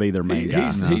Hill's going to be their main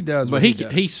guy. He does, but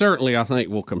he certainly, I think,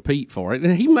 will compete for it.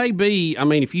 And he may be, I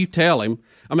mean, if you tell him,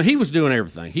 I mean, he was doing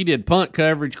everything. He did punt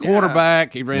coverage,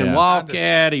 quarterback, he ran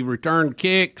wildcat, he returned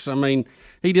kicks. I mean,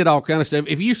 he did all kind of stuff.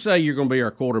 If you say you're going to be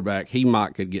our quarterback, he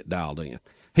could get dialed in.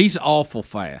 He's awful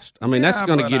fast. I mean, that's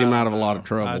going to get him out of a lot of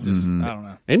trouble. I don't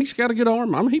know. And he's got a good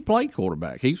arm. I mean, he played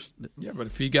quarterback. But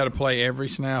if you got to play every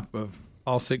snap of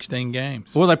all 16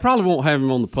 games. Well, they probably won't have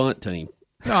him on the punt team.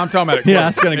 No, I'm talking about it. Yeah,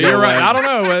 that's going to go. You're right. I don't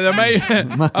know. They may,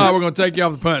 we're going to take you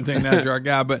off the punt team now, you're our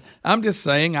guy. But I'm just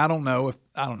saying, I don't know.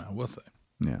 We'll see.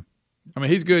 Yeah. I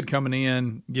mean, he's good coming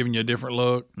in, giving you a different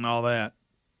look and all that.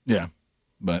 Yeah.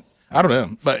 But I don't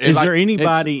know. But is there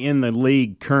anybody in the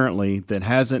league currently that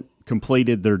hasn't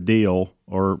completed their deal,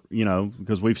 or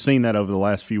because we've seen that over the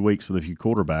last few weeks with a few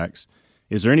quarterbacks?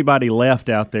 Is there anybody left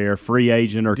out there, free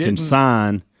agent or can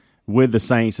sign with the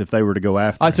Saints if they were to go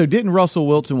after him? So didn't Russell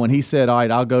Wilson, when he said, all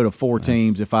right, I'll go to 4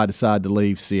 teams if I decide to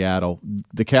leave Seattle,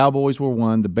 the Cowboys were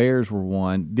one, the Bears were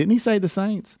one. Didn't he say the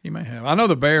Saints? He may have. I know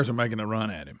the Bears are making a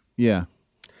run at him. Yeah.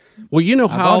 Well, you know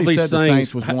how all these things. The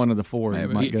Saints was one of the 4 he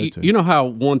might go to. You know how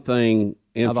one thing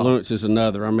influences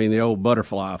another. I mean, the old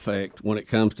butterfly effect when it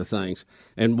comes to things.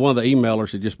 And one of the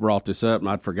emailers had just brought this up, and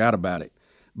I'd forgot about it.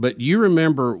 But you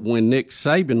remember when Nick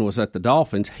Saban was at the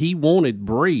Dolphins, he wanted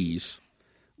Breeze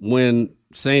when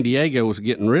San Diego was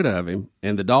getting rid of him,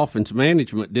 and the Dolphins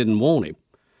management didn't want him.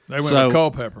 They went with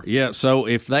Culpepper. Yeah, so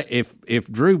if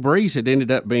Drew Brees had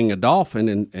ended up being a Dolphin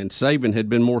and Saban had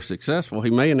been more successful, he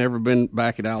may have never been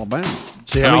back at Alabama.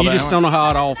 You just don't know how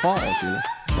it all falls.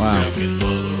 Wow.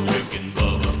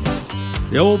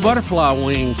 The old butterfly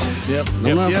wings. Yep.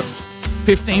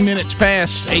 15 minutes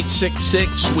past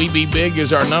 866. We Be Big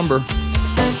is our number.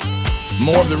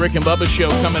 More of the Rick and Bubba Show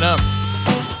coming up.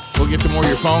 We'll get to more of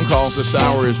your phone calls this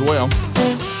hour as well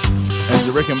as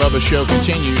the Rick and Bubba Show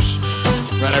continues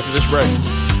right after this break.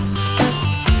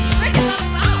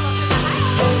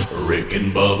 Rick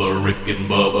and Bubba, Rick and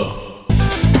Bubba.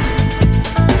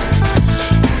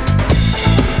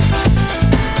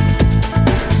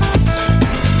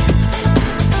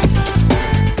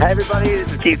 Hi, everybody.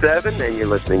 This is Keith Evan, and you're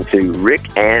listening to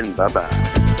Rick and Bubba.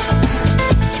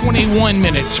 21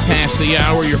 minutes past the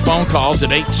hour. Your phone calls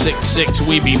at 866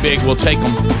 We Be Big. We'll take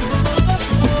them.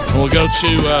 We'll go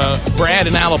to Brad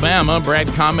in Alabama. Brad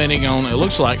commenting on, it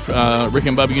looks like, Rick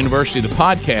and Bubba University, the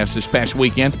podcast this past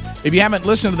weekend. If you haven't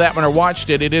listened to that one or watched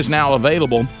it, it is now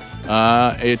available.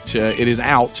 It is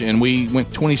out, and we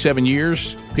went 27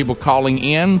 years. People calling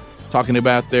in, talking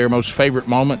about their most favorite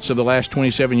moments of the last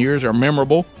 27 years are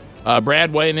memorable.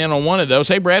 Brad weighing in on one of those.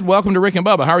 Hey, Brad, welcome to Rick and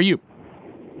Bubba. How are you?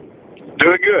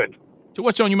 Doing good. So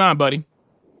what's on your mind, buddy?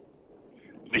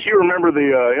 Do you remember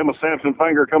the Emma Sampson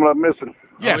finger coming up missing?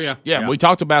 Yes. Yeah. We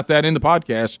talked about that in the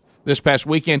podcast this past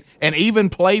weekend and even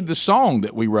played the song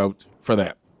that we wrote for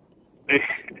that.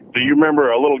 Do you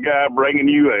remember a little guy bringing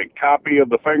you a copy of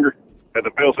the finger at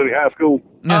the Pell City High School?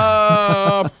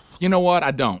 You know what?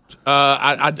 I don't.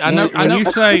 I know.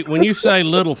 When you say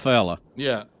little fella,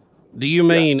 yeah, do you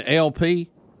mean LP,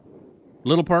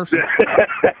 little person?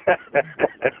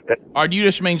 Or do you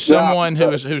just mean someone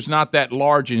who's not that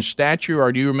large in stature,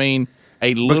 or do you mean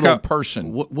a little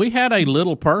person? We had a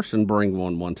little person bring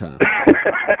one time.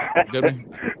 Did we?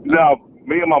 No,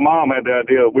 me and my mom had the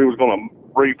idea we was going to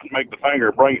make the finger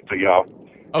and bring it to y'all.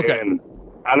 Okay. And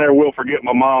I never will forget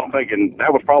my mom thinking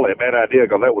that was probably a bad idea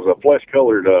because that was a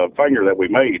flesh-colored finger that we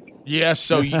made. Yes.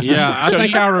 So I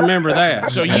think I remember that.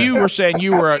 So you were saying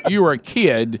you were a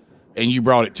kid and you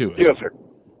brought it to us. Yes, sir.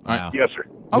 Right. Yes, sir.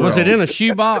 Was it in a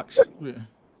shoebox? It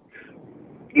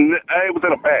was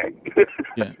in a bag.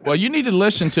 Yeah. Well, you need to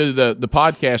listen to the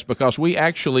podcast because we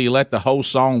actually let the whole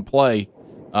song play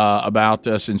about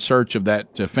us in search of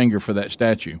that finger for that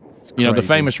statue. You know, the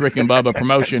famous Rick and Bubba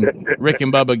promotion, Rick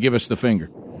and Bubba give us the finger.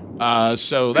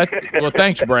 So well,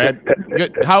 thanks, Brad.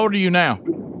 Good. How old are you now?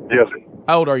 Yes, sir.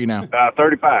 How old are you now?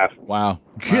 35. Wow.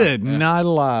 Good night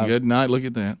alive. Good night. Look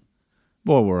at that.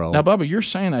 Boy, we're old. Now, Bubba, you're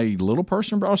saying a little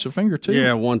person brought us a finger, too?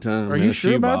 Yeah, one time. Are you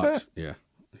sure about that? Yeah.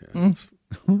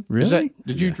 Really?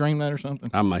 Did you dream that or something?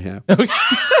 I may have.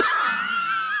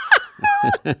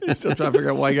 You're still trying to figure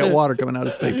out why you got water coming out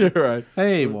of his speaker. You're right.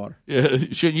 Hey, water. Yeah,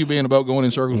 shouldn't you be in a boat going in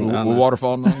circles with water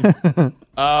falling on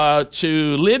you?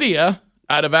 To Lydia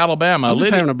out of Alabama. I'm just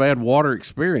Lydia, having a bad water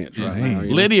experience right now. you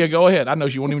know? Lydia, go ahead. I know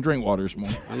she won't even drink water this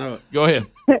morning. I know it. Go ahead.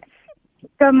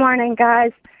 Good morning,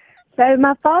 guys. So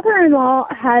my father-in-law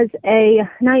has a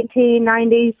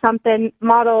 1990-something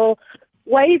model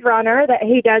Wave Runner that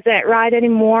he doesn't ride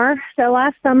anymore. So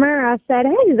last summer I said,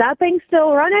 hey, is that thing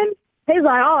still running? He's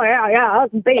like, oh, yeah,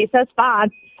 that's a beast. That's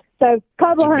fine. So a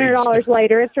couple $100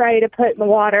 later, it's ready to put in the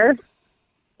water.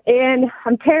 And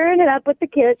I'm tearing it up with the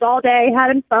kids all day,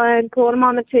 having fun, pulling them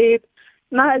on the tube.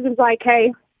 My husband's like,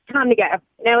 hey, time to go.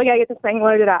 Now we got to get this thing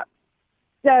loaded up.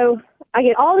 So I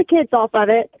get all the kids off of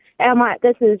it, and I'm like,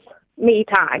 this is me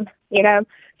time, you know?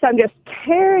 So I'm just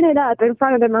tearing it up in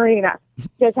front of the marina,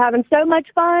 just having so much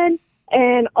fun,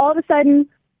 and all of a sudden,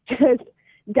 just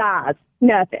dies.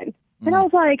 Nothing. And I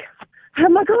was like, oh,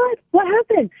 my God, what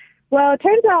happened? Well, it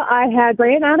turns out I had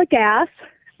ran out of gas,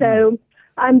 so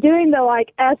I'm doing the,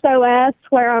 like, SOS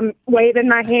where I'm waving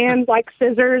my hands like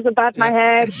scissors above my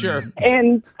head. Sure.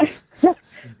 And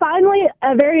finally,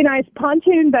 a very nice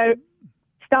pontoon boat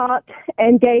stopped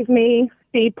and gave me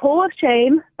the pull of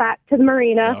shame back to the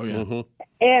marina. Oh, yeah.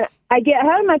 And I get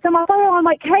home, I tell my father, I'm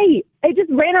like, hey, it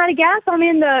just ran out of gas. I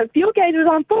mean, the fuel gauge was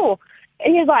on full.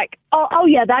 And he's like, oh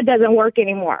yeah, that doesn't work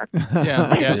anymore.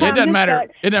 Yeah. It doesn't matter.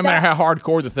 It doesn't matter how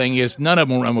hardcore the thing is. None of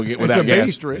them will run without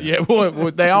gas. Yeah, well,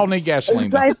 they all need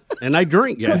gasoline. And they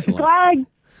drink gasoline.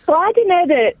 Glad to know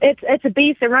that it's a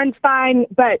beast. It runs fine,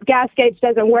 but gas gauge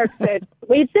doesn't work. So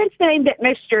we've since named it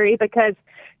Mystery because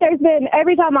there's been,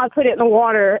 every time I put it in the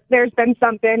water, there's been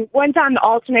something. One time the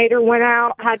alternator went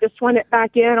out, had to swim it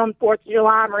back in on 4th of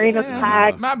July, Marina's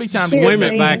packed. Might be time to swim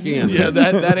it back in. Yeah,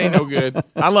 that ain't no good.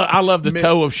 I love the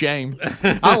toe of shame.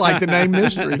 I like the name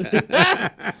Mystery.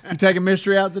 You taking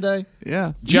Mystery out today?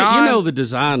 Yeah. John, you know the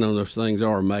design on those things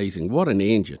are amazing. What an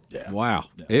engine. Yeah. Wow.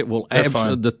 It will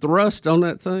the thrust on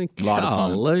that thing. A lot of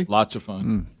fun. Lots of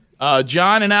fun.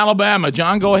 John in Alabama.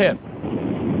 John, go ahead.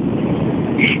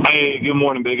 Hey, good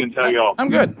morning, Biggins. How y'all? I'm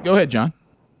good. Go ahead, John.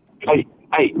 Hey,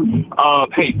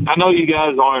 I know you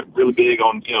guys aren't really big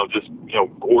on, just,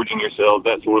 gorging yourselves,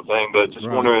 that sort of thing, but just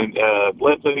wondering,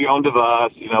 let's say you're on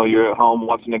device, you're at home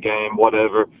watching a game,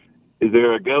 whatever. Is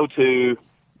there a go-to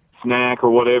snack or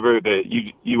whatever that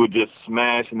you would just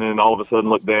smash and then all of a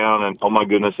sudden look down and, oh, my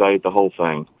goodness, I ate the whole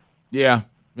thing? Yeah.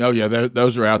 Oh, yeah,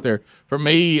 those are out there. For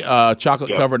me,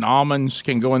 chocolate-covered almonds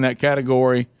can go in that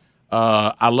category.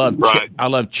 I love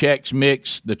Chex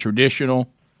Mix, the traditional,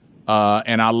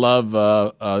 and I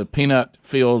love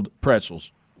peanut-filled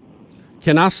pretzels.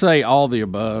 Can I say all the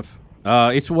above?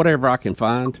 It's whatever I can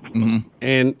find. Mm-hmm.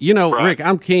 And, Rick,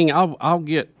 I'm king. I'll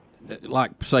get,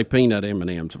 say, peanut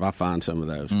M&Ms if I find some of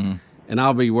those. Mm-hmm. And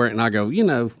I'll be wearing, and I go,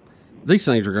 these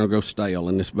things are going to go stale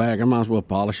in this bag. I might as well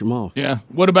polish them off. Yeah.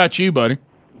 What about you, buddy?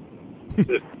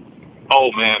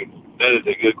 Oh, man, that is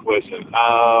a good question.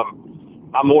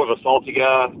 I'm more of a salty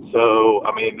guy, so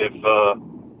I mean,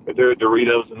 if there are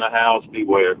Doritos in the house,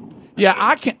 beware. Yeah,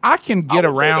 I can get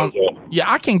around.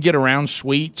 Yeah, I can get around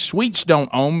sweets. Sweets don't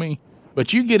own me,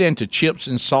 but you get into chips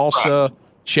and salsa,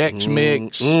 Chex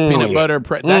Mix, peanut butter.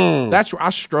 That's where I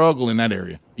struggle in that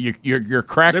area. Your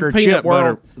cracker chip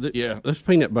world. Those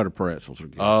peanut butter pretzels are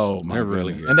good. Oh, my they're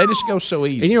really good, and they just go so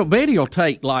easy. And Betty will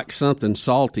take something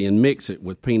salty and mix it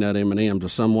with peanut M&Ms, a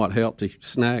somewhat healthy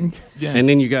snack, and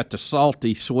then you got the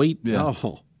salty sweet. Yeah.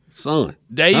 Oh, son,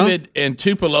 David in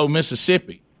Tupelo,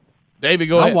 Mississippi. David,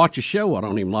 go ahead. I'll watch a show I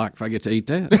don't even like if I get to eat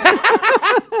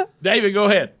that. David, go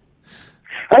ahead.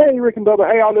 Hey, Rick and Bubba,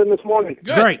 how y'all doing this morning?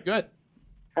 Good.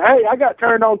 Hey, I got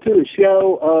turned on to the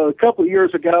show a couple of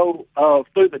years ago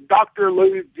through the Dr.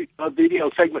 Lou video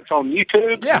segments on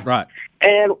YouTube. Yeah, right.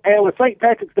 And with St.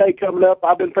 Patrick's Day coming up,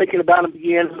 I've been thinking about him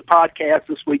again as a podcast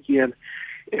this weekend.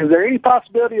 Is there any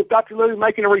possibility of Dr. Lou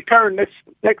making a return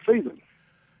next season?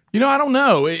 I don't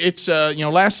know. It's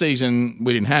last season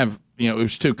we didn't have. It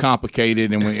was too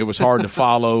complicated and it was hard to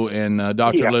follow. And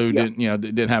Dr. Lou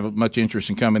didn't have much interest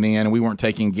in coming in, and we weren't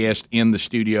taking guests in the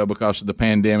studio because of the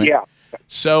pandemic. Yeah.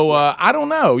 So I don't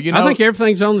know. I think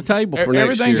everything's on the table for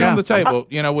next year. Everything's on the table.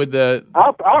 With the.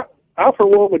 I for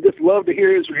one would just love to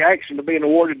hear his reaction to being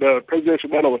awarded the Presidential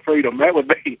Medal of Freedom. That would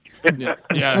be.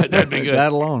 yeah, that'd be good.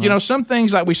 That alone. Some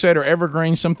things, like we said, are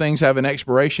evergreen. Some things have an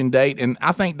expiration date, and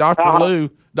I think Dr.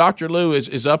 Lou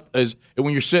is up as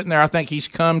when you're sitting there. I think he's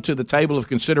come to the table of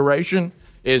consideration.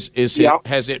 Has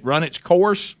it run its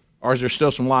course, or is there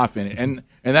still some life in it? And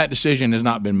that decision has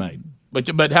not been made. But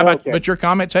how about? But your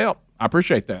comments help. I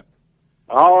appreciate that.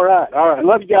 All right.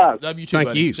 Love you guys. Love you too.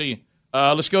 Thank you. See you.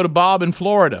 Let's go to Bob in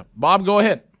Florida. Bob, go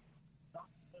ahead.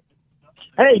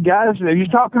 Hey guys, are you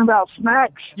talking about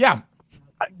snacks? Yeah.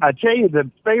 I tell you,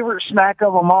 the favorite snack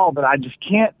of them all that I just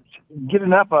can't get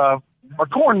enough of are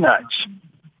corn nuts.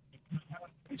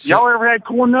 Y'all ever had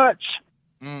corn nuts?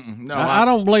 No, I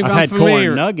don't believe I've I'm had familiar.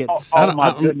 corn nuggets. I'm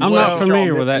not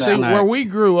familiar with that See, snack. where we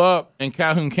grew up in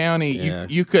Calhoun County,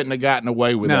 you couldn't have gotten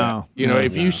away with No. that.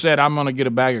 If you said, I'm going to get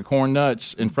a bag of corn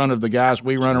nuts in front of the guys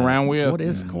we run around with. What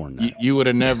is corn nuts? You would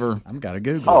have never. I've got to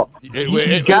Google.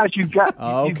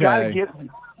 Oh, guys,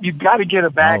 you've got to get a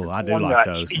bag I of do corn like nuts.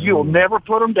 those. You'll never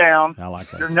put them down. I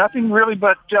like those. They're nothing really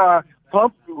but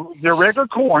pump. They're regular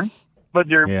corn, but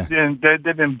they've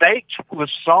been baked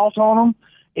with salt on them,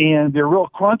 and they're real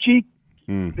crunchy.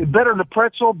 Better than a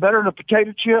pretzel, better than a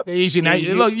potato chip. Easy now.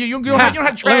 Look, you don't have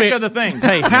to trash other things.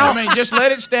 Hey, just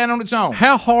let it stand on its own.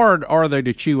 How hard are they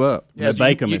to chew up? Yeah,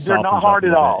 bake them. They're not hard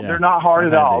at all. They're not hard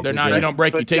at all. They're not. You don't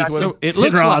break your teeth with them. It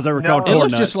looks like it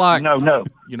looks just like no.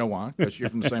 You know why? Because you're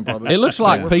from the same part of the it looks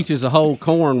like pieces of whole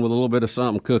corn with a little bit of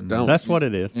something cooked on. That's what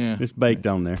it is. Yeah. It's baked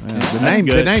on there. The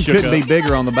name could be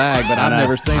bigger on the bag, but I've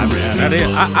never seen it.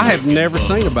 I have never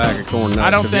seen a bag of corn nuts. I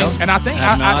don't think, and I think,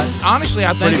 honestly,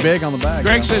 I think pretty big on the bag.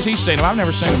 Greg says he's seen them. I've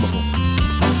never seen them before.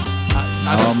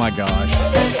 Oh my gosh!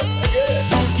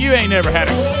 You ain't never had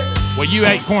a. Well, you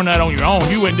ate corn nut on your own.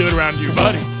 You wouldn't do it around your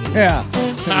buddy. Yeah.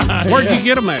 Where'd you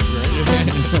get them at, Greg?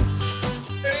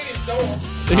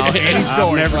 Any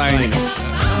store. I've never seen it.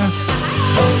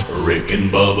 Rick and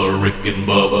Bubba, Rick and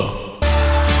Bubba.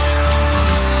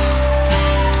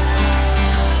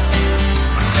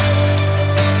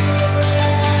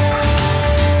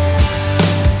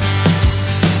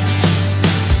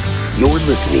 You're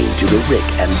listening to The Rick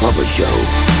and Bubba Show.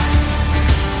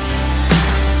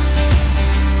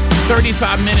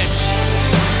 35 minutes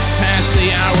past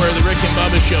the hour of The Rick and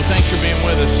Bubba Show. Thanks for being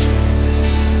with us.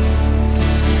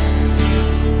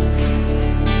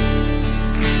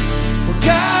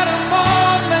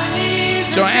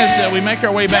 So as we make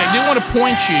our way back, I do want to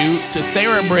point you to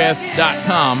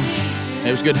TheraBreath.com.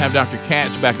 It was good to have Dr.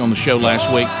 Katz back on the show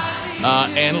last week.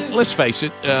 And let's face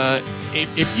it,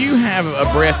 if you have a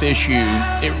breath issue,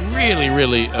 it really,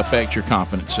 really affects your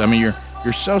confidence. I mean,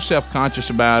 you're so self-conscious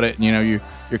about it.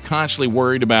 You're constantly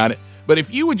worried about it. But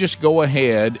if you would just go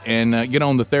ahead and get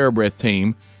on the TheraBreath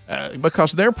team,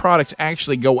 because their products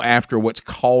actually go after what's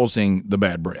causing the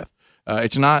bad breath.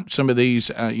 It's not some of these,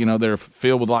 that are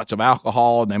filled with lots of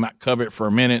alcohol, and they might cover it for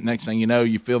a minute. Next thing you know,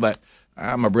 you feel that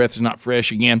my breath is not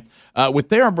fresh again. With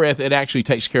TheraBreath, it actually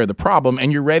takes care of the problem,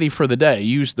 and you're ready for the day.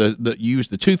 Use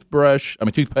the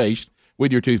toothpaste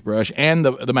with your toothbrush and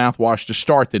the mouthwash to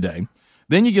start the day.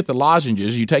 Then you get the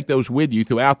lozenges. You take those with you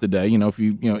throughout the day. If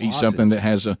you eat something that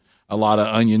has a lot of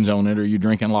onions on it, or you're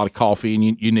drinking a lot of coffee and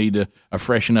you need to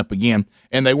freshen up again.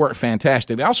 And they work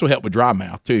fantastic. They also help with dry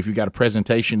mouth, too, if you've got a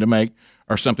presentation to make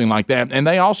or something like that. And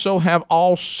they also have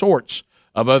all sorts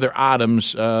of other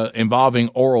items involving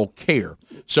oral care.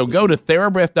 So go to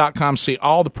TheraBreath.com, see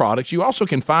all the products. You also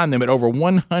can find them at over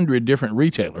 100 different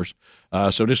retailers.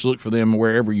 So just look for them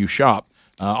wherever you shop.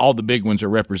 All the big ones are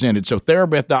represented. So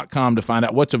TheraBreath.com to find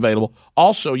out what's available.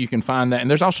 Also, you can find that, and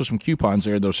there's also some coupons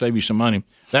there that'll save you some money.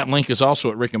 That link is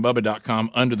also at rickandbubba.com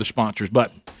under the sponsors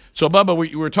button. So, Bubba,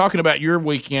 we were talking about your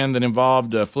weekend that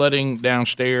involved flooding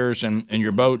downstairs and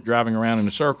your boat driving around in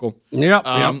a circle. Yep.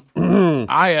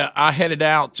 I headed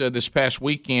out this past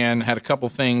weekend, had a couple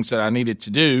things that I needed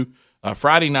to do.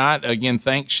 Friday night, again,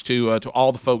 thanks to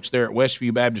all the folks there at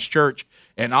Westview Baptist Church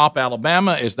in Opp,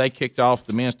 Alabama, as they kicked off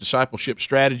the men's discipleship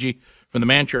strategy from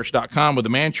themanchurch.com with the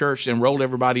Man Church, and rolled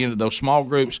everybody into those small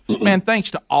groups. Man,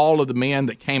 thanks to all of the men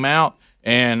that came out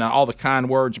and all the kind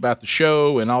words about the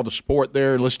show and all the support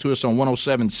there. Listen to us on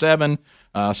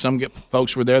 107.7. Some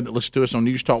folks were there that listened to us on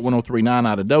News Talk 103.9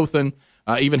 out of Dothan.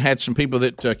 Even had some people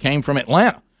that came from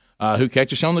Atlanta who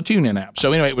catch us on the TuneIn app.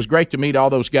 So anyway, it was great to meet all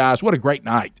those guys. What a great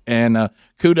night. And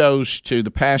kudos to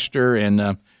the pastor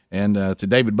and to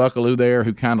David Buckaloo there,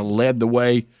 who kind of led the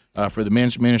way for the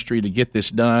men's ministry to get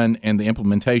this done, and the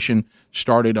implementation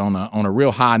started on a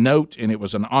real high note, and it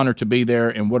was an honor to be there,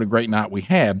 and what a great night we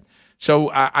had.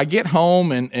 So I get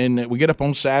home, and we get up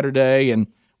on Saturday, and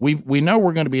we know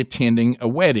we're going to be attending a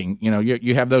wedding.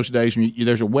 You have those days when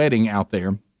there's a wedding out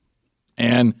there,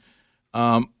 and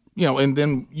and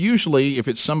then usually if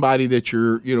it's somebody that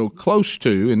you're close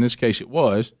to, in this case it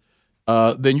was,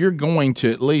 then you're going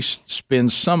to at least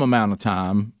spend some amount of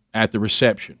time at the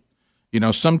reception.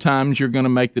 Sometimes you're going to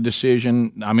make the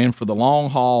decision, I'm in for the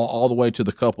long haul all the way to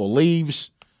the couple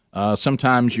leaves.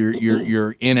 Sometimes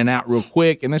you're in and out real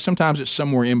quick, and then sometimes it's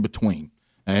somewhere in between.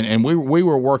 And we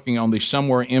were working on the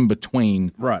somewhere in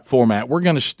between format. We're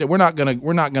not going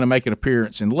to make an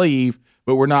appearance and leave,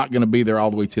 but we're not going to be there all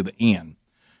the way to the end.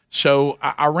 So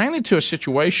I ran into a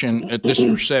situation at this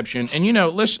reception, and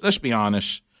let's be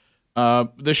honest.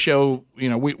 this show,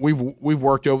 we've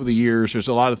worked over the years. There's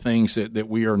a lot of things that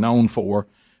we are known for.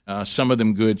 Some of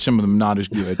them good, some of them not as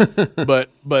good.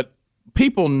 but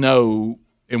people know,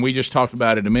 and we just talked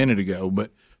about it a minute ago.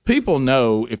 But people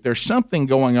know if there's something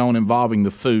going on involving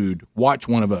the food, watch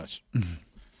one of us.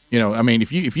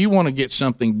 If you want to get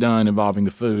something done involving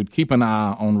the food, keep an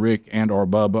eye on Rick and or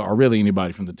Bubba, or really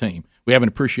anybody from the team. We have an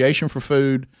appreciation for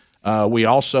food. We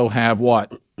also have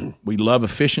we love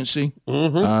efficiency.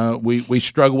 We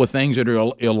struggle with things that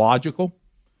are illogical.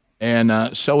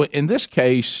 And so in this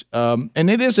case, and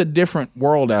it is a different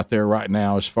world out there right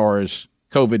now as far as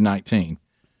COVID-19.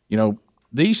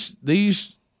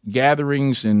 These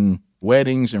gatherings and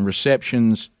weddings and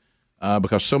receptions,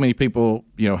 because so many people,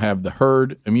 have the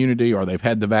herd immunity or they've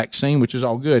had the vaccine, which is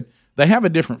all good. They have a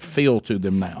different feel to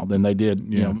them now than they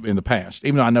did, in the past.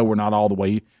 Even though I know we're not all the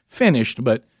way finished,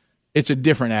 but it's a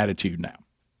different attitude now.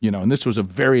 And this was a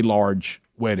very large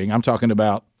wedding. I'm talking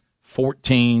about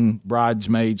 14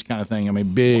 bridesmaids kind of thing. I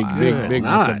mean, big.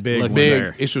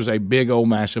 This was a big old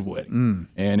massive wedding,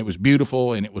 and it was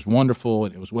beautiful, and it was wonderful,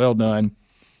 and it was well done,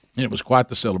 and it was quite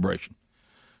the celebration.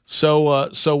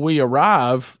 So we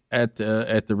arrive at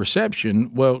the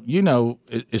reception. Well,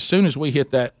 as soon as we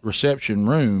hit that reception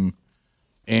room,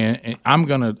 and I'm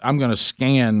gonna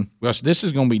scan, because this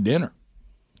is gonna be dinner.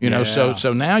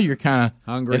 So now you're kind of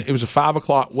hungry. It was a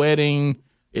 5:00 wedding.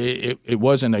 It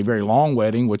wasn't a very long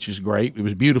wedding, which is great. It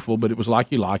was beautiful, but it was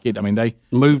like you like it. I mean, they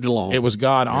moved along. It was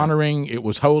God honoring. It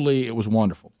was holy. It was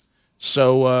wonderful.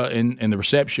 So, and the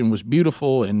reception was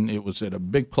beautiful, and it was at a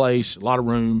big place, a lot of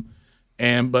room.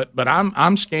 But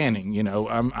I'm scanning.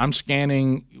 I'm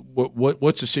scanning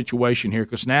what's the situation here,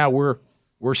 because now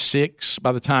we're 6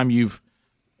 by the time you've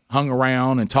hung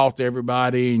around and talked to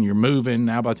everybody, and you're moving.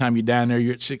 Now by the time you're down there,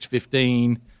 you're at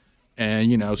 6:15, and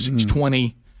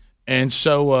 6:20. And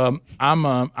so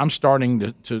I'm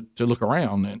starting to look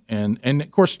around, and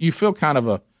of course you feel kind of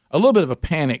a little bit of a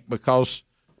panic, because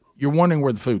you're wondering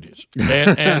where the food is,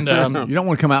 and you don't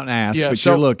want to come out and ask, but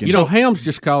so, you're looking. Helms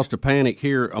just caused a panic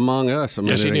here among us a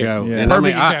minute ago. Yeah. And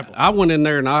Perfect example. I went in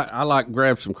there and I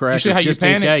grabbed some crackers just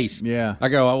in case. Yeah, I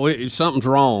go, something's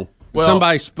wrong. Well,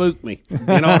 somebody spooked me. You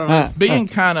know what I mean? Being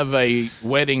kind of a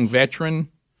wedding veteran,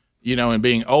 and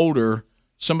being older.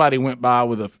 Somebody went by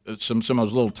with some of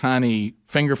those little tiny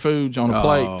finger foods on a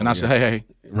plate, and I said, "Hey,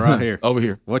 right here, over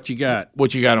here. What you got?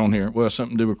 What you got on here? Well,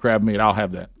 something to do with crab meat. I'll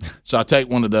have that." So I take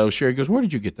one of those. Sherry goes, "Where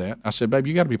did you get that?" I said,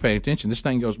 "Baby, you got to be paying attention. This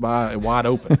thing goes by wide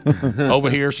open. Over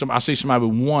here, I see somebody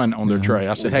with one on their tray.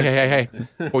 I said, hey,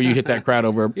 before you hit that crowd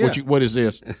over, what is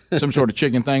this? Some sort of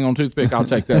chicken thing on toothpick? I'll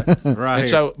take that." Right. And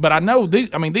so, but I know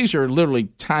these are literally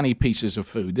tiny pieces of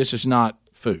food. This is not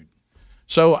food.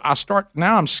 So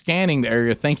I'm scanning the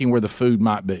area thinking where the food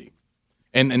might be.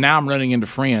 And now I'm running into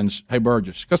friends, "Hey,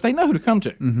 Burgess," because they know who to come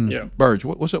to. Mm-hmm. Yeah. Burge,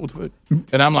 what's up with the food?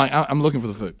 And I'm like, I'm looking for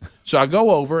the food. So I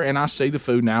go over and I see the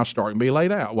food now starting to be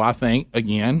laid out. Well, I think,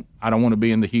 again, I don't want to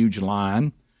be in the huge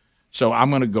line. So I'm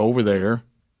going to go over there.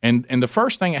 And the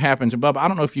first thing that happens, and Bubba, I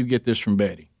don't know if you get this from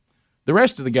Betty. The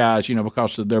rest of the guys,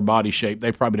 because of their body shape,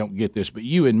 they probably don't get this. But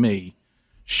you and me,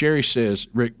 Sherry says,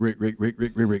 Rick,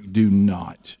 do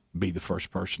not be the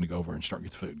first person to go over and start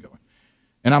get the food going.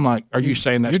 And I'm like, "Are you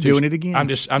saying that's doing it again?" I'm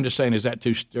just saying, is that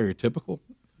too stereotypical?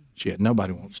 She had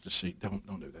nobody wants to see. Don't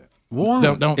do that. Why?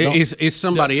 Don't. Is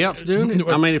somebody else doing it?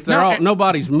 I mean, if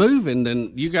nobody's moving,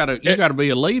 then you gotta be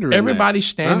a leader. Everybody's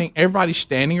standing. Huh? Everybody's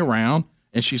standing around,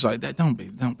 and she's like, "That don't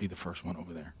be the first one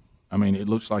over there." I mean, it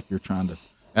looks like you're trying to.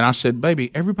 And I said,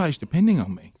 "Baby, everybody's depending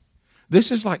on me. This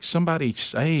is like somebody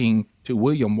saying to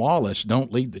William Wallace,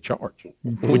 'Don't lead the charge.'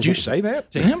 Would you say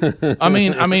that to him? I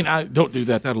mean, I don't do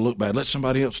that. That'll look bad. Let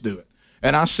somebody else do it."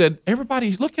 And I said,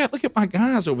 "Everybody, look at my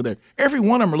guys over there. Every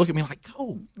one of them are looking at me like,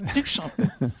 go do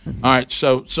something." All right,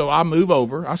 so I move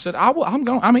over. I said,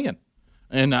 I'm in,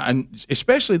 and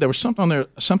especially there was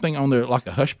something on there like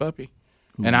a hush puppy,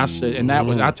 and I said, and that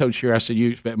was I told Sherry, I said, "You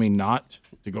expect me not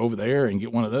to go over there and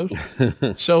get one of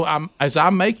those?" So as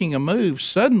I'm making a move,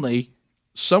 suddenly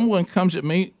someone comes at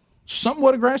me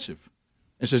somewhat aggressive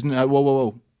and says, "No,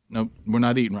 whoa, no, we're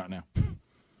not eating right now."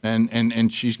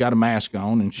 And she's got a mask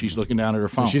on and she's looking down at her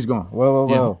phone. So she's going,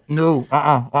 whoa. Yeah. No,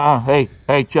 hey,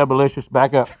 Chubbalicious,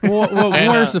 back up. Well,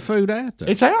 where's the food at? Though?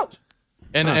 It's out.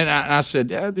 And I said,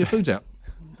 "Yeah, the food's out.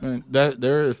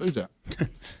 The food's out."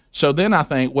 So then I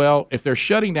think, well, if they're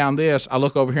shutting down this, I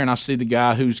look over here and I see the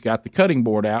guy who's got the cutting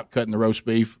board out, cutting the roast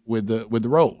beef with the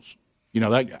rolls.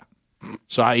 That guy.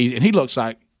 So I eat, and he looks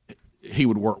like he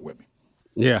would work with me.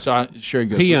 Yeah. So Sherry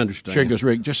goes, he understands. Sherry goes,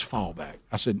 "Rick, just fall back."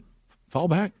 I said, "Fall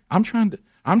back? I'm trying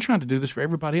to do this for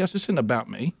everybody else. This isn't about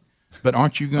me." but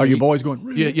aren't you going? Are your boys going?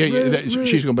 Yeah.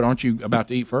 She's going, but aren't you about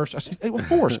to eat first? I said, hey, of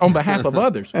course, on behalf of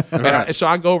others. And so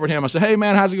I go over to him. I said, hey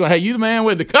man, how's it going? Hey, you the man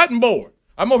with the cutting board?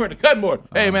 I'm over at the cutting board.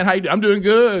 Hey man, how you doing? I'm doing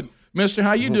good, Mister.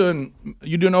 How you doing?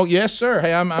 You doing? Oh yes, sir.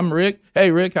 Hey, I'm Rick.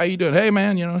 Hey Rick, how you doing? Hey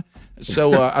man, you know.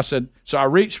 So I said, so I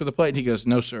reached for the plate. And he goes,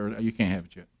 no sir, you can't have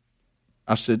it yet.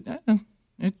 I said,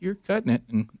 you're cutting it,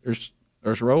 and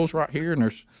there's rolls right here, and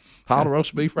there's pile of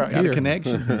roast beef right Got here. a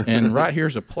connection. And right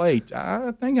here's a plate.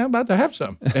 I think I'm about to have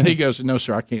some. And he goes, no,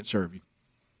 sir, I can't serve you.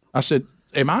 I said,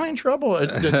 am I in trouble?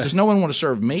 Does no one want to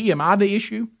serve me? Am I the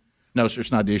issue? No, sir,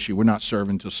 it's not the issue. We're not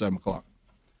serving until 7 o'clock.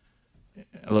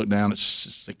 I look down,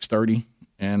 it's 6:30,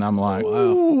 and I'm like,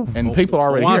 wow. And people are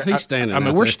already Why here. is he standing out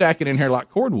we're there? stacking in here like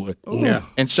cordwood. Yeah.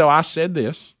 And so I said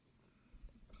this.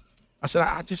 I said,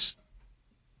 I just,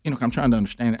 I'm trying to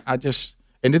understand it.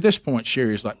 And at this point,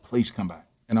 Sherry's like, please come back.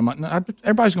 And I'm like, no,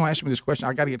 everybody's going to ask me this question.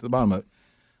 I got to get to the bottom of it.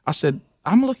 I said,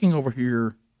 I'm looking over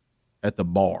here at the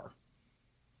bar,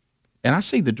 and I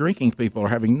see the drinking people are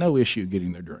having no issue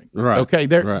getting their drink. Right. Okay.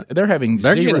 They're having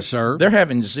getting served. They're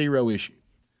having zero issue.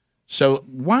 So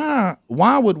why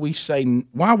would we say,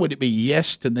 why would it be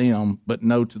yes to them but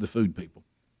no to the food people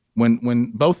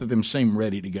when both of them seem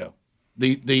ready to go?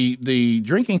 The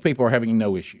drinking people are having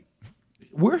no issue.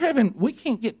 We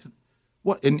can't get to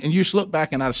what, and you just look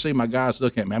back and I see my guys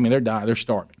looking at me. I mean, they're dying, they're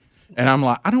starving. And I'm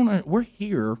like, I don't know, we're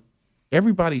here,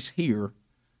 everybody's here.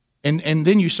 And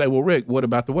then you say, well, Rick, what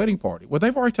about the wedding party? Well,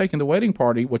 they've already taken the wedding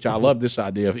party, which I love this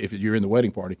idea of if you're in the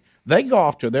wedding party. They go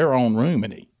off to their own room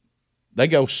and eat. They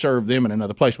go serve them in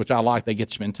another place, which I like. They get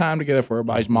to spend time together for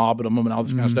everybody's mobbing them and all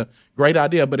this kind of stuff. Great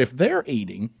idea. But if they're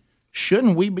eating,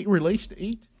 shouldn't we be released to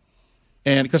eat?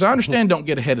 And because I understand don't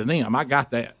get ahead of them. I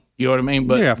got that. You know what I mean?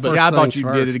 But I thought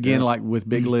you did it again, like with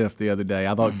Big Lift the other day.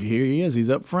 I thought, here he is. He's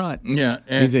up front. Yeah,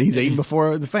 he's eating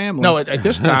before the family. No, at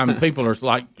this time, people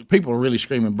are really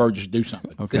screaming, Burgess, do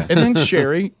something. Okay. And then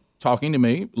Sherry, talking to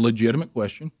me, legitimate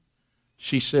question,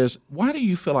 she says, why do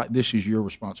you feel like this is your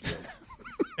responsibility?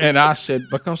 And I said,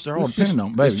 because they're all depending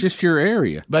on me, baby. It's just your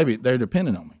area. Baby, they're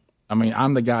depending on me. I mean,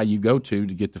 I'm the guy you go to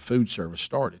get the food service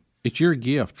started. It's your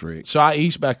gift, Rick. So I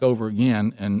ease back over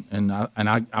again, and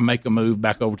I make a move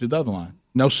back over to the other line.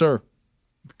 No, sir.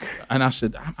 And I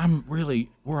said,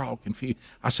 we're all confused.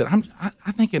 I said,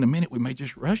 I think in a minute we may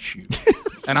just rush you.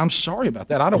 And I'm sorry about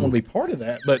that. I don't want to be part of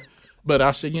that. But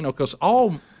I said, because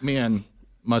all men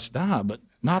must die, but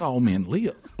not all men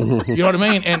live. You know what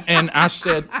I mean? And I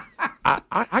said, I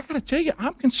got to tell you,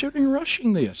 I'm considering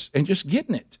rushing this and just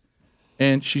getting it.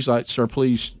 And she's like, sir,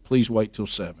 please wait till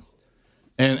 7.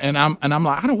 And I'm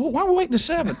like, I don't. Why are we waiting to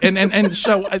 7? And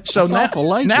so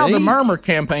now the murmur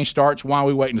campaign starts. Why are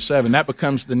we waiting to 7? That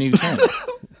becomes the news handle.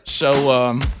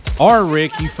 So, or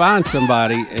Rick, you find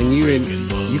somebody and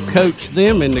you coach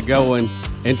them into going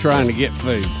and trying to get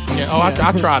food. Yeah. Oh,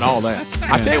 I tried all that.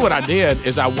 I tell you what I did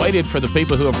is I waited for the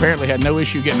people who apparently had no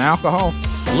issue getting alcohol.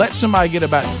 Let somebody get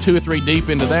about 2 or 3 deep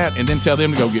into that, and then tell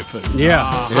them to go get food.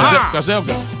 Yeah, because they'll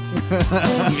go.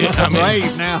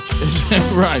 Right now,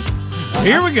 right.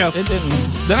 Here we go.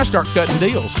 Then I start cutting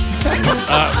deals.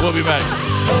 We'll be back.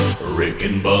 Rick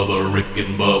and Bubba, Rick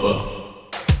and Bubba.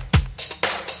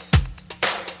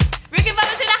 Rick and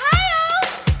Bubba's in Ohio.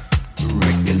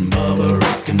 Rick and Bubba,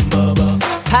 Rick and Bubba.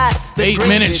 Past the 8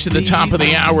 minutes to the top of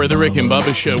the hour of the Rick and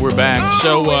Bubba Show. We're back.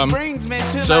 So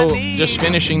just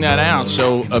finishing that out.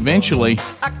 So eventually,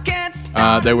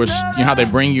 there was, how they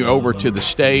bring you over to the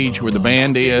stage where the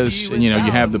band is, and you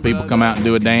have the people come out and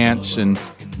do a dance, and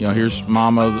here's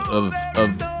mama of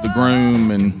the groom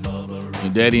and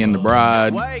daddy and the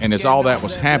bride, and as all that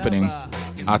was happening,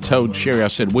 I told Sherry, I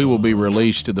said, we will be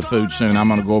released to the food soon. I'm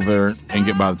going to go over there and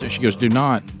get by the. She goes, do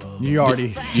not. You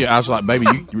already. Yeah, I was like, baby,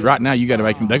 right now you got to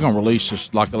make them. They're going to release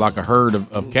us like a herd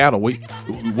of cattle. We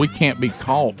can't be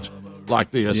caught like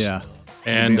this. Yeah.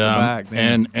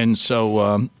 And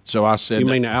so I said, you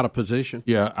mean out of position?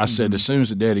 Yeah, I said, as soon as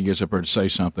the daddy gets up there to say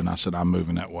something, I said, I'm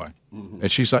moving that way.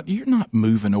 And she's like, you're not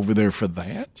moving over there for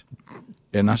that.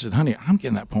 And I said, honey, I'm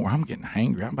getting that point where I'm getting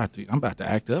hangry. I'm about to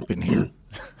act up in here.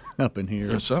 Up in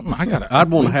here. Or something. I'd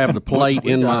want to have the plate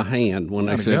in my hand when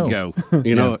they said go.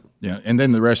 You know it. Yeah. And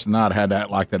then the rest of the night I had to act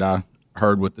like that I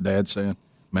heard what the dad said.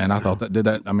 Man, I thought that did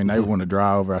that. I mean, they wanted to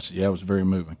drive over. I said, yeah, it was very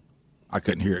moving. I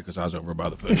couldn't hear it because I was over by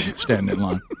the food, standing in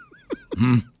line.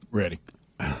 Ready.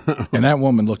 And that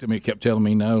woman looked at me and kept telling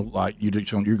me, no, like, you're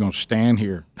going to stand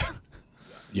here.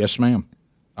 Yes, ma'am.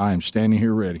 I am standing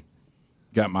here ready.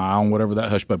 Got my eye on whatever that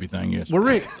hush puppy thing is. Well,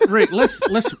 Rick, let's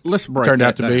break. Turned that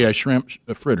out to down. be a shrimp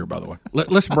fritter, by the way.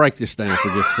 Let's break this down for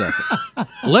just a second.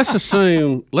 Let's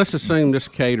assume this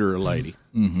caterer lady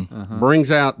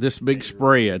brings out this big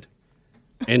spread,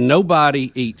 and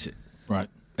nobody eats it. Right.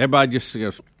 Everybody just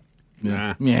goes,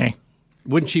 nah. Yeah.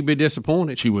 Wouldn't she be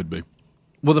disappointed? She would be.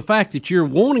 Well, the fact that you're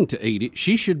wanting to eat it,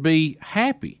 she should be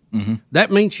happy. Mm-hmm.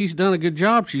 That means she's done a good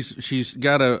job. She's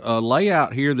got a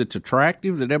layout here that's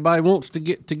attractive that everybody wants to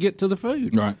get to the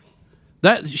food. Right.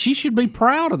 That she should be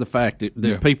proud of the fact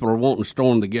that people are wanting to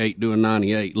storm the gate doing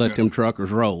 98. Let them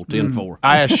truckers roll 10-4.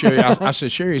 I asked Sherry. I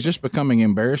said, Sherry, is this becoming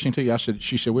embarrassing to you?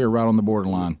 She said, we're right on the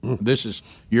borderline. This is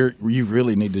you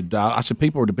really need to die. I said,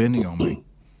 people are depending on me.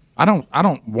 I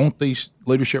don't want these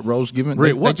leadership roles given.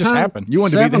 Rick, they just happen. You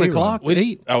want to be the 7 o'clock to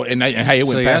eat. Oh, and it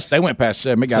went past. They went past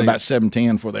 7. It got about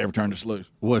 7:10 before they ever turned us loose.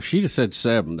 Well, if she'd have said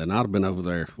 7, then I'd have been over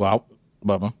there. Well,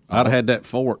 Bubba, I'd have had that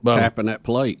fork tapping that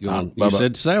plate. Going, you Bubba,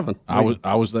 said 7.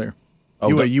 I was there.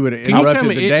 You would have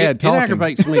interrupted the dad talking. It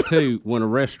aggravates me too when a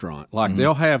restaurant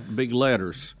they'll have big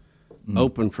letters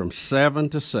open from 7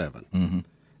 to 7,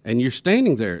 and you're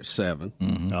standing there at 7,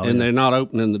 and they're not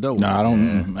opening the door. No, I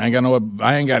don't.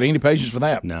 I ain't got any patience for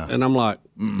that. No, and I'm like,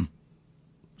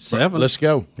 7. Let's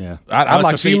go. Yeah, I'd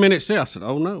like a few minutes there. I said,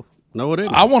 oh no, it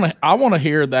isn't. I want to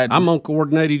hear that. I'm on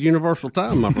coordinated universal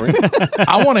time, my friend.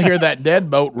 I want to hear that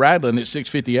deadbolt rattling at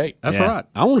 6:58. That's right.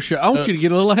 I want you to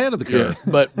get a little ahead of the curve.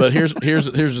 Yeah. But here's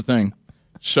the thing.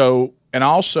 So, and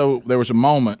also there was a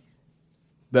moment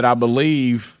that I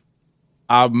believe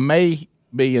I may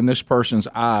be in this person's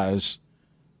eyes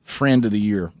friend of the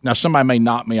year. Now somebody may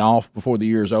knock me off before the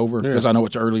year is over because I know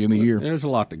it's early in the year. There's a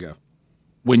lot to go.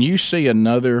 When you see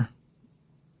another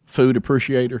food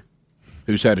appreciator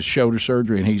who's had a shoulder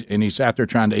surgery and he's out there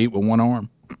trying to eat with one arm,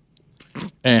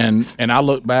 and I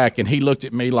look back and he looked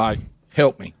at me like,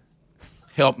 help me,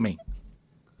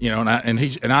 and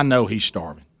I know he's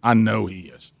starving. I know he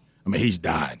is. I mean, he's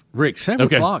dying. Rick, 7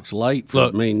 o'clock's late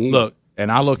for me and you. Look,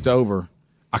 and I looked over.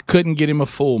 I couldn't get him a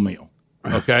full meal,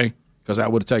 okay, because I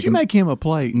would have taken. Did you make him a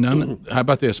plate? None. How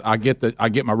about this? I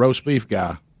get my roast beef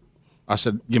guy. I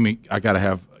said, I got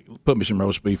to put me some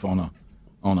roast beef on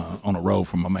a roll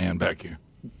from my man back here.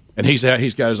 And he's got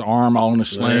his arm all in a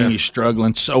sling. Yeah. He's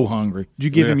struggling, so hungry. Did you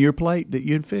give him your plate that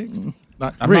you'd fixed?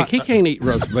 Rick, he can't eat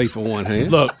roast beef with one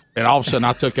hand. Look, and all of a sudden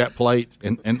I took that plate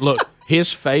and look,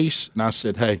 his face, and I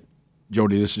said, hey,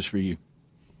 Jordy, this is for you.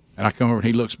 And I come over and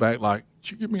he looks back like,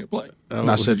 did you give me a plate?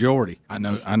 And I said, Jordy, I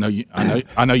know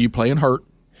you playing hurt.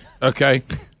 Okay,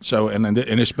 so and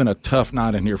it's been a tough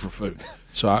night in here for food.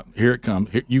 So here it comes.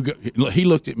 Here, you go. He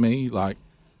looked at me like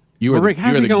you were. Rick,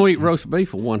 how's he going to eat roast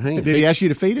beef with one hand? Did he ask you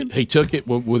to feed him? He took it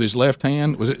with his left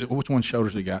hand. Which one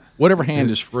shoulders he got? Whatever hand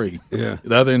is free. Yeah.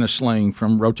 The other in a sling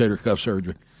from rotator cuff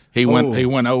surgery. He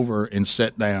went over and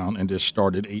sat down and just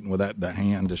started eating with that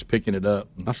hand, just picking it up.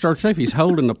 I started to say if he's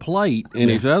holding the plate and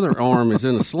his other arm is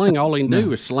in a sling, all he can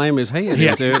do is slam his head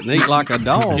into it and eat like a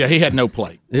dog. Yeah, he had no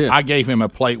plate. Yeah. I gave him a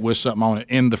plate with something on it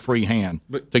in the free hand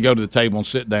to go to the table and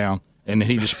sit down. And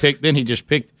he just picked.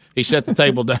 He set the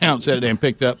table down, set it down, and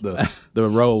picked up the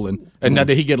roll. And now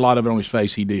did he get a lot of it on his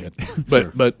face? He did.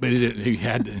 But he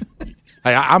had to.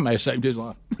 Hey, I may have saved his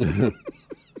life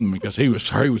because he was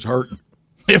hurting.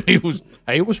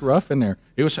 It was rough in there.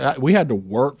 We had to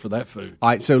work for that food. All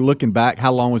right. So looking back,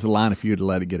 how long was the line if you had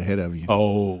let it get ahead of you?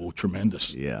 Oh,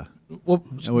 tremendous. Yeah. Well,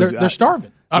 they're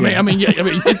starving.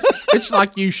 It's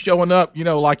like you showing up,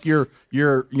 like you're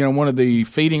one of the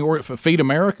Feed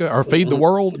America or Feed the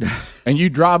World, and you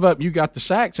drive up, you got the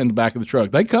sacks in the back of the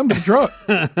truck. They come to the truck.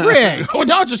 Rick, well,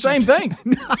 no, it's the same thing.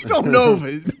 I don't know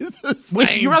if it's the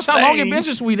same You realize how long it been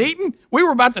since we'd etten? We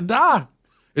were about to die.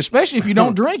 Especially if you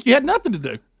don't drink, you had nothing to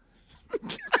do.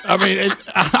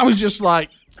 I was just like,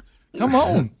 come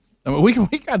on. We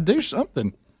got to do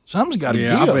something. Something's got to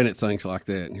give. I've been at things like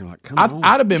that, and you're like, come on.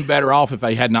 I'd have been better off if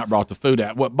they had not brought the food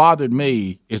out. What bothered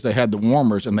me is they had the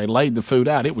warmers and they laid the food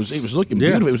out. It was looking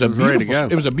beautiful. It was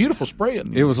a beautiful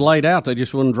spread. It was laid out. They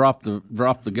just wouldn't drop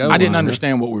the go. I didn't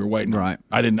understand what we were waiting on. Right.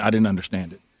 I didn't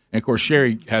understand it. And of course,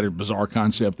 Sherry had a bizarre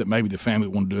concept that maybe the family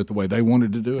wanted to do it the way they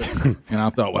wanted to do it, and I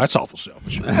thought, well, that's awful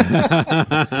selfish.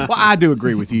 Well, I do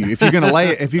agree with you. If you're going to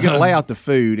lay out the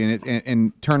food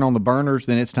and turn on the burners,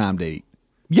 then it's time to eat.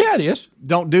 Yeah, it is.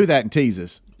 Don't do that and tease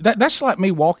us. That's like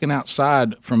me walking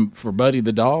outside for Buddy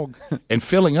the dog and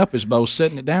filling up his bowl,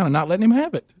 setting it down, and not letting him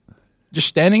have it. Just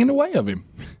standing in the way of him.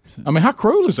 How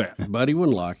cruel is that? Buddy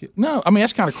wouldn't like it. No,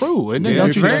 that's kind of cruel, isn't it? Yeah,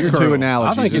 it's very cruel. Two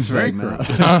analogies. I think it's very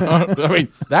cruel.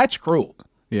 That's cruel.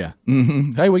 Yeah.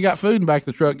 Mm-hmm. Hey, we got food in the back of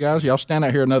the truck, guys. Y'all stand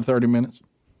out here another 30 minutes.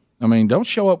 Don't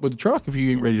show up with the truck if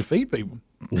you ain't ready to feed people.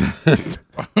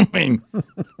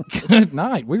 Good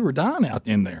night. We were dying out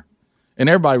in there. And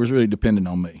everybody was really dependent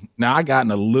on me. Now, I got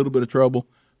in a little bit of trouble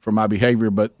for my behavior,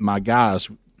 but my guys,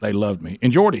 they loved me.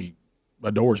 And Jordy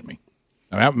adores me.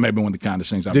 I mean, that may be one of the kindest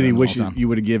things I've Did done he in a wish long time. you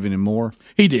would have given him more?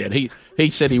 He did. He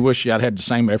said he wished I'd had the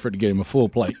same effort to get him a full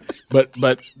plate. But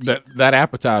that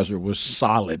appetizer was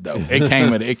solid though. It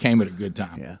came at a good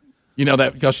time. Yeah. You know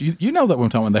that because you know that one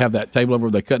time when they have that table over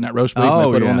where they cutting that roast beef and they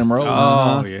put it on them rolls.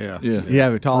 Oh yeah. You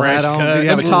have a tall hat on? Did he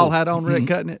have a tall hat on, Rick,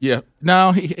 cutting it? Yeah.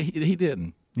 No, he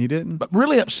didn't. He didn't? But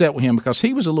really upset with him because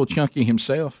he was a little chunky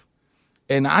himself,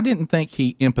 and I didn't think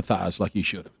he empathized like he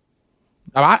should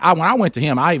have. When I went to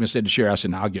him, I even said to Sherry, I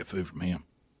said, "No, I'll get food from him."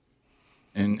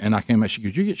 And I came back. She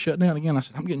goes, "You get shut down again?" I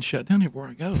said, "I'm getting shut down everywhere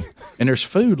I go." And there's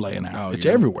food laying out. It's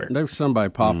everywhere. There's somebody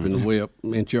popping the whip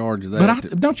in charge of that.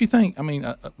 But don't you think? I mean,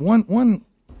 one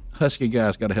husky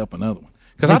guy's got to help another one.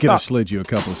 Because I could have slid you a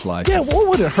couple of slices. Yeah, what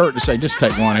would it hurt to say, just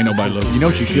take one, ain't nobody looking? You know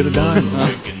what you should have done?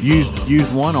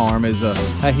 Use one arm as a,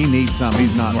 hey, he needs something,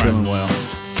 he's not feeling well.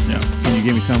 Yeah. Can you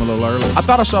give me some a little early? I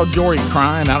thought I saw Jory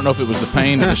crying. I don't know if it was the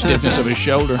pain or the stiffness of his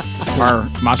shoulder or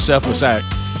my selfless act.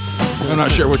 I'm not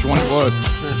sure which one it was.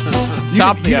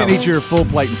 You didn't eat your full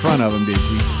plate in front of him, did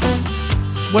you?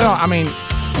 Well, I mean,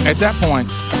 at that point,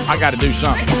 I got to do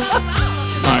something. All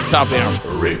right, top of the hour.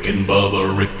 Rick and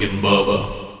Bubba, Rick and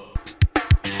Bubba.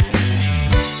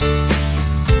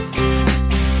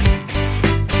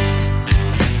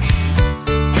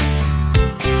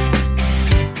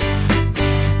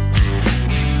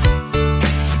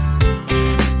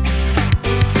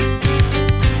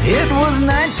 It was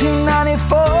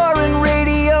 1994 and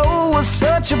radio was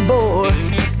such a bore.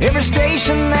 Every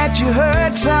station that you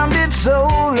heard sounded so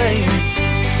lame.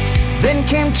 Then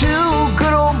came two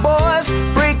good old boys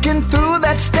breaking through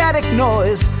that static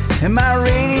noise, and my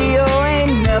radio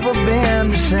ain't never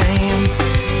been the same.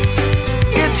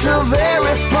 It's a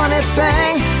very funny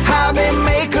thing how they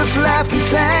make us laugh and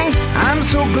sing. I'm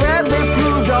so glad they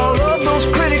proved all of those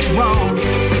critics wrong.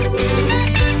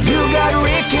 You got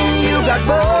Rick and you got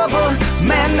Bubba,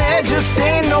 man, there just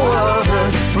ain't no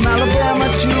other. From Alabama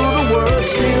to the world,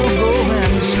 still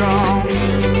going strong.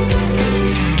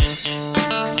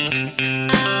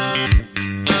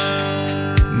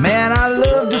 Man, I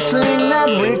love to sing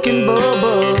that Rick and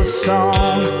Bubba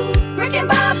song. Rick and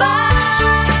Bubba.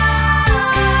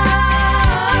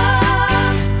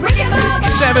 Rick and Bubba.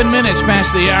 7 minutes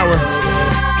past the hour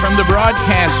from the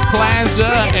broadcast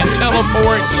plaza and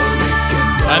teleport.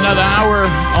 Another hour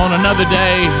on another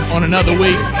day, on another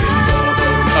week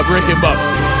of Rick and Bubba.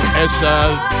 As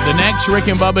the next Rick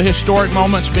and Bubba historic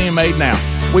moment's being made now.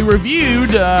 We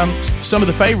reviewed some of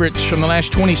the favorites from the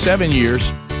last 27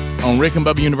 years on Rick and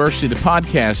Bubba University, the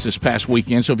podcast, this past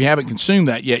weekend. So if you haven't consumed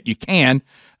that yet, you can.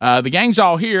 The gang's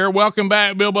all here. Welcome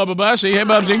back, Bill Bubba Bussy. Hey,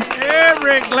 Bubsy. Yeah,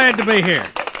 Rick, glad to be here.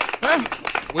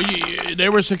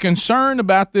 There was a concern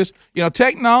about this. You know,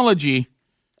 technology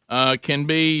can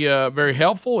be very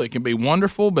helpful. It can be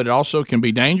wonderful, but it also can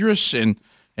be dangerous, and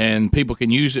people can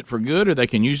use it for good or they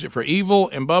can use it for evil.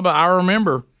 And, Bubba, I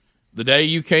remember the day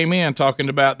you came in talking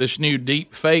about this new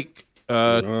deep fake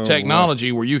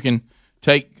technology where you can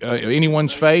take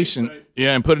anyone's face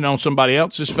and put it on somebody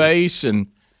else's face and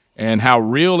how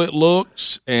real it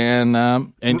looks and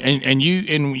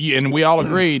we all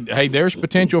agreed, hey, there's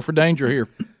potential for danger here.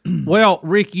 Well,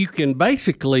 Rick, you can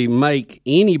basically make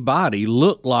anybody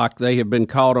look like they have been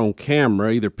caught on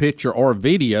camera, either picture or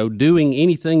video, doing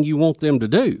anything you want them to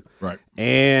do. Right.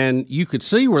 And you could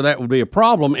see where that would be a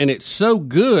problem, and it's so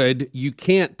good you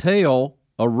can't tell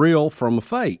a real from a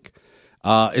fake.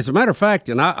 As a matter of fact,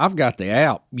 and I've got the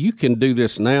app, you can do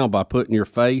this now by putting your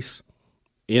face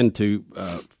into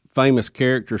famous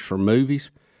characters from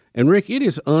movies. And, Rick, it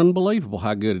is unbelievable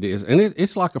how good it is. And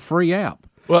it's like a free app.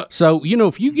 Well, so, you know,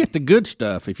 if you get the good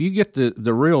stuff, if you get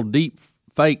the real deep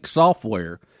fake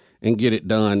software and get it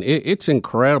done, it's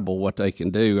incredible what they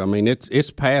can do. I mean,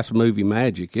 it's past movie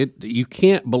magic. You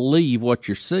can't believe what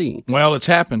you're seeing. Well, it's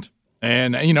happened.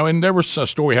 And, you know, and there was a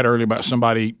story I had earlier about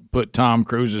somebody put Tom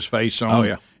Cruise's face on. Oh,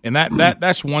 yeah. And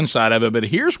that's one side of it. But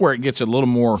here's where it gets a little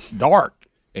more dark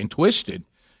and twisted.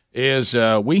 Is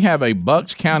we have a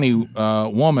Bucks County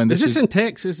woman. Is this in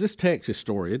Texas? This Texas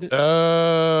story, isn't it?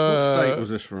 What state was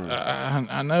this from?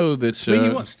 I know that.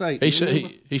 Speedy, what state?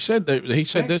 He said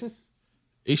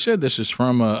this is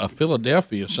from a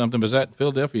Philadelphia or something. Was that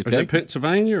Philadelphia? Is it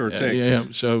Pennsylvania or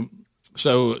Texas? Yeah.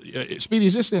 So Speedy,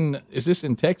 is this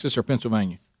in Texas or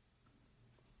Pennsylvania?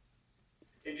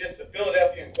 It just the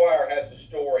Philadelphia Inquirer has the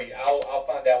story. I'll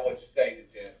find out what state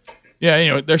it's in. Yeah,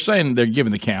 you know, they're saying they're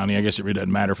giving the county. I guess it really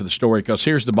doesn't matter for the story because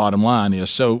here's the bottom line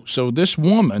is so this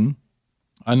woman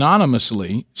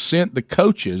anonymously sent the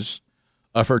coaches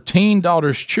of her teen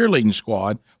daughter's cheerleading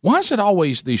squad. Why is it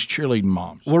always these cheerleading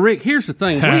moms? Well, Rick, here's the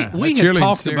thing. We had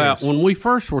talked about, when we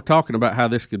first were talking about how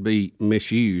this could be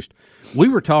misused, we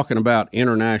were talking about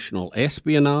international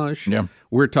espionage. Yeah.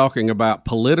 We're talking about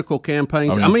political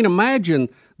campaigns. Oh, yeah. I mean, imagine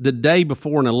the day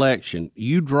before an election,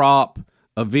 you drop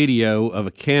a video of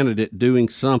a candidate doing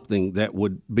something that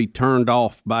would be turned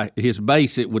off by his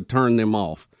base. It would turn them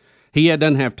off. He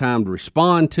doesn't have time to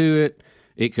respond to it.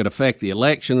 It could affect the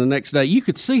election the next day. You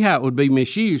could see how it would be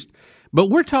misused. But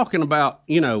we're talking about,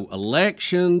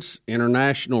 elections,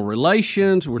 international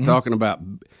relations. We're talking about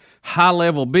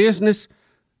high-level business.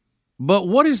 But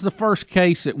what is the first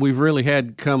case that we've really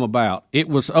had come about? It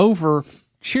was over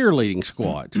cheerleading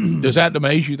squads. Does that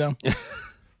amaze you, though?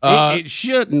 It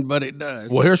shouldn't, but it does.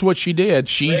 Well, here's what she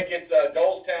did. Rick, it's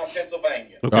Dolestown,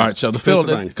 Pennsylvania. Okay. All right, so the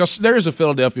Philadelphia, because there is a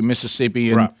Philadelphia, Mississippi,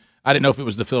 and Right. I didn't know if it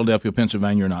was the Philadelphia,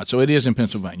 Pennsylvania or not. So it is in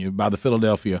Pennsylvania by the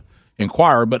Philadelphia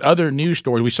Inquirer. But other news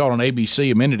stories, we saw it on ABC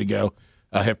a minute ago,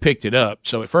 have picked it up.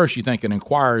 So at first you think an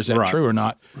Inquirer, is that Right. true or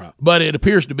not? Right. But it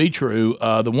appears to be true.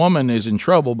 The woman is in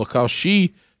trouble because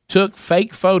she took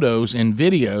fake photos and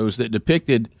videos that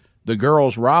depicted the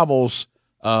girls' rivals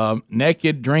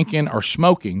naked, drinking, or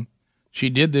smoking. She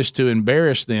did this to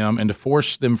embarrass them and to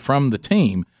force them from the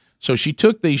team. So she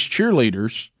took these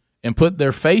cheerleaders and put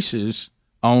their faces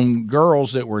on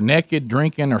girls that were naked,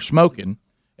 drinking, or smoking,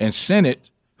 and sent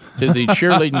it to the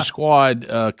cheerleading squad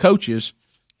coaches,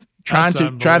 trying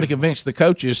to convince the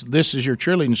coaches this is your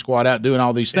cheerleading squad out doing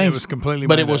all these things. It was completely,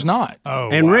 but made it was up. not. Oh,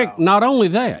 And wow. Rick, not only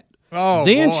that,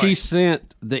 then boy. she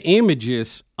sent the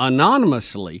images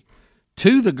anonymously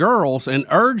to the girls and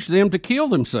urged them to kill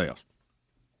themselves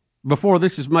before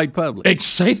this is made public.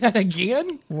 Say that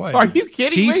again? Wait. Are you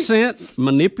kidding She me? sent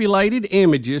manipulated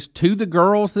images to the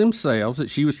girls themselves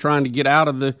that she was trying to get out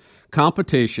of the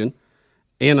competition,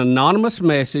 an anonymous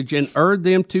message, and urged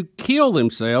them to kill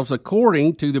themselves,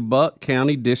 according to the Buck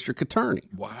County District Attorney.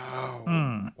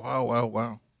 Wow.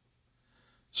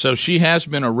 So she has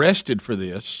been arrested for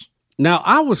this. Now,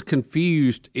 I was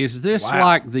confused. Is this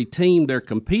like the team they're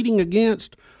competing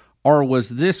against, or was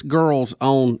this girl's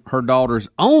her daughter's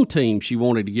own team she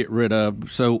wanted to get rid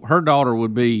of so her daughter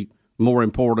would be more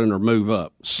important or move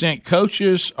up? Sent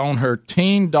coaches on her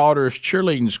teen daughter's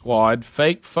cheerleading squad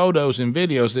fake photos and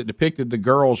videos that depicted the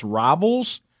girls'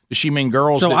 rivals. Does she mean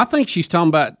girls? So I think she's talking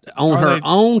about on her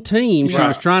own team. She Right.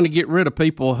 was trying to get rid of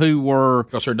people who were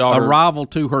her daughter- a rival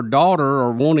to her daughter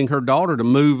or wanting her daughter to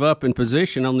move up in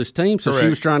position on this team. So she Correct.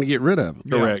 was trying to get rid of them.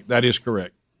 Correct. That is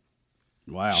correct.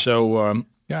 Wow. So,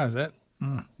 Guys, that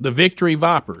the Victory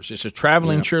Vipers. It's a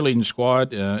traveling cheerleading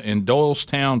squad in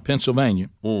Doylestown, Pennsylvania.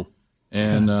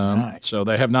 And so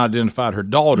they have not identified her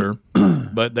daughter,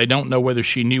 but they don't know whether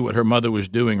she knew what her mother was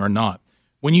doing or not.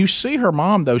 When you see her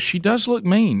mom, though, she does look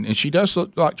mean, and she does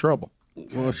look like trouble.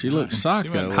 Well, she looks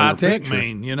psycho. high tech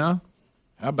mean, How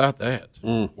about that?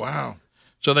 Wow.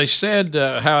 So they said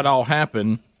how it all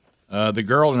happened. The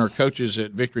girl and her coaches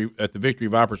at the Victory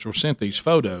Vipers were sent these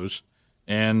photos,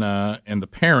 and the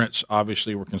parents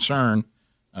obviously were concerned.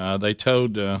 They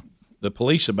told the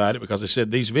police about it because they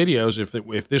said these videos,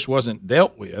 if this wasn't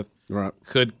dealt with,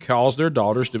 could cause their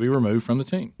daughters to be removed from the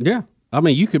team. Yeah. I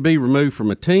mean, you could be removed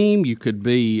from a team. You could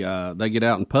be, they get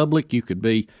out in public. You could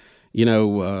be,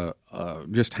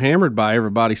 just hammered by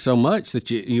everybody so much that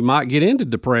you might get into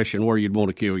depression where you'd want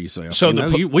to kill yourself. So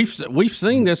we've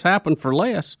seen this happen for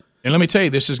less. And let me tell you,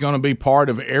 this is going to be part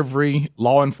of every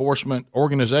law enforcement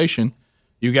organization.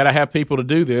 You got to have people to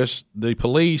do this. The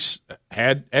police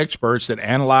had experts that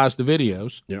analyzed the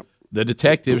videos. Yep. The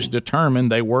detectives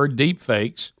determined they were deep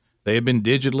fakes. They had been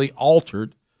digitally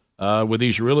altered with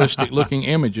these realistic-looking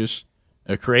images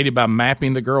created by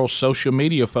mapping the girls' social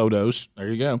media photos. There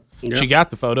you go. Yep. She got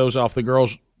the photos off the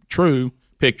girls' true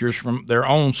pictures from their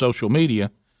own social media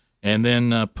and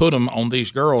then put them on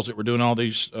these girls that were doing all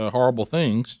these horrible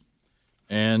things.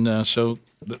 And so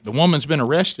the woman's been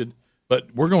arrested, but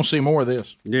we're going to see more of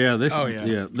this. Yeah, and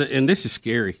this is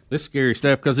scary. This is scary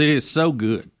stuff because it is so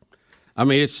good. I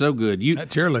mean, it's so good. That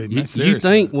cheerleading. You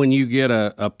think when you get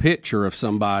a picture of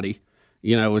somebody,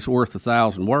 it's worth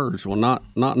 1,000 words. Well, not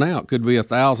now. It could be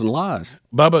 1,000 lies.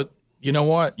 Bubba, you know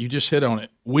what? You just hit on it.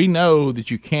 We know that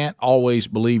you can't always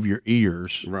believe your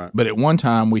ears, right? But at one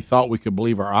time we thought we could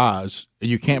believe our eyes.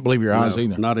 You can't believe your eyes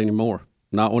either. Not anymore.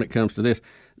 Not when it comes to this.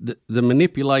 The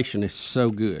manipulation is so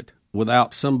good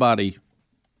without somebody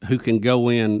who can go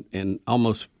in and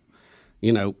almost,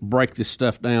 break this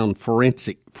stuff down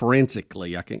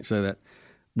forensically. I can't say that.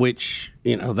 Which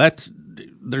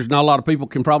there's not a lot of people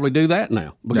can probably do that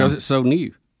now because it's so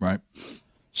new. Right.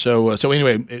 So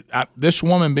anyway, this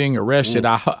woman being arrested,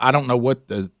 I don't know what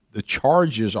the the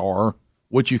charges are,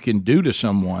 what you can do to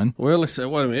someone. Well, let's say,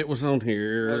 wait a minute. It was on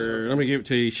here. Let me give it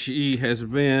to you. She has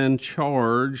been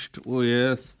charged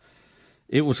with.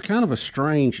 It was kind of a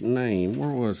strange name. Where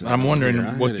was it? I'm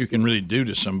wondering what you can really do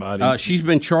to somebody. She's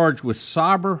been charged with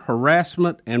cyber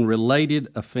harassment and related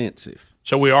offensive.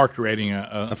 So we are creating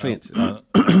a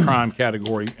crime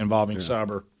category involving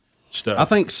cyber stuff. I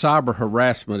think cyber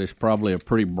harassment is probably a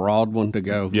pretty broad one to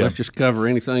go. Yeah. Let's just cover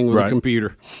anything with a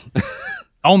computer.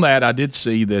 On that, I did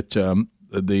see that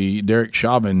the Derek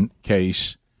Chauvin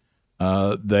case,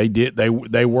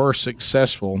 they were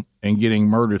successful in getting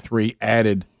Murder 3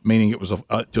 added, meaning it was to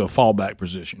a fallback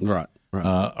position. Right.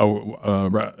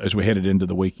 As we headed into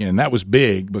the weekend. That was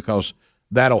big because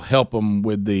that'll help them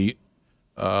with the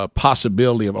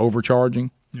possibility of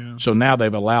overcharging. Yeah. So now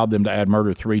they've allowed them to add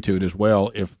Murder 3 to it as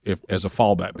well, if as a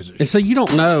fallback position. And so you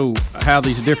don't know how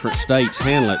these different states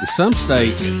handle it. In some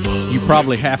states, you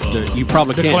probably can't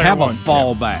have a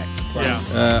fallback.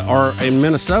 Yeah. Or in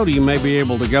Minnesota, you may be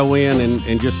able to go in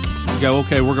and just go,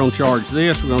 okay, we're going to charge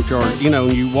this, we're going to charge,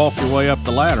 and you walk your way up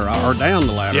the ladder or down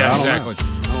the ladder. Yeah, I don't exactly.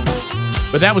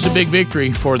 know. But that was a big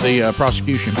victory for the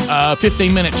prosecution.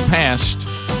 15 minutes past.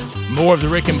 More of the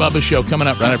Rick and Bubba Show coming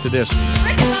up right after this.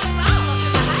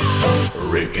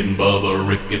 Rick and Bubba,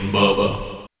 Rick and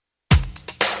Bubba.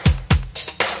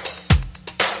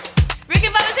 Rick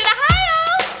and Bubba's in Ohio.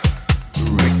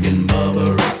 Rick and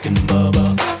Bubba, Rick and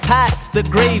Bubba. Pass the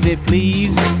gravy,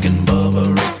 please. Rick and Bubba,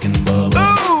 Rick and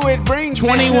Bubba. Ooh, it brings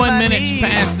 21 minutes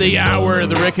past the hour of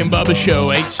the Rick and Bubba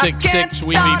Show. 866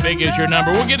 We Be Big is your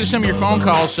number. We'll get to some of your phone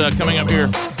calls coming up here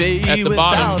at the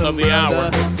bottom of the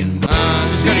hour.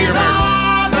 Just go to your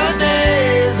the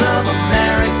days of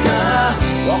America,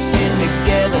 walking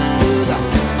together through the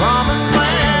promised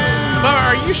land. Bubba,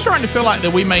 are you starting to feel like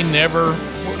that we may never?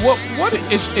 What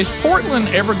is Portland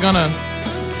ever gonna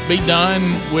be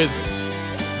done with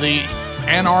the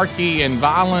anarchy and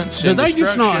violence? Do and they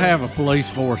just not destruction? have a police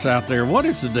force out there? What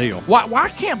is the deal? Why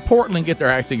can't Portland get their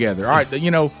act together? All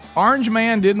right, Orange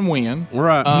Man didn't win.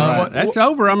 Right. That's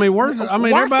over. I mean,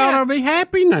 everybody ought to be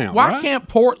happy now. Why right? can't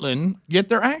Portland get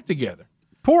their act together?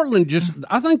 Portland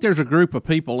I think there's a group of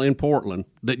people in Portland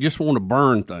that just want to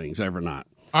burn things every night.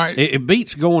 All right. It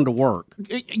beats going to work.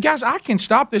 Guys, I can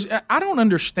stop this. I don't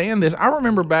understand this. I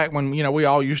remember back when, we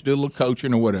all used to do a little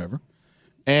coaching or whatever.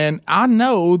 And I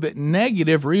know that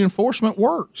negative reinforcement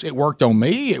works. It worked on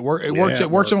me. It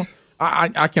works on.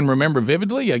 I can remember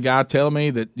vividly a guy telling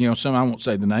me that I won't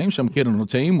say the name. Some kid on the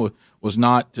team was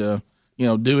not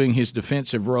doing his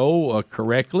defensive role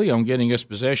correctly on getting us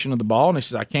possession of the ball, and he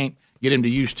says I can't get him to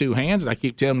use two hands, and I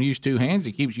keep telling him to use two hands.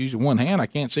 He keeps using one hand. I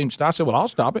can't seem to stop. I said, well, I'll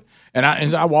stop it. And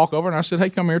I walk over and I said, hey,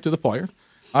 come here to the player.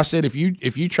 I said, if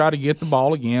you try to get the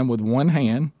ball again with one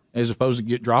hand, as opposed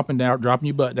to dropping your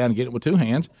butt down and get it with two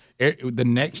hands, the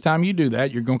next time you do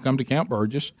that, you're going to come to Camp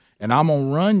Burgess, and I'm going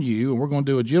to run you, and we're going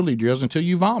to do agility drills until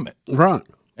you vomit. Right.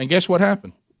 And guess what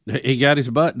happened? He got his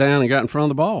butt down and got in front of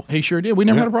the ball. He sure did. We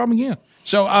never had a problem again.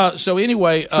 So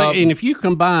anyway. And if you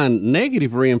combine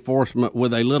negative reinforcement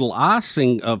with a little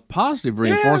icing of positive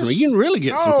reinforcement, you can really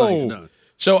get some things done.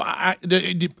 So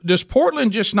does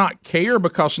Portland just not care?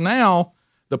 Because now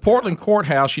the Portland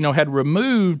courthouse, had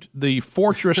removed the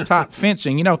fortress-type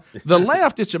fencing. The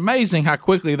left, it's amazing how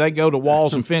quickly they go to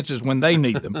walls and fences when they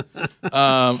need them.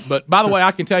 But by the way,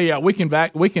 I can tell you, we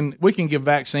can give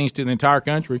vaccines to the entire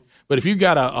country. But if you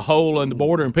got a hole in the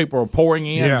border and people are pouring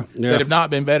in that have not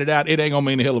been vetted out, it ain't gonna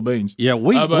mean a hill of beans. Yeah,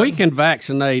 we can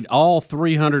vaccinate all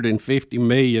 350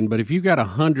 million, but if you got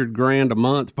 $100,000 a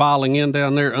month piling in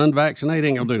down there unvaccinated,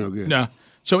 ain't gonna do no good. No.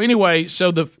 So anyway,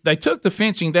 they took the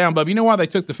fencing down, Bubba. You know why they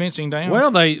took the fencing down?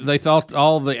 Well, they thought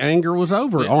all the anger was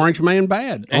over. Yeah. Orange man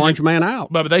bad. Orange man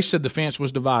out. But they said the fence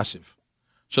was divisive.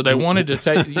 So they wanted to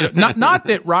take not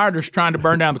that rioters trying to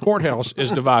burn down the courthouse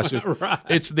is divisive. Right.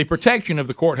 It's the protection of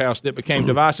the courthouse that became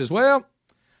divisive. Well,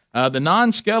 the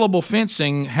non-scalable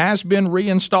fencing has been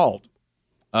reinstalled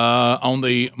on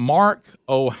the Mark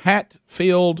O.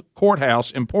 Hatfield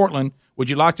Courthouse in Portland. Would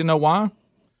you like to know why?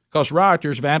 Because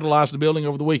rioters vandalized the building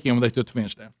over the weekend when they took the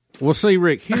fence down. Well, see,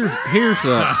 Rick, here's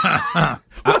can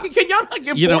y'all not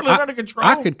get Portland under control?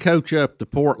 I could coach up the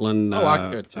Portland.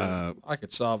 I could too. I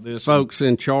could solve this. Folks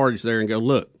in charge there and go,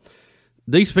 look,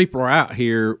 these people are out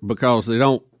here because they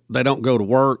don't go to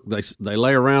work. They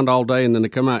lay around all day and then they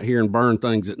come out here and burn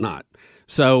things at night.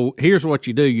 So here's what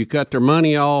you do: you cut their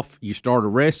money off. You start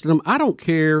arresting them. I don't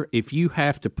care if you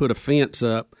have to put a fence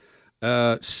up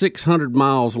 600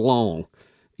 miles long.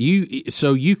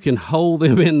 So you can hold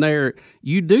them in there.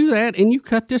 You do that, and you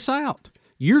cut this out.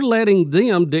 you're letting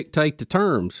them dictate the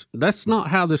terms. That's not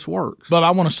how this works. But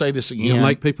I want to say this again. You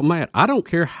make people mad. I don't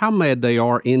care how mad they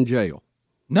are in jail.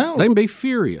 No. They can be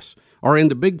furious. Or in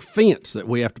the big fence that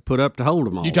we have to put up to hold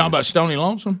them all. You talking about Stony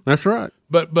Lonesome? That's right.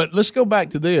 But let's go back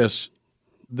to this.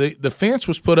 The fence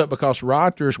was put up because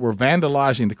rioters were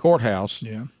vandalizing the courthouse.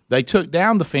 Yeah. They took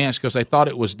down the fence because they thought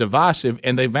it was divisive,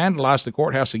 and they vandalized the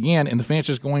courthouse again, and the fence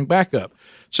is going back up.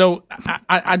 So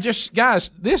I just,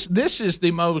 guys, this is the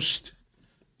most,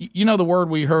 you know the word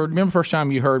we heard, remember the first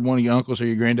time you heard one of your uncles or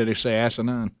your granddaddy say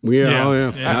asinine? Yeah.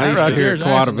 I used to hear it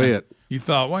quite a bit. You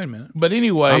thought, wait a minute. But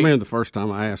anyway. I remember the first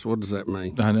time I asked, what does that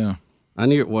mean? I know. I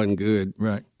knew it wasn't good.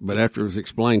 Right. But after it was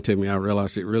explained to me, I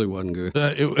realized it really wasn't good.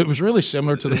 It was really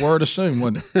similar to the word assume,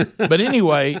 wasn't it? But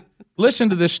anyway, listen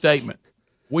to this statement.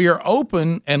 We are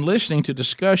open and listening to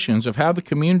discussions of how the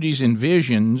community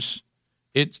envisions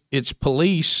its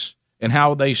police and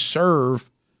how they serve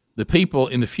the people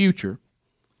in the future.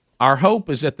 Our hope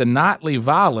is that the nightly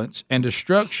violence and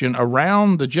destruction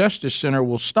around the Justice Center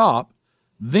will stop.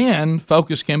 Then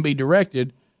focus can be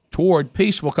directed toward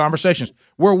peaceful conversations.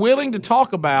 We're willing to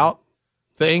talk about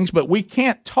things, but we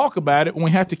can't talk about it when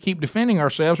we have to keep defending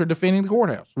ourselves or defending the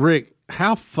courthouse. Rick,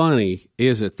 how funny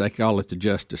is it they call it the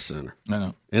Justice Center? I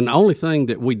know. And the only thing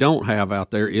that we don't have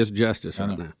out there is justice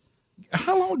right now.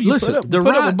 How long do you Listen, put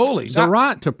up with bullies? The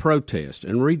right to protest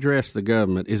and redress the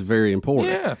government is very important.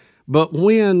 Yeah. But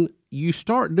when you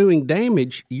start doing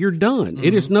damage, you're done.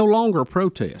 It is no longer a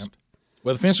protest. Yep.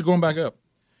 Well, the fence is going back up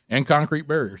and concrete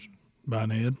barriers. By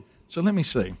Ned. So let me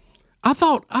see. I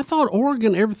thought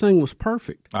Oregon, everything was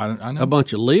perfect. I know. A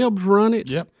bunch of libs run it.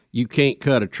 Yep. You can't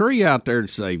cut a tree out there to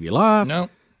save your life. No.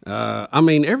 I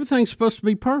mean, everything's supposed to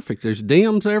be perfect. There's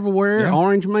Dems everywhere. Yeah.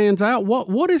 Orange man's out.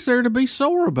 What is there to be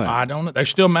sore about? I don't know. They're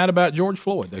still mad about George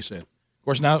Floyd, they said. Of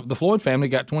course, now the Floyd family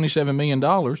got $27 million,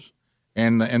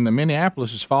 and the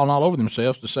Minneapolis is falling all over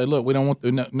themselves to say, look, we don't want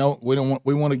to,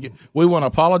 we want to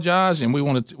apologize, and we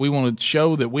want to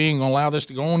show that we ain't going to allow this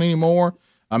to go on anymore.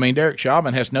 I mean, Derek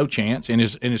Chauvin has no chance in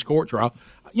his court trial.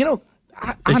 You know,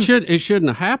 it shouldn't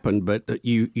have happened, but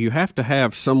you have to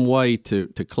have some way to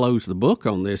close the book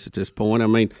on this at this point. I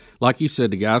mean, like you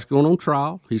said, the guy's going on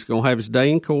trial. He's going to have his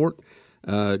day in court.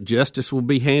 Justice will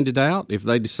be handed out if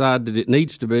they decide that it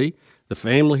needs to be. The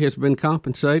family has been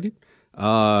compensated.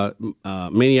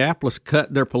 Minneapolis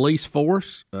cut their police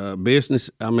force. Crime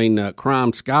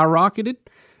skyrocketed.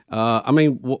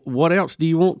 What else do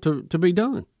you want to be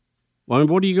done? I mean,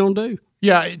 what are you going to do?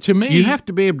 Yeah, to me, you have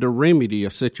to be able to remedy a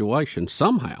situation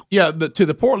somehow. Yeah, to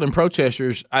the Portland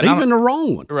protesters, even the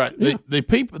wrong one, right? Yeah. The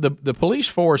people, the police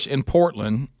force in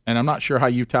Portland, and I'm not sure how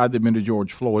you tied them into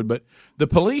George Floyd, but the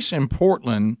police in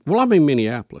Portland. Well, I mean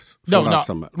Minneapolis. No, I'm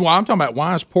talking about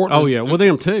why is Portland? Oh yeah, well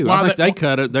them too. I think they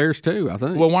cut it theirs too. I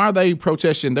think. Well, why are they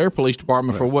protesting their police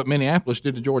department for what Minneapolis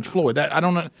did to George Floyd? I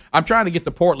don't know. I'm trying to get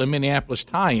the Portland Minneapolis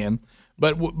tie-in.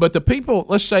 But the people,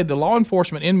 let's say the law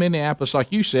enforcement in Minneapolis,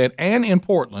 like you said, and in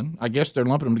Portland, I guess they're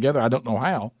lumping them together. I don't know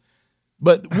how.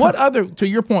 But what other, to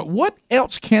your point, what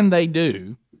else can they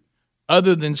do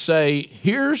other than say,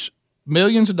 here's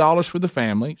millions of dollars for the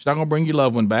family. It's not going to bring your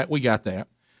loved one back. We got that.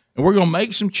 And we're going to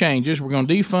make some changes. We're going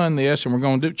to defund this, and we're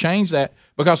going to change that.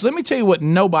 Because let me tell you what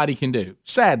nobody can do,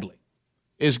 sadly,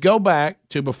 is go back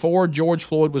to before George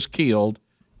Floyd was killed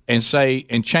and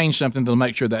change something to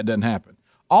make sure that doesn't happen.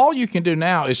 All you can do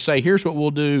now is say, here's what we'll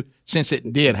do since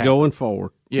it did happen. Going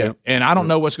forward. Yeah, yep. And I don't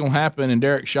know what's going to happen in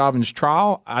Derek Chauvin's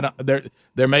trial.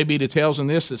 There may be details in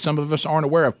this that some of us aren't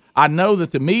aware of. I know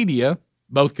that the media,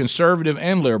 both conservative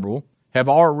and liberal, have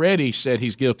already said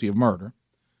he's guilty of murder.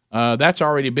 That's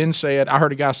already been said. I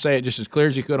heard a guy say it just as clear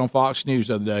as he could on Fox News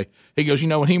the other day. He goes,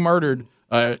 when he murdered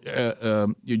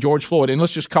George Floyd, and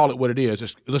let's just call it what it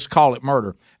is. Let's call it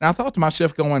murder. And I thought to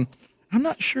myself going, I'm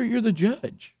not sure you're the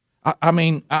judge. I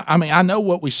mean, I know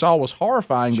what we saw was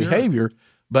horrifying behavior,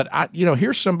 but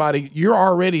here's somebody you're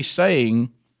already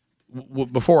saying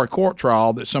before a court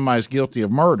trial that somebody's guilty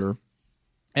of murder,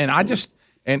 and I just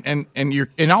and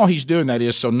all he's doing that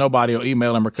is so nobody will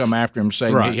email him or come after him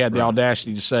saying he had the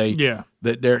audacity to say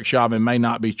that Derek Chauvin may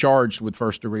not be charged with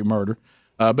first degree murder,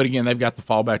 but again they've got the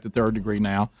fallback to third degree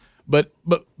now, but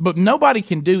nobody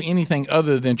can do anything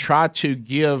other than try to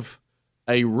give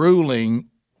a ruling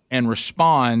and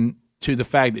respond to the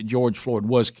fact that George Floyd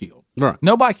was killed. Right.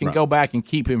 Nobody can go back and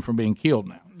keep him from being killed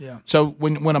now. Yeah. So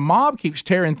when a mob keeps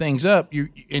tearing things up,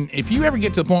 and if you ever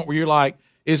get to the point where you're like,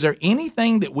 is there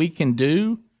anything that we can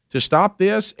do to stop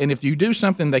this? And if you do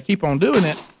something, they keep on doing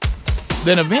it,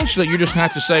 then eventually you're just going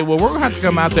to have to say, well, we're going to have to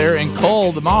come out there and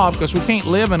cull the mob because we can't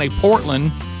live in a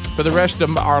Portland for the rest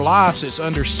of our lives that's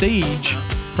under siege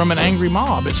from an angry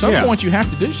mob. At some point, you have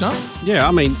to do something. Yeah,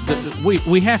 I mean,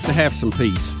 we have to have some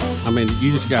peace. I mean,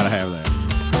 you just got to have that.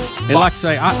 And like I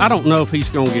say, I don't know if he's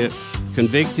going to get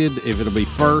convicted, if it'll be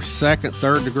first, second,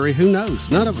 third degree. Who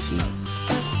knows? None of us know.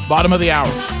 Bottom of the hour.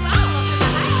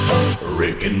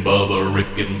 Rick and Bubba,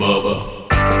 Rick and Bubba.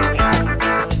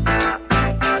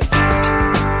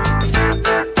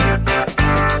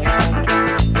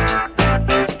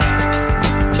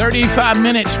 35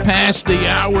 minutes past the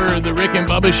hour of the Rick and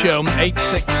Bubba Show.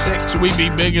 866 We Be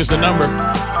Big is the number.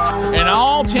 And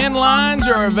all 10 lines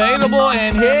are available,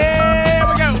 and here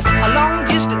we go. A long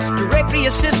distance directory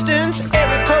assistance,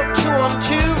 area code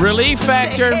 212. Relief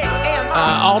Factor.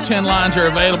 All 10 lines are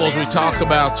available as we talk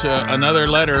about another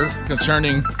letter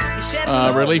concerning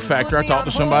Relief Factor. I talked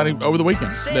to somebody over the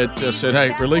weekend that said,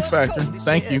 hey, Relief Factor,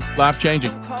 thank you,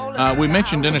 life-changing. We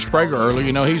mentioned Dennis Prager earlier.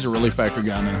 You know, he's a Relief Factor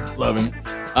guy now. Love him.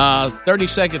 30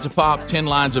 seconds a pop, 10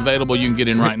 lines available. You can get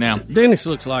in right now. Dennis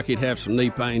looks like he'd have some knee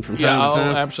pain from time to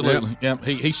time. Absolutely. Yep.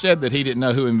 He said that he didn't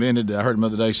know who invented, I heard him the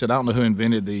other day, he said, I don't know who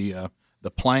invented the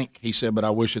plank. He said, but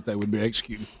I wish that they would be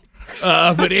executed.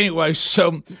 But anyway,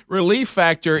 so Relief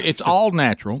Factor, it's all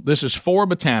natural. This is 4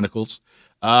 botanicals,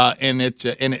 and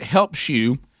it helps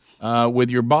you with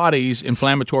your body's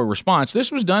inflammatory response.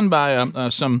 This was done by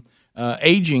some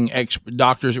aging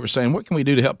doctors that were saying, what can we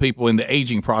do to help people in the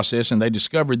aging process? And they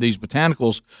discovered these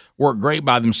botanicals work great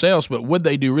by themselves, but would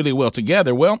they do really well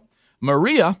together? Well,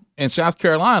 Maria in South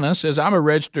Carolina says, I'm a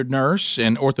registered nurse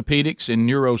in orthopedics and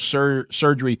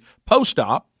neurosurgery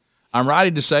post-op. I'm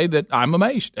writing to say that I'm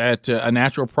amazed at a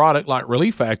natural product like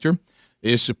Relief Factor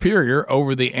is superior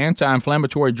over the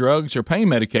anti-inflammatory drugs or pain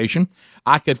medication.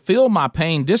 I could feel my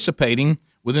pain dissipating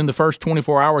within the first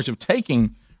 24 hours of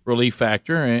taking Relief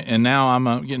Factor, and now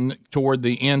I'm getting toward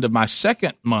the end of my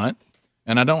second month,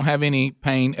 and I don't have any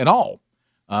pain at all.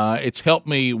 It's helped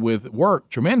me with work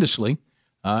tremendously,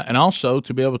 and also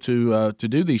to be able to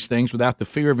do these things without the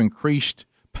fear of increased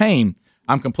pain.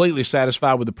 I'm completely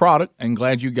satisfied with the product and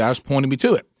glad you guys pointed me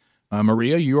to it.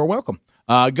 Maria, you are welcome.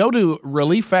 Go to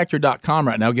ReliefFactor.com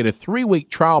right now. Get a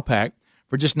 3-week trial pack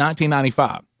for just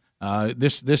 $19.95.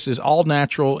 This is all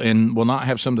natural and will not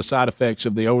have some of the side effects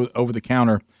of the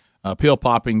over-the-counter pill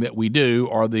popping that we do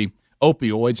or the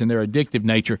opioids and their addictive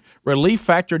nature.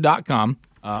 ReliefFactor.com,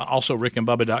 also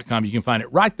RickandBubba.com. You can find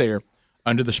it right there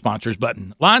under the sponsors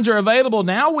button. Lines are available.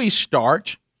 Now we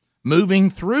start moving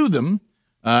through them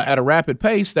at a rapid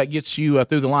pace. That gets you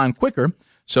through the line quicker.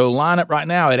 So line up right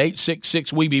now at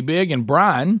 866 We Be Big, and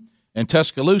Brian in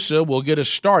Tuscaloosa will get us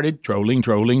started. Trolling.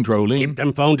 Keep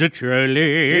them phones a-trolling.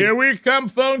 Here we come,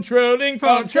 phone trolling,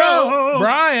 phone troll.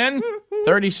 Brian,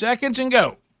 30 seconds and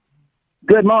go.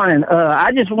 Good morning.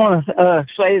 I just want to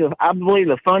say that I believe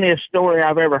the funniest story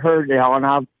I've ever heard, y'all, and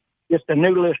I'm just a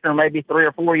new listener, maybe 3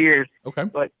 or 4 years. Okay.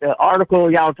 But the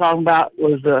article y'all talking about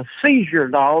was a seizure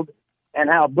dog, and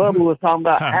how Bubba was talking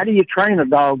about how do you train a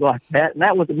dog like that, and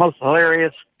that was the most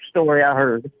hilarious story I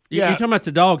heard. Yeah, you're talking about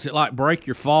the dogs that like break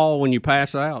your fall when you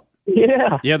pass out.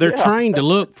 Yeah, they're trained to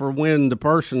look for when the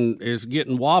person is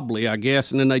getting wobbly, I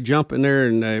guess, and then they jump in there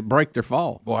and they break their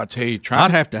fall. Boy, I tell you,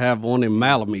 I'd have to have one of them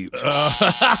Malamutes.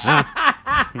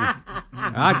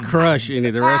 I'd crush any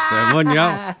of the rest of them, wouldn't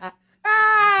y'all?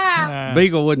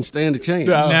 Beagle wouldn't stand a chance.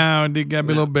 No, it got to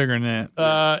be a little bigger than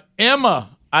that.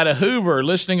 Emma out of Hoover,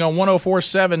 listening on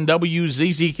 104.7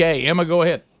 WZZK. Emma, go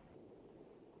ahead.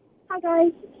 Hi,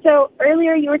 guys. So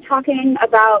earlier you were talking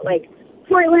about,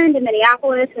 Portland and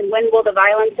Minneapolis and when will the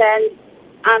violence end.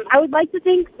 I would like to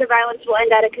think the violence will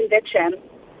end at a conviction.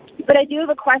 But I do have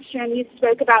a question. You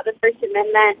spoke about the First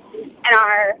Amendment and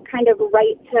our kind of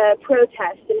right to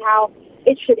protest and how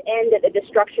it should end at the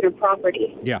destruction of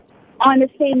property. Yeah. On the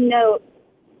same note,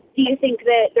 do you think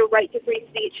that the right to free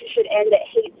speech should end at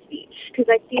hate speech? Because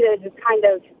I see those as kind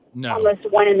of almost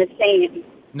one and the same.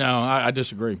 No, I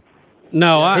disagree.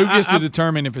 No, who gets to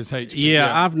determine if it's hate speech?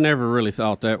 Yeah, I've never really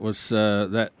thought that was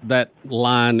that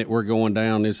line that we're going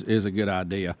down is a good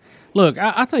idea. Look,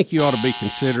 I think you ought to be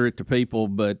considerate to people,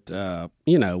 but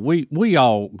we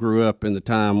all grew up in the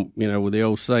time with the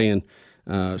old saying,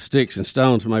 sticks and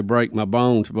stones may break my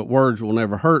bones, but words will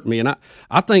never hurt me. And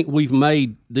I think we've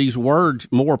made these words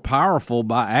more powerful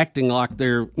by acting like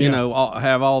they're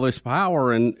have all this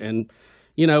power, and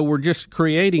we're just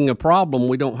creating a problem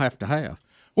we don't have to have.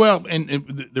 Well, and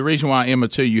the reason why, Emma,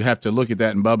 too, you have to look at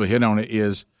that, and Bubba hit on it,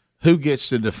 is who gets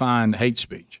to define hate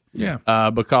speech. Yeah.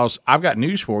 Because I've got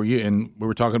news for you, and we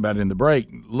were talking about it in the break.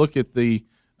 Look at the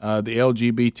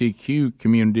LGBTQ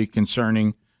community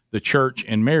concerning the church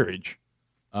and marriage.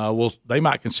 Well, they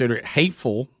might consider it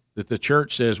hateful that the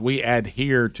church says we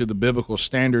adhere to the biblical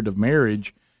standard of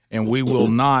marriage and we will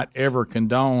not ever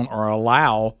condone or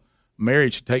allow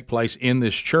marriage to take place in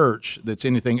this church that's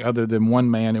anything other than one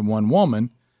man and one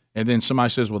woman. And then somebody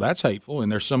says, well, that's hateful.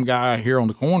 And there's some guy here on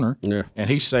the corner, and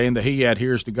he's saying that he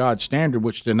adheres to God's standard,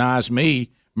 which denies me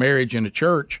marriage in a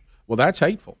church. Well, that's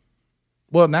hateful.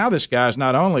 Well, now this guy's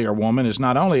not only, or woman, is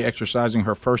not only exercising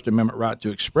her First Amendment right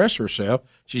to express herself,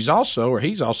 he's also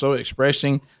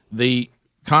expressing the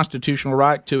constitutional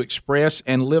right to express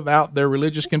and live out their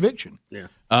religious conviction. Yeah.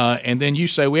 And then you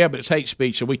say, well, yeah, but it's hate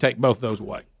speech, so we take both those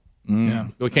away. Yeah.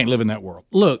 We can't live in that world.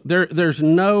 Look, there's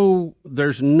no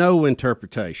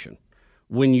interpretation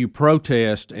when you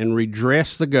protest and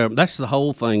redress the government. That's the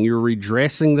whole thing. You're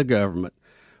redressing the government,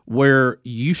 where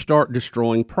you start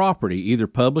destroying property, either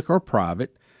public or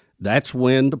private. That's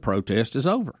when the protest is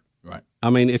over. Right. I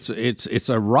mean, it's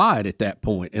a right at that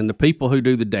point, and the people who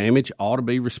do the damage ought to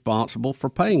be responsible for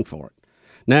paying for it.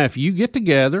 Now, if you get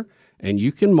together and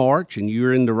you can march and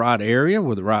you're in the right area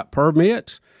with the right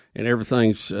permits and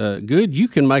everything's good, you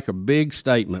can make a big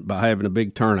statement by having a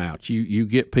big turnout. You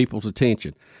get people's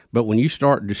attention. But when you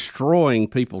start destroying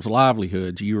people's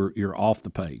livelihoods, you're off the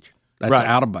page. That's right.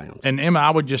 Out of bounds. And Emma, I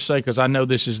would just say, because I know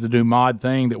this is the new mod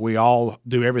thing, that we all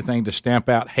do everything to stamp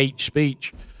out hate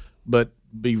speech, but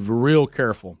be real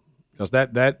careful, because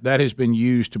that has been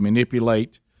used to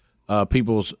manipulate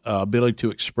people's ability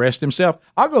to express themselves.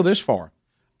 I'll go this far.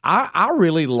 I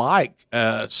really like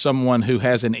someone who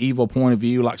has an evil point of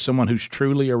view, like someone who's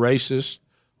truly a racist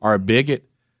or a bigot.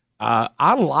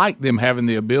 I like them having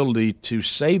the ability to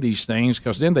say these things,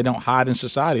 because then they don't hide in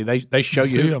society. They show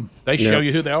you show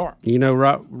you who they are. You know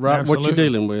right what you're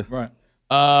dealing with. Right.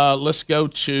 Let's go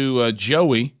to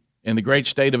Joey in the great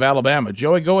state of Alabama.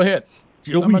 Joey, go ahead.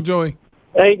 Joey.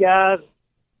 Hey guys,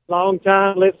 long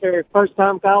time listener, first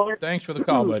time caller. Thanks for the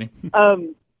call, buddy.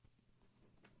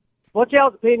 What's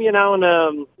y'all's opinion on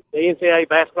the NCAA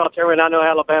basketball tournament? I know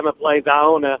Alabama plays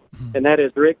Iona, and that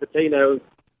is Rick Pitino's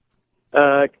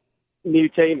new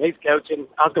team he's coaching.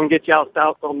 I was going to get y'all's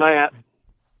thoughts on that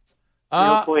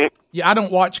real quick. Yeah, I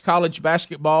don't watch college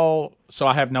basketball, so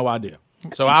I have no idea.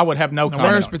 So I would have no comment.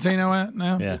 Where's Pitino at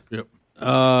now? Yeah. Yep.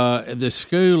 The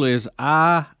school is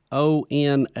Iona.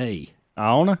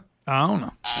 Iona.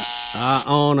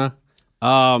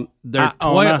 They're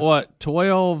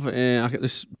 12, and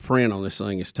this print on this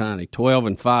thing is tiny.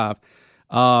 12-5.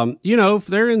 If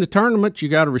they're in the tournament, you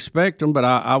got to respect them. But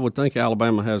I would think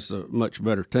Alabama has a much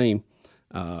better team.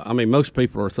 Most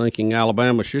people are thinking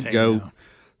Alabama should go,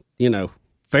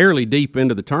 fairly deep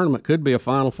into the tournament. Could be a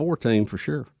Final Four team for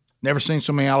sure. Never seen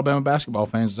so many Alabama basketball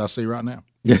fans as I see right now.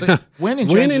 Winning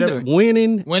changes everything.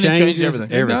 Winning changes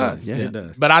everything. It does. Yeah, it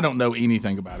does. But I don't know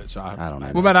anything about it, so I don't know.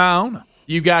 What about Iona?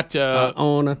 You got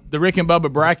Iona. The Rick and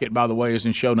Bubba bracket, by the way, is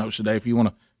in show notes today. If you want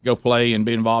to go play and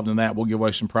be involved in that, we'll give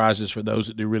away some prizes for those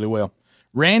that do really well.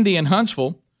 Randy in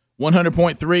Huntsville,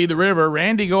 100.3 The River.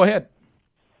 Randy, go ahead.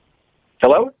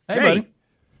 Hello? Hey, buddy.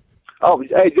 Oh,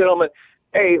 hey, gentlemen.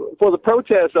 Hey, for the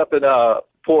protests up in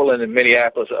Portland and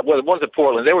Minneapolis, well, the ones in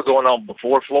Portland, they were going on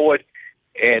before Floyd,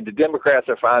 and the Democrats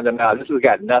are finding out this has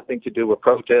got nothing to do with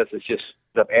protests. It's just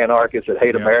the anarchists that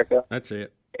hate America. That's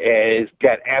it. And it's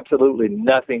got absolutely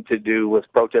nothing to do with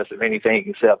protests of anything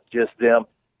except just them.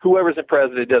 Whoever's the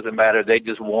president, it doesn't matter. They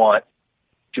just want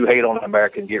to hate on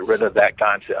America and get rid of that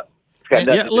concept. It's got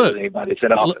nothing to do with anybody that's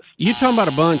in office. You're talking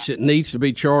about a bunch that needs to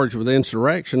be charged with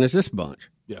insurrection. Is this bunch?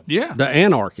 Yeah. The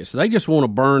anarchists. They just want to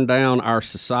burn down our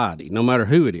society, no matter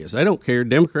who it is. They don't care,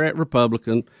 Democrat,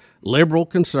 Republican, liberal,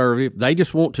 conservative. They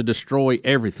just want to destroy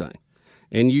everything.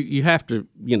 And you have to,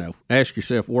 ask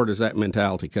yourself, where does that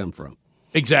mentality come from?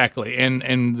 Exactly.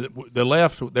 And the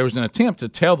left, there was an attempt to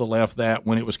tell the left that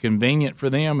when it was convenient for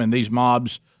them and these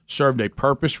mobs served a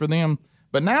purpose for them.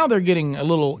 But now they're getting a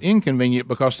little inconvenient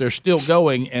because they're still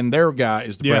going, and their guy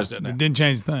is the president now. It didn't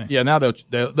change the thing. Yeah, now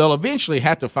they'll eventually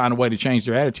have to find a way to change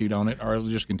their attitude on it, or it'll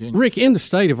just continue. Rick, in the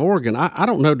state of Oregon, I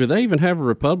don't know, do they even have a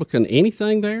Republican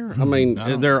anything there?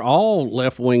 They're all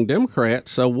left-wing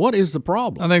Democrats, so what is the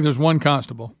problem? I think there's one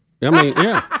constable.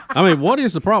 What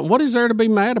is the problem? What is there to be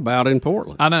mad about in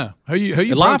Portland? I know. Who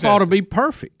you life ought to be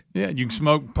perfect. Yeah, you can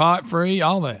smoke pot free,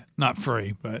 all that. Not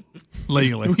free, but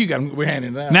legally. We're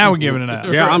handing it out. Now we're giving it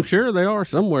out. Yeah, I'm sure they are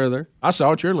somewhere there. I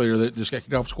saw a cheerleader that just got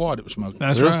kicked off squad that was smoking.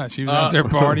 That's right. She was out there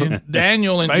partying.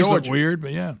 Daniel in Face Georgia. looked weird,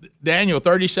 but yeah. Daniel,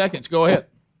 30 seconds. Go ahead.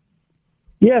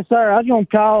 Yes, sir. I was going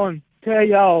to call and tell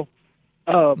y'all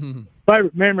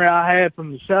favorite memory I had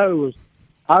from the show was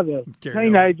I was a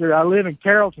teenager. I live in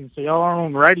Carrollton, so y'all aren't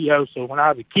on the radio. So when I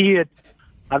was a kid,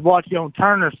 I'd watch you on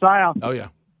Turner South. Oh, yeah.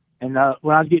 And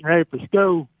when I was getting ready for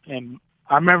school, and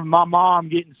I remember my mom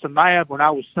getting so mad when I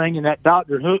was singing that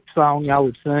Dr. Hook song I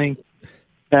would sing.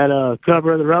 that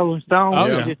cover of the Rolling Stones. Oh,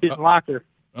 yeah. I just didn't like her.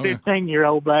 Oh, yeah.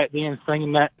 15-year-old back then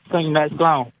singing that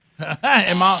song.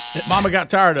 And Mama got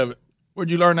tired of it.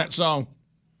 Where'd you learn that song?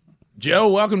 Joe,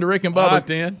 welcome to Rick and Bubba. Right,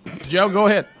 then. Joe, go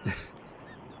ahead.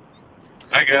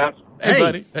 Hey, guys. Hey,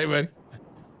 buddy. Hey, buddy.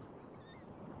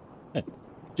 Hey.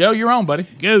 Joe, you're on, buddy.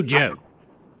 Go, Joe.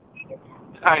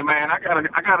 Hey, man, I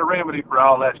got a remedy for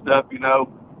all that stuff,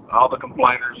 all the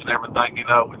complainers and everything, we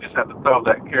just have to throw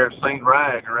that kerosene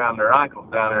rag around their ankles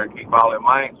down there and keep all them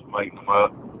veins from eating them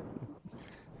up.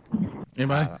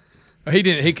 Anybody?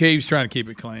 He keeps trying to keep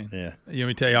it clean. Yeah. You want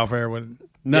me to tell you off air what?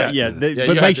 But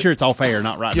make sure it's off air,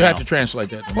 not right You now. have to translate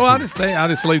that. Well, I just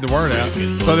leave the word out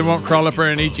so they won't crawl up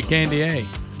there and eat your candy.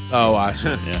 Oh, I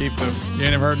see. Keep them. You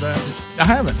ain't never heard that? I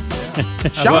haven't.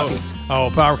 Shocking. Oh,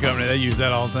 power company, they use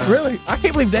that all the time. Really? I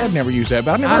can't believe Dad never used that,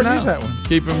 but I never heard him use that one.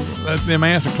 Keep them, let them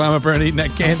ants climb up there and eating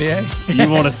that candy.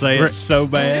 You want to say it so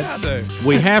bad? Yeah, I do.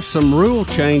 We have some rule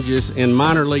changes in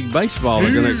minor league baseball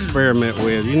we're going to experiment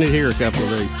with. You need to hear a couple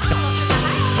of these.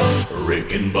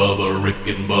 Rick and Bubba, Rick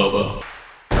and Bubba.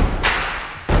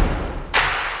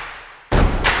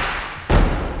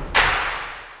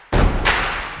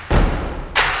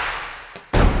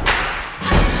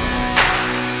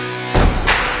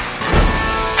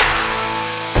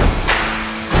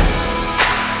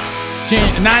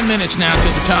 Ten, 9 minutes now to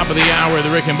the top of the hour of the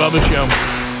Rick and Bubba Show.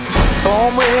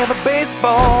 Born with a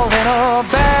baseball and a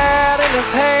bat in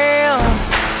his hand.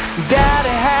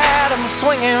 Daddy had him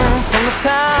swinging from the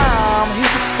time he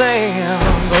could stand.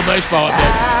 A little baseball update.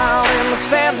 Out in the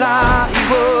sandlot, he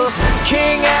was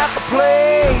king at the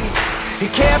plate.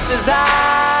 He kept his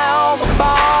eye on the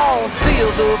ball and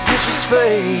sealed the pitcher's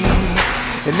fate.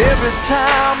 And every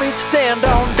time he'd stand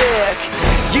on deck,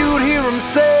 you'd hear him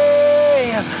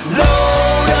say,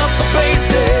 load up the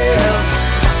bases,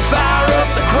 fire up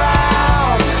the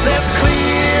crowd, let's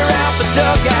clear out the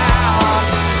dugout.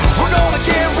 We're gonna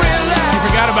get real loud. You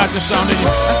forgot about this song, did you?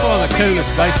 That's one of the coolest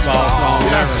baseball songs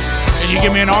ever. Can you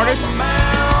give me an artist?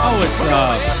 Oh, it's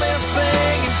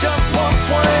just one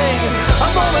swing,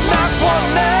 I'm gonna knock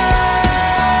one down.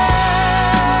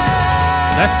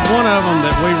 that's one of them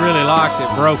that we really liked.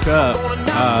 It broke up.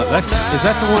 Is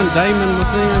that the one Damon was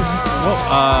in?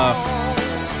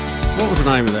 What was the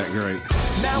name of that group?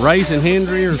 Raisin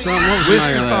Henry or something? What was the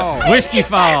name of that? Whiskey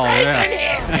Fall.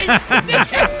 Yeah.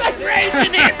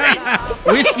 Raisin Henry.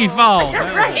 Whiskey Fall.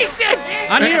 Raisin Henry.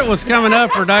 I knew it was coming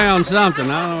up or down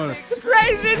something. I don't know.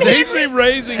 Raisin Henry.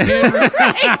 Raising Henry.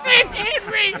 Raisin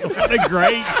Henry. What a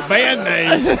great band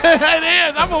name. It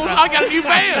is. I got a new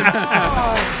band.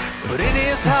 But in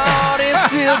his heart, it's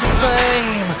still the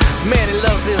same. Man, he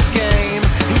loves this game.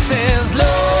 He says,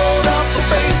 load up the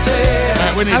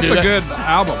bases. That's a good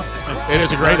album. It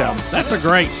is a great album. That's a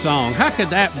great song. How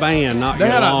could that band not They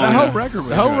get had along? the whole record.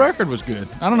 The whole record was good.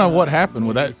 I don't know what happened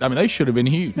with that. I mean, they should have been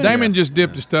huge. Damon just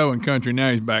dipped his toe in country.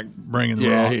 Now he's back bringing the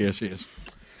rock. He is. Yeah.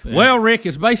 Well, Rick,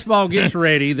 as baseball gets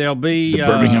ready, there'll be The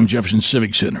Birmingham Jefferson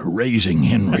Civic Center, Raising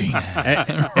Henry.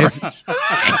 I'm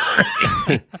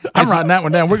writing that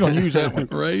one down. We're going to use that one.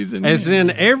 Raising As Henry.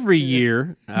 in every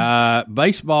year,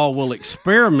 baseball will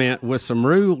experiment with some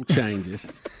rule changes.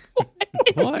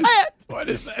 What? What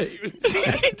is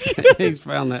that? He's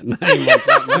found that name. Like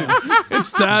that now.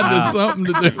 It's tied to something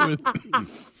to do with.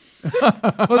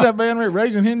 What's that band?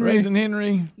 Raising Henry? Raising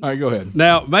Henry. All right, go ahead.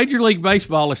 Now, Major League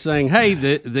Baseball is saying, hey,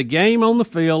 the game on the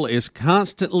field is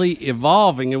constantly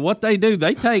evolving. And what they do,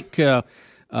 they take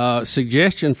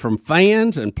suggestions from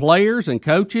fans and players and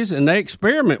coaches, and they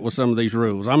experiment with some of these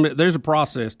rules. I mean, there's a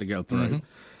process to go through. Mm-hmm.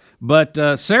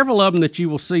 But several of them that you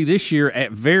will see this year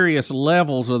at various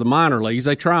levels of the minor leagues,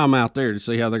 they try them out there to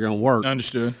see how they're going to work.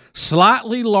 Understood.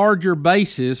 Slightly larger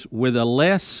bases with a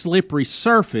less slippery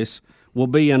surface will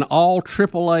be in all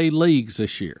AAA leagues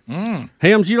this year.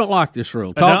 Helms, you don't like this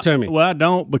rule. Talk to me. Well, I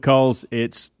don't because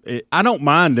I don't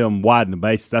mind them widening the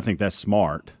bases. I think that's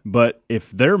smart. But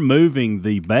if they're moving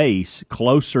the base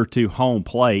closer to home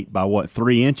plate by,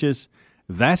 3 inches,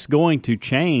 that's going to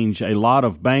change a lot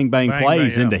of bang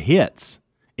plays into hits,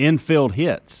 infield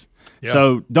hits. Yep.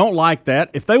 So don't like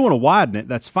that. If they want to widen it,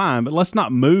 that's fine, but let's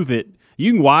not move it.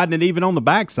 You can widen it even on the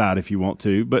backside if you want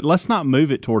to, but let's not move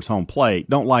it towards home plate.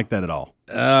 Don't like that at all.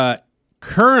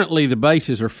 Currently, the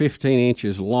bases are 15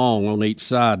 inches long on each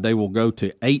side. They will go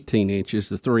to 18 inches,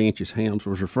 the 3 inches Helms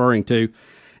was referring to.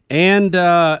 And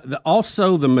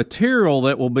also the material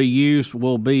that will be used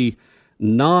will be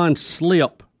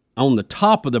non-slip on the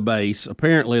top of the base,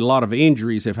 apparently a lot of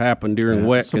injuries have happened during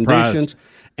wet conditions.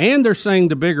 And they're saying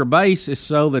the bigger base is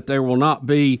so that there will not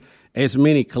be as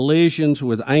many collisions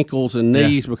with ankles and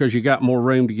knees because you got more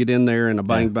room to get in there in a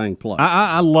bang-bang play.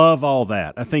 I love all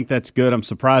that. I think that's good. I'm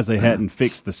surprised they hadn't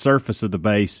fixed the surface of the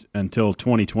base until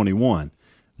 2021.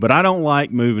 But I don't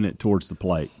like moving it towards the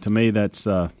plate. To me, that's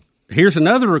Here's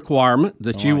another requirement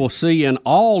that you will see in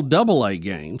all AA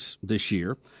games this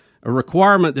year, a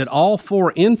requirement that all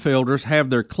 4 infielders have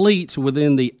their cleats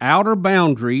within the outer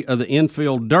boundary of the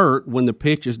infield dirt when the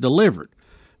pitch is delivered.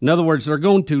 In other words, they're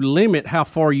going to limit how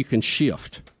far you can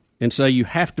shift, and so you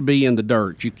have to be in the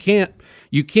dirt. You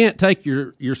can't take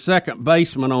your second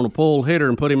baseman on a pull hitter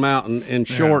and put him out in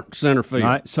short center field. All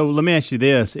right. So let me ask you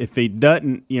this: if he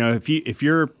doesn't, if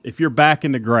you're back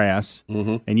in the grass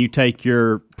and you take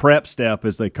your prep step,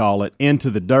 as they call it,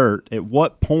 into the dirt, at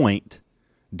what point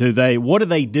what do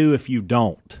they do if you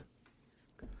don't?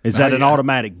 Is that an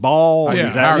automatic ball?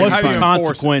 Is that what's the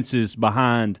consequences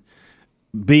behind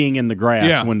being in the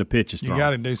grass when the pitch is thrown? You got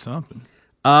to do something.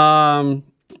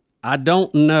 I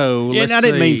don't know. Yeah, I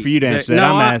didn't mean for you to answer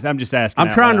that. I'm just asking.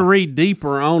 I'm trying to read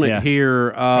deeper on it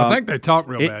here. I think they talk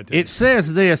real bad. It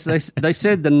says this. They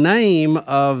said the name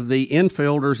of the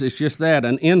infielders is just that,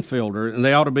 an infielder, and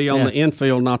they ought to be on the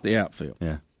infield, not the outfield.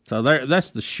 Yeah. So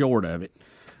that's the short of it.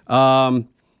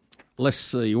 Let's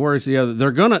see. Where's the other?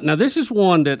 They're gonna now. This is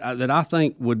one that I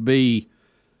think would be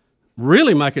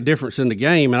really make a difference in the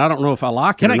game, and I don't know if I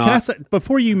like it or not. Can I say,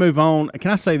 before you move on, can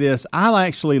I say this?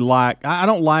 I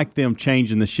don't like them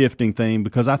changing the shifting thing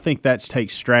because I think that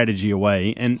takes strategy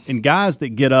away. And guys that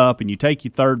get up and you take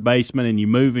your third baseman and you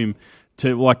move him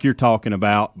to, like you're talking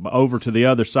about, over to the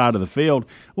other side of the field,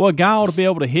 well, a guy ought to be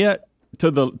able to hit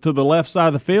to the left side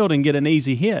of the field and get an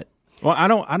easy hit. Well, I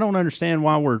don't understand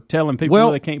why we're telling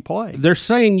people they can't play. They're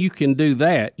saying you can do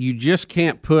that. You just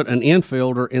can't put an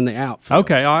infielder in the outfield.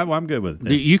 Okay, all right, well, I'm good with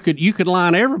it. You could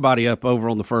line everybody up over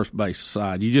on the first base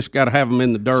side. You just got to have them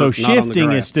in the dirt. So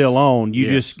shifting is still on. The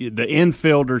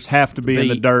infielders have to be in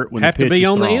the dirt when the pitch is thrown. Have to be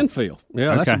on the infield.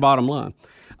 Yeah, that's the bottom line.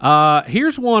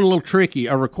 Here's one a little tricky.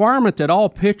 A requirement that all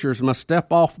pitchers must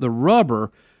step off the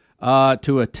rubber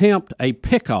to attempt a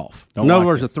pickoff. In other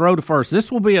words, a throw to first.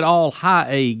 This will be at all high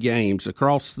A games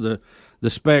across the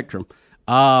spectrum.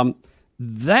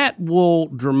 That will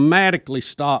dramatically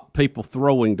stop people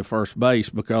throwing to first base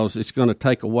because it's going to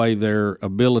take away their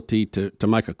ability to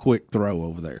make a quick throw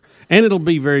over there. And it'll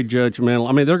be very judgmental.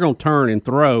 I mean, they're going to turn and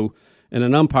throw, and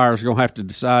an umpire's going to have to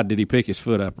decide did he pick his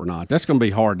foot up or not. That's going to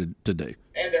be hard to do.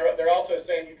 And they're also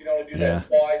saying you can only do that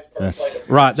twice per play.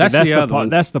 Right, that's the other part. one.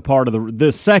 That's the part of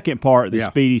the second part that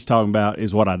Speedy's talking about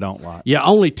is what I don't like. Yeah,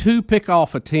 only 2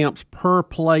 pickoff attempts per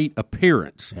plate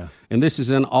appearance. Yeah. And this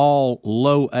is in all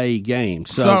low A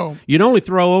games. So you'd only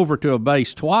throw over to a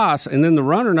base twice, and then the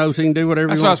runner knows he can do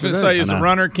whatever he wants to do. That's what I was going to say. Is the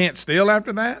runner can't steal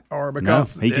after that? Or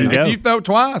because he can go. If you throw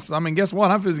twice, I mean, guess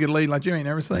what? I'm going to get a lead like you ain't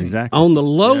never seen. Exactly. On the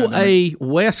low A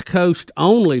West Coast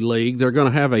only league, they're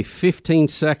going to have a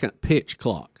 15-second pitch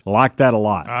clock. I like that a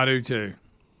lot. I do too.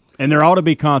 And there ought to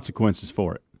be consequences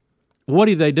for it. What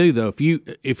do they do though? If you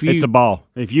it's a ball.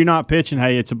 If you're not pitching,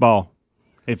 hey, it's a ball.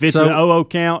 If it's an 0-0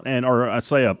 count or I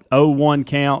say a 0-1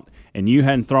 count and you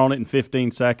hadn't thrown it in 15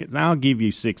 seconds, I'll give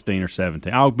you 16 or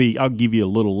 17. I'll give you a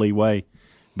little leeway.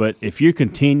 But if you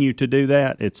continue to do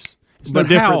that, it's no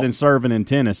different than serving in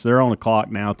tennis. They're on a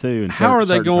clock now too. How are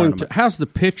they going to? How's the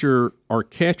pitcher or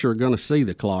catcher going to see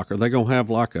the clock? Are they going to have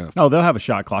like a? Oh, they'll have a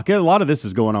shot clock. A lot of this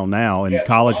is going on now in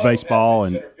college baseball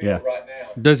and right now.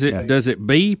 Does it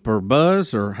beep or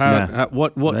buzz or how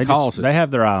what calls it? They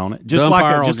have their eye on it, just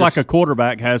like a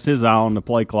quarterback has his eye on the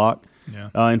play clock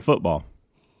in football.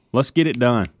 Let's get it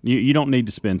done. You don't need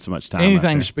to spend so much time.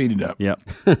 Anything to speed it up. Yep,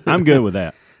 I'm good with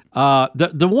that.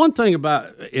 The one thing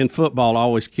about in football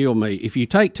always kill me, if you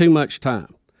take too much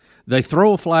time, they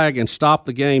throw a flag and stop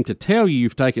the game to tell you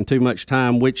you've taken too much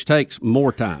time, which takes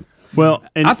more time. Well,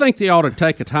 and I think they ought to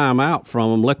take a timeout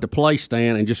from them, let the play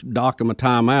stand, and just dock them a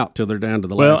timeout till they're down to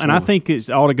the last one. I think it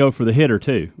ought to go for the hitter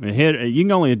too. You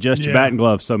can only adjust your batting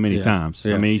glove so many times.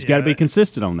 I mean, you've got to be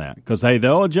consistent on that because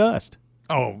they'll adjust.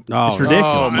 It's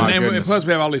ridiculous. And plus,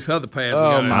 we have all these other pads.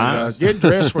 Oh, my gosh. Get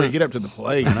dressed before you get up to the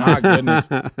plate. My goodness.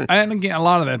 And again, a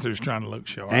lot of that they're just trying to look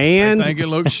sharp. And they think it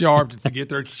looks sharp to get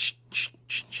their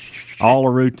all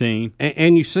a routine.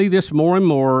 And you see this more and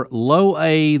more. Low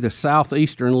A, the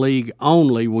Southeastern League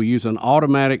only, will use an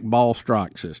automatic ball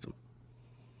strike system.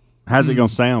 How's it going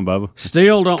to sound, Bubba?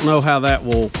 Still don't know how that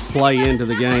will play into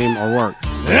the game or work.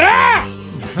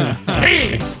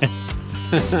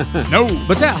 No.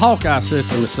 But that Hawkeye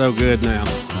system is so good now.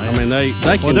 I mean, they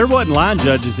can. Well, there wasn't line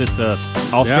judges at the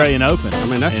Australian Open. I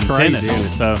mean, that's in crazy. tennis, Isn't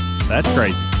it? so that's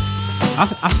crazy.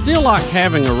 I still like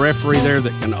having a referee there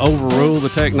that can overrule the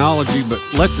technology, but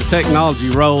let the technology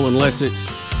roll unless it's,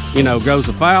 goes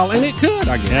a foul, and it could,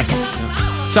 I guess.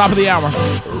 Yeah. Top of the hour.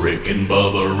 Rick and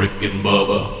Bubba, Rick and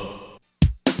Bubba.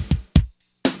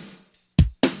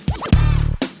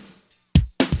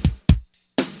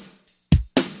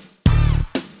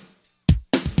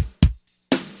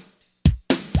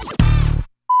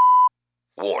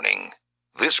 Warning.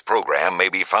 This program may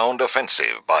be found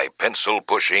offensive by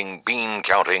pencil-pushing,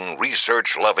 bean-counting,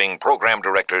 research-loving program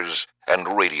directors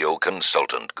and radio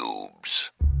consultant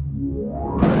goobs.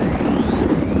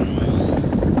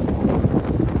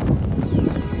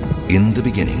 In the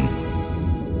beginning,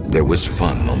 there was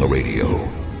fun on the radio.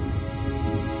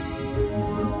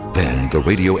 Then the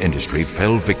radio industry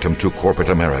fell victim to corporate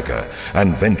America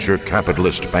and venture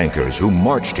capitalist bankers who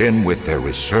marched in with their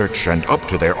research and up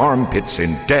to their armpits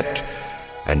in debt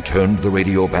and turned the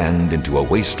radio band into a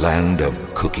wasteland of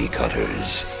cookie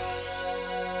cutters.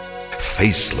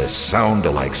 Faceless,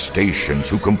 sound-alike stations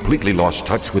who completely lost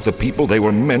touch with the people they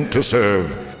were meant to serve.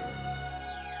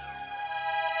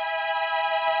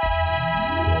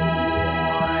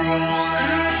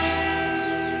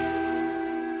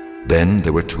 Then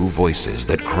there were two voices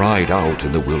that cried out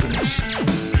in the wilderness.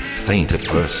 Faint at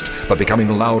first, but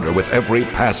becoming louder with every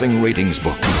passing ratings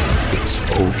book. It's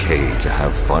okay to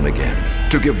have fun again,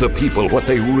 to give the people what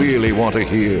they really want to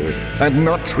hear, and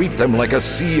not treat them like a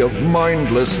sea of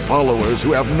mindless followers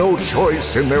who have no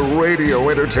choice in their radio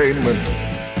entertainment.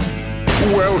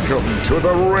 Welcome to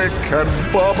the Rick and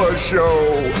Bubba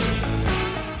Show.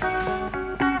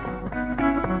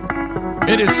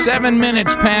 It is 7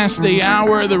 minutes past the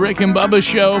hour of the Rick and Bubba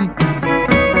Show.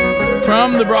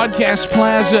 From the Broadcast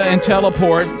Plaza and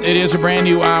Teleport, it is a brand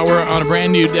new hour on a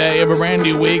brand new day of a brand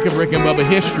new week of Rick and Bubba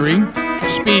history.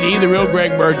 Speedy, the real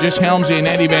Greg Burgess, Helmsy, and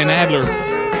Eddie Van Adler,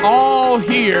 all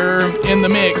here in the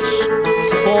mix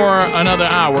for another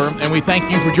hour, and we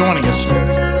thank you for joining us.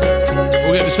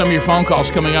 We'll get to some of your phone calls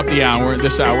coming up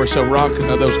this hour, so rock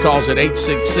those calls at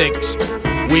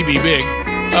 866-WE-BE-BIG.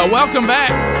 Welcome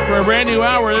back for a brand new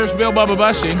hour. There's Bill Bubba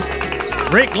Bussy.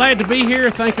 Rick, glad to be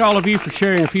here. Thank all of you for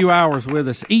sharing a few hours with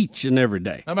us each and every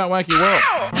day. How about Wacky World?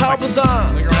 How bizarre.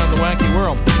 Looking around the wacky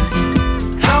world.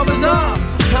 How bizarre.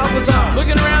 How bizarre.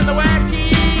 Looking around the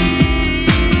wacky.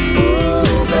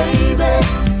 Ooh, baby.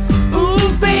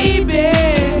 Ooh, baby.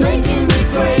 It's making me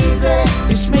crazy.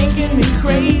 It's making me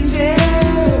crazy.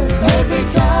 Every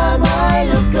time I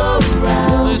look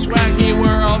around. This wacky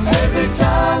world. Every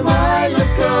time I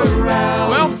look around.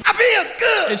 Well, I feel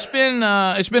good. It's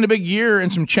been a big year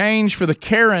and some change for the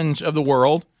Karens of the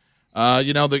world.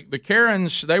 The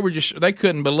Karens, they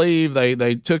couldn't believe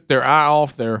they took their eye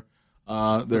off their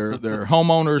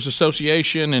homeowners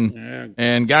association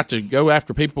and got to go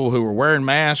after people who were wearing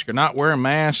masks or not wearing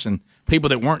masks and people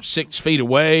that weren't 6 feet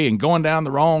away and going down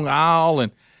the wrong aisle,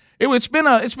 and it's been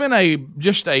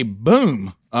just a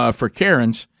boom for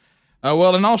Karens.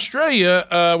 Well, in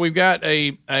Australia, we've got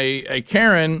a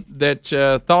Karen that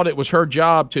thought it was her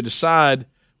job to decide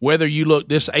whether you look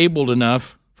disabled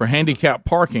enough for handicapped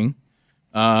parking,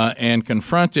 and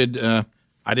confronted.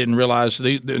 I didn't realize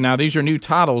now these are new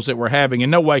titles that we're having. In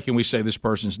no way can we say this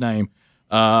person's name.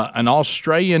 An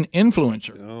Australian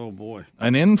influencer. Oh boy,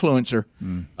 an influencer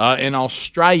in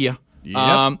Australia.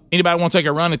 Yep. Anybody want to take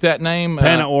a run at that name?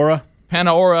 Panaora.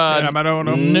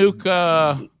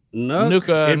 Nuka.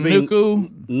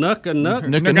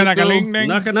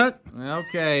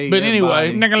 Okay. But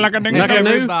anyway.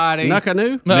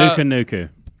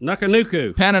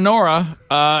 Nuka-nuku. Pananora,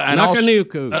 an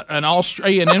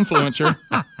Australian influencer.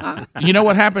 You know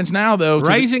what happens now, though?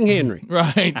 Raising Henry.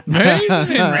 Right. Raising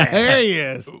Henry. There he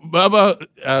is. Bubba,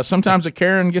 sometimes a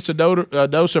Karen gets a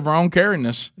dose of her own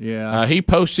Karenness. Yeah. He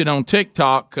posted on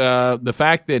TikTok the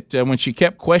fact that when she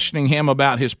kept questioning him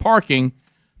about his parking,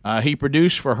 he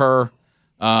produced for her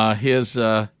his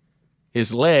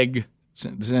leg,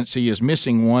 since he is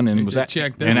missing one, and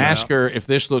asked her if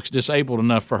this looks disabled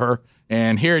enough for her.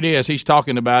 And here it is. He's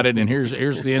talking about it, and here's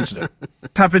the incident.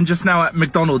 It happened just now at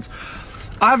McDonald's.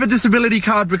 I have a disability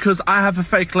card because I have a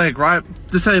fake leg, right?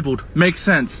 Disabled. Makes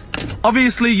sense.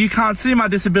 Obviously, you can't see my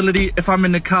disability if I'm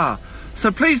in the car.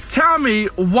 So please tell me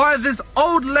why this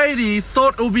old lady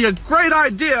thought it would be a great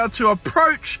idea to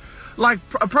approach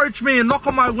me and knock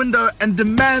on my window and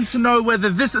demand to know whether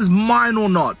this is mine or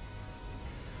not.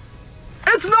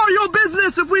 It's not your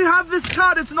business. If we have this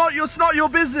card, it's not your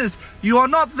business. You are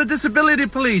not the disability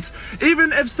police.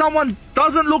 Even if someone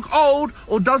doesn't look old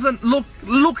or doesn't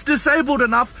look disabled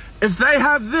enough, if they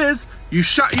have this, you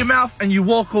shut your mouth and you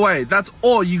walk away. That's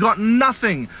all. You got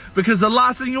nothing. Because the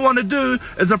last thing you want to do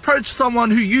is approach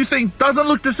someone who you think doesn't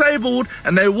look disabled,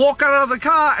 and they walk out of the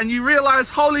car and you realize,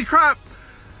 holy crap,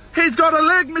 he's got a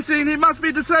leg missing. He must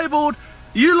be disabled.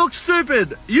 You look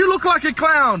stupid. You look like a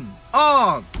clown.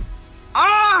 Oh,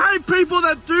 I hate people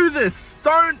that do this.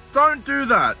 Don't do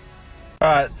that.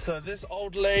 Alright, so this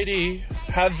old lady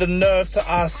had the nerve to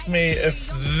ask me if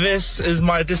this is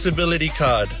my disability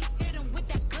card.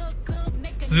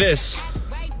 This.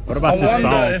 What about this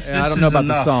song? I don't know about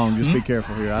the song. Just be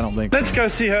careful here. I don't think Let's so. go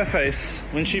see her face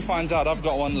when she finds out I've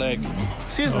got one leg.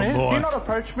 Excuse me, boy. do you not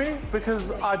approach me because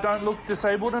I don't look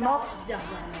disabled enough?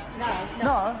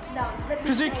 No.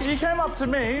 Because you came up to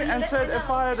me and said if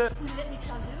I had a...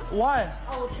 Why?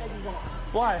 I will tell you why.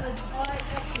 Why? Because I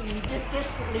actually just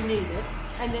desperately need it,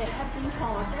 and there have been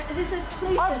times. And it said,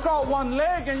 please. I've got one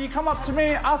leg, and you come up to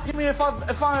me asking me if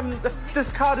this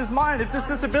card is mine, if this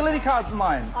disability card's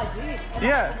mine. I did. And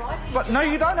Yeah, I have a right to. but no,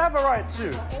 you don't have a right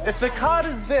to. If the card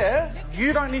is there,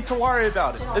 you don't need to worry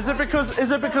about it. Is it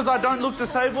because I don't look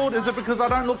disabled? Is it because I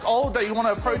don't look old that you want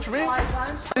to approach me?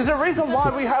 There's a reason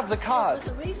why we have the card.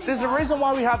 There's a reason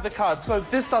why we have the card, so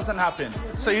this doesn't happen.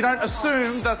 So you don't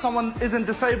assume that someone isn't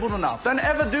disabled enough. Don't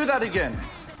ever do that again.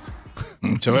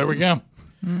 So there we go.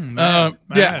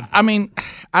 Yeah, I mean,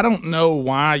 I don't know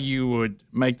why you would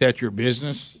make that your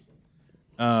business.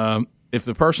 If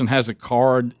the person has a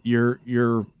card,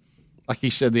 you're like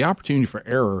he said, the opportunity for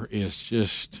error is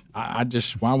just.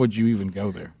 Why would you even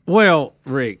go there? Well,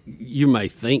 Rick, you may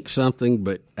think something,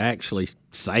 but actually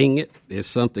saying it is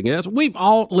something else. We've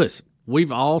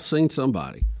all seen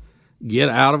somebody get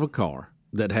out of a car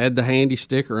that had the handy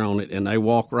sticker on it, and they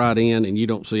walk right in, and you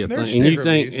don't see a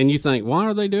thing, and you think, why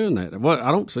are they doing that? Well,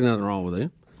 I don't see nothing wrong with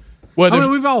it. Well, I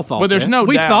mean, we've all thought. Well, there's that. no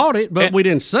we doubt. thought it, but we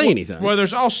didn't say anything. Well,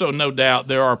 there's also no doubt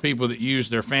there are people that use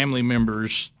their family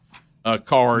members'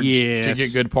 cards to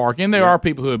get good parking, and there are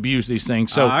people who abuse these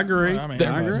things. So I agree. I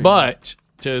agree. But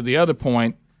to the other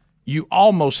point, you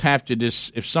almost have to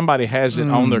if somebody has it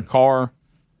on their car,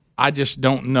 I just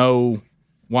don't know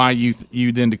why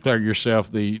you then declare yourself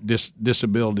the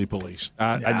disability police.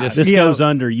 This goes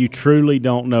under you truly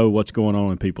don't know what's going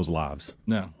on in people's lives.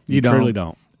 No, you truly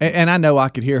don't. And I know I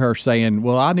could hear her saying,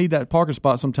 well, I need that parking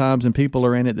spot sometimes, and people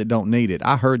are in it that don't need it.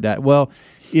 I heard that. Well,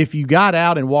 if you got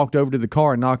out and walked over to the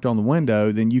car and knocked on the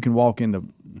window, then you can walk in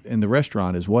the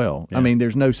restaurant as well. Yeah. I mean,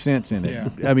 there's no sense in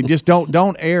it. Yeah. I mean, just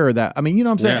don't err that. I mean, you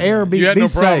know what I'm saying? Err, be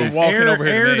safe.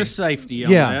 Err to safety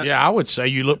on that. Yeah, I would say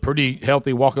you look pretty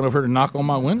healthy walking over here to knock on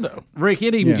my window. Rick,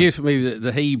 it even gives me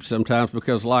the heaves sometimes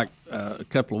because, like a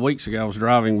couple of weeks ago, I was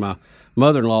driving my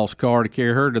mother-in-law's car to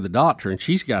carry her to the doctor, and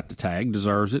she's got the tag,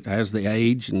 deserves it, has the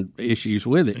age and issues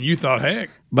with it. And you thought, heck.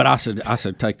 But I said,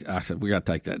 we got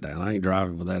to take that down. I ain't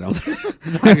driving with that on.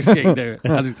 I just can't do it.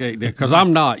 I just can't do it because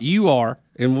I'm not. You are,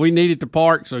 and we need it to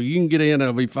park, so you can get in.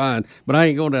 It'll be fine. But I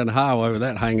ain't going down the highway with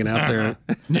that hanging out there.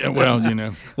 Yeah, well, you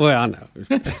know. Well, I know.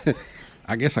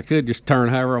 I guess I could just turn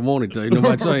however I wanted to.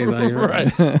 Nobody'd say anything. Right.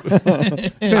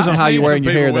 Depends on how you're wearing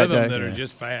your hair that day. That are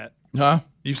just fat. Huh?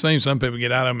 You've seen some people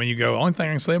get out of them and you go, only thing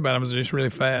I can say about them is they're just really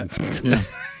fat. Yeah.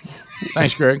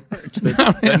 Thanks, Greg.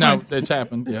 No, it's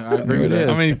happened. Yeah, I agree with that.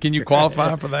 I mean, can you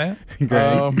qualify for that?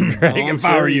 Greg, if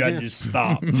I were you, I'd just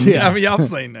stop. Yeah, I mean, y'all have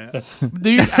seen that.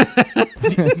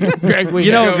 Greg, Greg,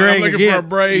 I'm looking again, for a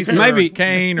brace maybe, or a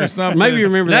cane or something. Maybe you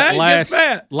remember that just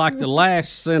fat. like the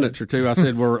last sentence or two I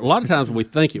said, where a lot of times we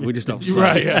think it, we just don't say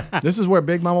right, it. Yeah. This is where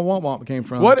Big Mama Womp Womp came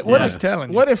from. What is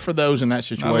telling you? What if for those in that I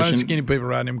situation, love skinny people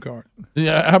riding them cars.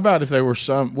 Yeah, how about if there were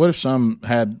some? What if some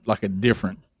had like a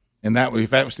different, and if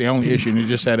that was the only issue, and you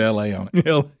just had L.A. on it?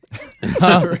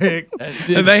 Rick.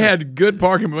 And they had good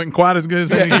parking, but wasn't quite as good as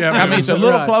handicap. I mean, it's a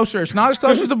little closer. It's not as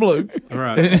close as the blue,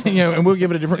 right? And we'll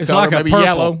give it a different color, like maybe a purple,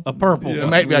 yellow, a purple,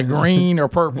 maybe a green or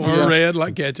purple, or red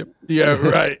like ketchup. Yeah,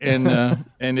 right.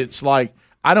 And it's like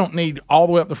I don't need all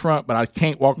the way up the front, but I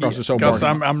can't walk across this whole because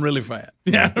parking. I'm really fat.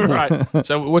 Yeah, right.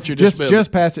 So what's your disability?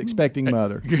 Just past expecting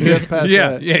mother. Just past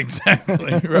that. Yeah,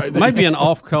 exactly. Right. Maybe an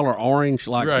off-color orange,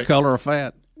 like the color of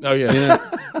fat. Oh yeah. You know?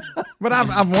 But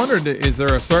I've wondered, is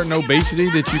there a certain obesity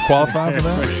that you qualify for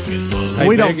that?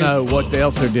 We don't know what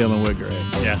else they're dealing with, Greg.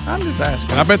 Yeah, I'm just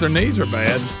asking. I bet their knees are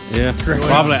bad. Yeah,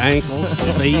 probably ankles,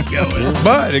 feet.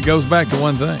 But it goes back to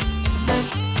one thing,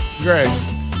 Greg.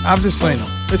 I've just seen them.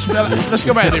 Let's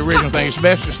go back to the original thing. It's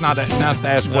best just not to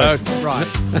ask questions. Right.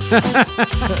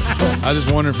 I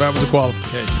just wondered if that was a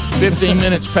qualification. 15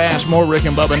 minutes past. More Rick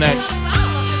and Bubba next.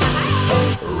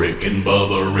 Rick and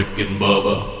Bubba, Rick and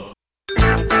Bubba.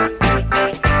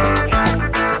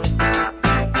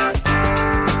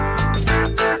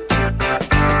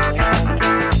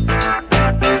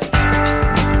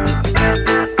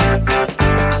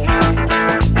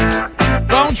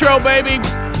 Phone Show, baby.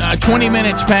 20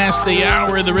 minutes past the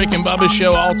hour of the Rick and Bubba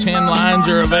Show. All 10 lines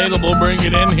are available. Bring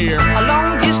it in here. A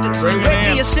long distance,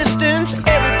 ready assistance,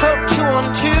 every code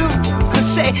 212.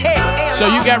 Say, hey, So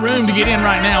you got room to get in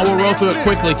right now. We'll roll through it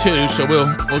quickly, too, so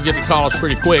we'll get the calls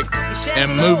pretty quick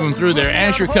and move them through there.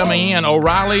 As you're coming in,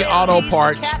 O'Reilly Auto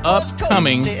Parts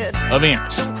upcoming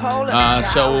events.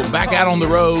 So back out on the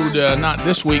road, not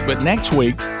this week, but next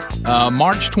week,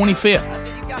 March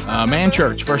 25th. Man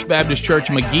Church, First Baptist Church,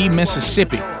 McGee,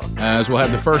 Mississippi. As we'll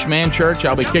have the first Man Church,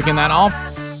 I'll be kicking that off,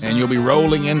 and you'll be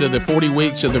rolling into the 40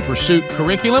 weeks of the Pursuit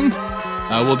curriculum.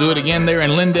 We'll do it again there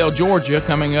in Lindale, Georgia,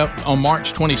 coming up on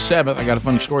March 27th. I got a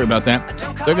funny story about that.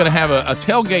 They're going to have a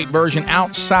tailgate version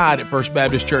outside at First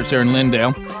Baptist Church there in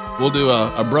Lindale. We'll do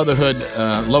a Brotherhood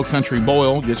Low Country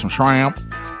boil, get some shrimp,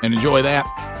 and enjoy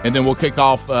that. And then we'll kick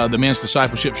off the men's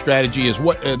discipleship strategy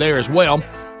there as well.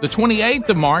 The 28th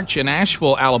of March in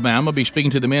Asheville, Alabama, I'll be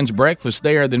speaking to the men's breakfast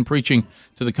there, then preaching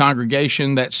to the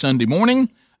congregation that Sunday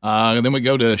morning. And then we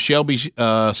go to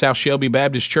South Shelby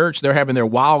Baptist Church. They're having their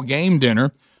wild game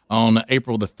dinner on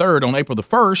April the 3rd. On April the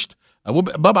 1st,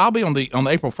 Bubba, I'll be on the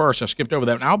April 1st. I skipped over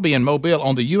that. And I'll be in Mobile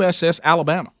on the USS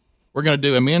Alabama. We're going to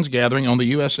do a men's gathering on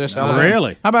the USS Alabama.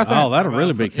 Really? How about that? Oh, that'll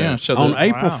really be cool. Yeah, so on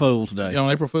April Fool's Day. Yeah, on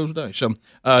April Fool's Day. So,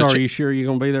 are you sure you're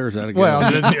going to be there? Or is that a good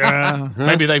well,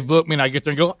 maybe they've booked me and I get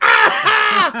there and go,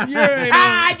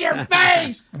 your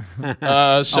face.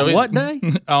 On what day?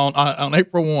 on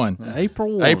April 1.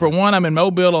 April 1. April 1, I'm in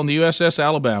Mobile on the USS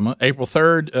Alabama. April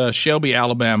 3rd, Shelby,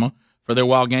 Alabama for their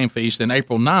wild game feast. And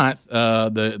April 9th,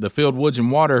 the Field, Woods,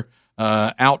 and Water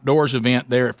outdoors event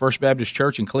there at First Baptist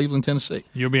Church in Cleveland, Tennessee.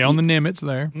 You'll be on the Nimitz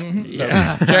there. Mm-hmm.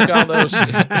 So check all those.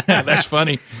 That's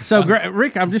funny. So,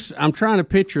 Rick, I'm trying to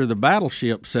picture the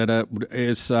battleship setup.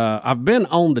 I've been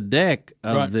on the deck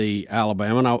of the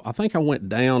Alabama, and I think I went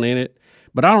down in it.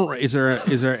 But I don't. Is there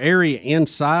an area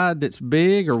inside that's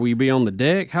big, or will you be on the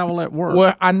deck? How will that work?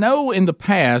 Well, I know in the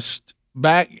past.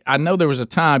 I know there was a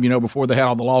time, before they had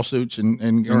all the lawsuits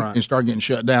and started getting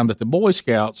shut down, that the Boy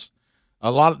Scouts.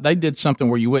 They did something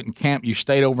where you went and camped. You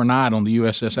stayed overnight on the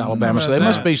USS Alabama, so there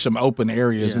must be some open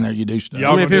areas in there you do stuff.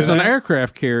 If it's an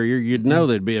aircraft carrier, you'd know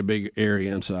there'd be a big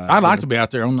area inside. I'd like to be out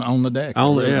there on the deck.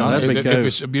 That'd be cool. If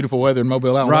it's beautiful weather in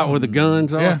Mobile, Alabama. Right where the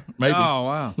guns are? Yeah, maybe. Oh,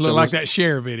 wow. Look like that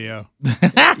Cher video.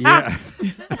 Yeah.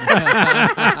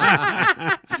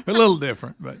 A little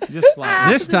different, but just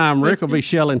like this time, Rick will be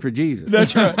shelling for Jesus.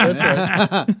 That's right.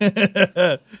 That's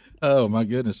right. Oh, my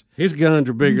goodness. His guns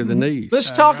are bigger than these. Let's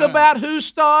talk about who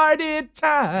started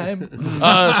time.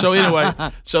 So anyway,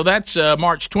 that's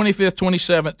March 25th,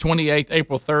 27th, 28th,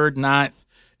 April 3rd, 9th,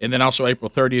 and then also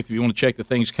April 30th if you want to check the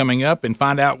things coming up and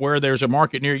find out where there's a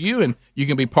market near you and you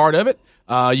can be part of it.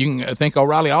 You can think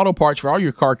O'Reilly Auto Parts for all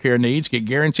your car care needs. Get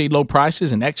guaranteed low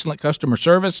prices and excellent customer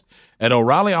service at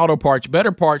O'Reilly Auto Parts.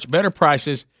 Better parts, better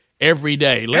prices. Every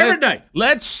day. Every day.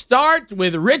 Let's start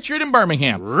with Richard in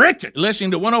Birmingham. Richard. Listening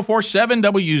to 104.7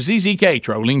 WZZK.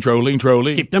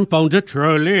 Trolling. Keep them phones a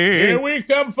trolling. Here we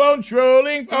come, phone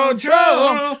trolling. Phone troll.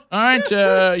 All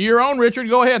right, you're on, Richard.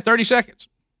 Go ahead. 30 seconds.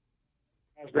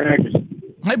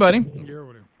 Hey, buddy.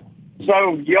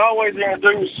 So you always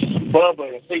introduce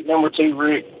Bubba in seat number 2,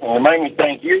 Rick, and it made me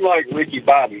think you're like Ricky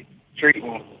Bobby,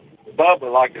 treating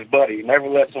Bubba like his buddy. He never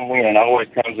lets him win. Always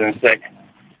comes in second.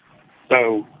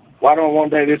 So why don't one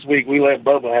day this week we let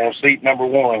Bubba have seat number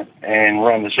 1 and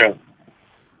run the show?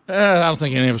 I don't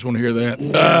think any of us want to hear that.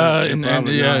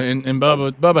 And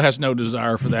Bubba has no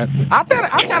desire for that. I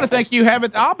kind of think you have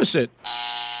it the opposite.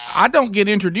 I don't get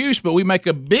introduced, but we make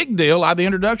a big deal out of the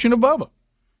introduction of Bubba.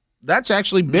 That's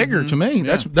actually bigger to me.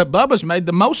 That's that Bubba's made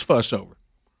the most fuss over.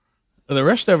 The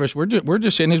rest of us, we're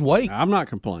just in his wake. I'm not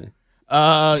complaining. You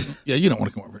don't want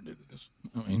to come over and do this.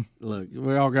 I mean, look,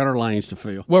 we all got our lanes to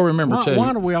fill. Well, remember too.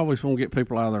 Why do we always want to get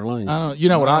people out of their lanes? You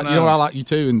know what I like you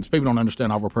too, and people don't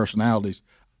understand all our personalities.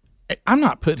 I'm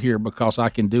not put here because I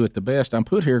can do it the best. I'm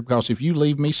put here because if you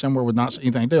leave me somewhere with not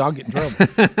anything to do, I'll get in trouble.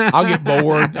 I'll get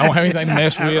bored. I won't have anything to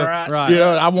mess with. Right.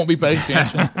 I won't be paying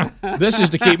attention. This is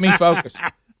to keep me focused.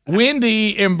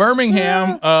 Wendy in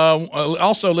Birmingham,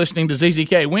 also listening to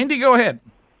ZZK. Wendy, go ahead.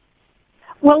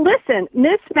 Well, listen,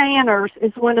 Miss Manners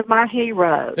is one of my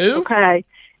heroes. Who? Okay.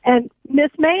 And Miss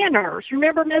Manners.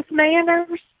 Remember Miss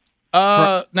Manners?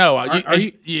 No.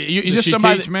 Is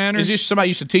this somebody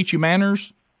used to teach you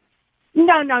manners?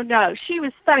 No. She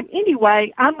was fun.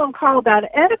 Anyway, I'm going to call about an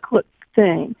etiquette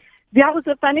thing. That was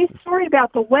a funny story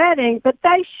about the wedding, but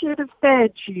they should have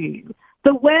fed you.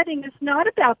 The wedding is not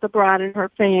about the bride and her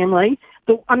family.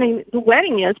 The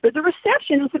wedding is, but the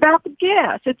reception is about the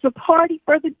guests. It's a party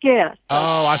for the guests.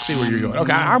 Oh, I see where you're going.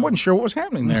 Okay, I wasn't sure what was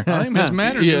happening there. I think Miss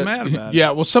Manners is mad about it.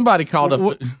 Yeah, well, somebody called up.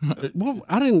 Well,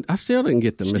 I still didn't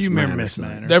get the Miss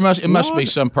Manners. It must be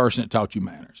some person that taught you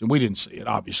manners, and we didn't see it.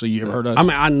 Obviously, you ever heard of it? I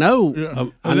mean, I know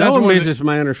Mrs.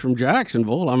 Manners from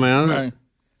Jacksonville. I mean, right.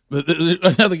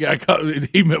 Another guy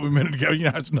emailed me a minute ago.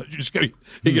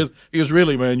 He goes,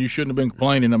 really, man, you shouldn't have been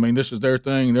complaining. I mean, this is their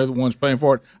thing, and they're the ones paying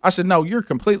for it. I said, no, you're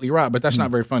completely right, but that's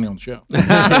not very funny on the show.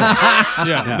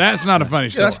 That's not a funny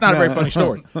story. That's not a very funny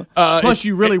story. Plus,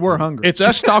 you really were hungry. It's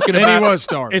us talking about. And he was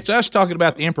starving. It's us talking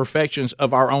about the imperfections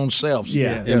of our own selves.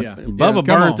 Yeah. Bubba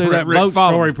burned through that boat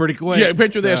story pretty quick. Yeah,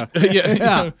 picture this.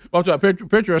 Yeah. Well,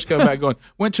 picture us coming back going,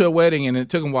 went to a wedding, and it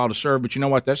took them a while to serve, but you know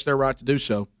what? That's their right to do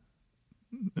so.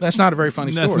 That's not a very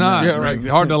funny story. That's not. Yeah, right.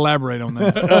 Hard to elaborate on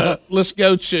that. Let's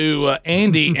go to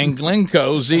Andy and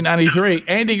Glencoe, Z93.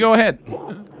 Andy, go ahead. Hey,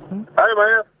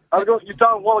 man. You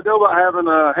talked a while ago about having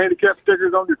handicap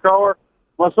stickers on your car.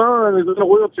 My son is in a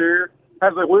wheelchair,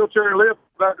 has a wheelchair lift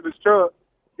back of his truck,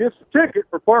 gets a ticket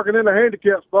for parking in a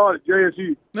handicap spot at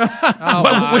JSU.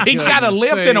 He's got a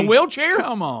lift in a wheelchair?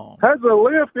 Come on. Has a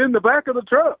lift in the back of the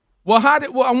truck. Well,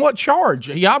 on what charge?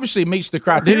 He obviously meets the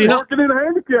criteria. Did he parking in a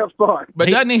handicap spot? But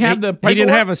doesn't he have the paperwork? He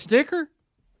didn't have a sticker?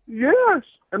 Yes.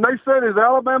 And they said his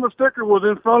Alabama sticker was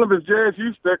in front of his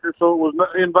JSU sticker, so it was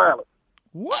invalid.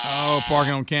 What? Oh,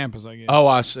 parking on campus, I guess. Oh,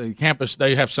 I see. Campus,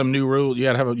 they have some new rule. You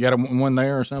got to have one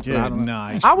there or something. Yeah, I don't know.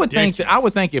 nice. I would think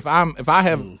if I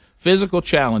have physical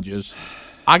challenges,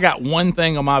 I got one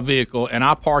thing on my vehicle, and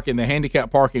I park in the handicap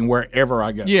parking wherever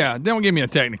I go. Yeah, don't give me a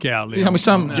technicality. Yeah, I mean,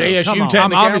 some JSU technicality.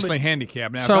 I'm obviously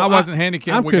handicapped. Now, So if I wasn't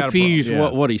handicapped, I'm we got a confused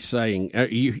problem. what he's saying.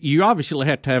 You obviously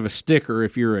have to have a sticker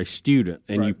if you're a student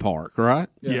and you park, right?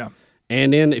 Yeah.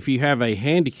 And then if you have a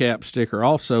handicap sticker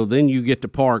also, then you get to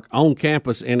park on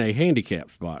campus in a handicap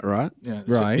spot, right? Yeah,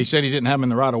 right. He said he didn't have them in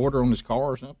the right order on his car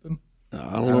or something.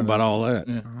 I don't know about all that.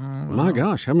 Yeah. My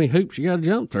gosh, how many hoops you got to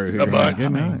jump through here?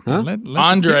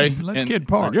 Andre, let the kid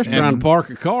park. I'm just trying to park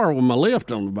a car with my lift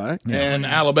on the back. And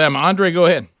Alabama. Andre, go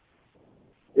ahead.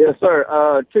 Yes,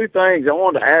 sir. Two things I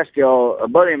wanted to ask y'all. A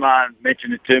buddy of mine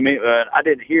mentioned it to me, but I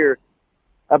didn't hear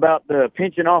about the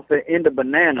pinching off the end of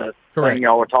bananas thing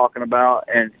y'all were talking about.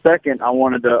 And second, I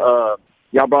wanted to,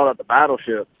 y'all brought up the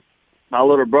battleship. My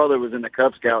little brother was in the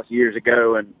Cub Scouts years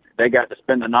ago, and they got to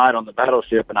spend the night on the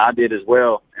battleship, and I did as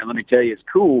well. And let me tell you, it's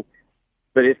cool,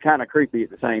 but it's kind of creepy at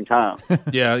the same time.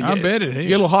 Yeah, I bet it is.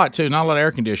 Get a little hot, too. Not a lot of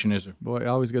air conditioning, is there? Boy, it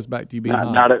always goes back to you being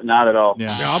hot. Not at all. Yeah.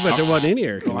 I bet there wasn't any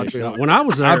air conditioning. When I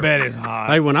was there, I bet it's hot.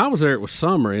 Hey, when I was there, it was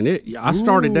summer, and I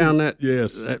started down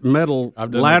that metal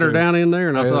ladder down in there,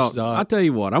 and I thought, I tell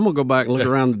you what, I'm gonna go back and look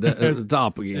around the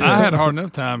top again. I had a hard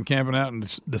enough time camping out in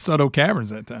the Soto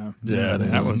Caverns that time. Yeah,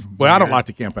 that was. Well, I don't like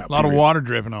to camp out. A lot of water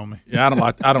dripping on me. Yeah, I don't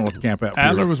like to camp out.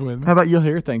 Adler was with me. How about you'll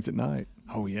hear things at night?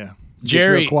 Oh yeah.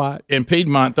 Jerry in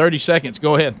Piedmont, 30 seconds.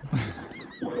 Go ahead.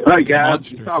 Hey,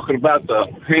 guys, talking about the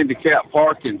handicap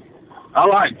parking. I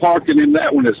like parking in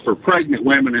that one. It's for pregnant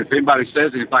women. If anybody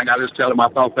says anything, I just tell them I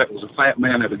thought that was a fat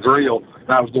man at a grill, and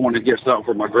I was going to get something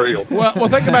for my grill. Well,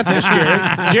 think about this,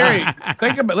 Jerry.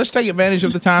 Let's take advantage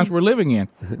of the times we're living in.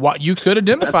 What you could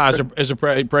identify as a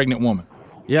pregnant woman.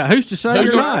 Yeah, who's to say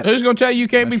you're not? Who's going to tell you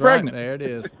can't be pregnant? There it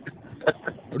is.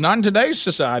 Not in today's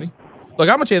society. Look,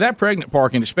 I'm going to tell you that pregnant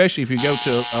parking, especially if you go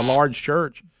to a large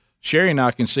church, Sherry and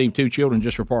I conceived 2 children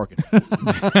just for parking.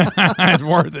 It's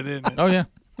worth it, isn't it? Oh, yeah.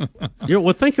 Yeah,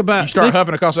 well, think about... You start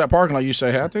huffing across that parking lot, you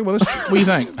say, how to? Well, what do you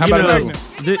think? How about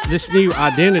this new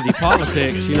identity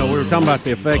politics, we were talking about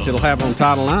the effect it'll have on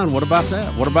Title IX. What about that?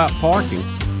 What about parking?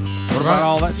 What about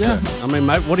all that stuff? I mean,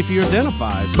 what if you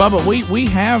identify as... Bubba, we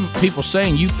have people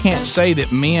saying you can't say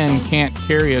that men can't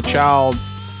carry a child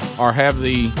or have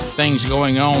the things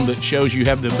going on that shows you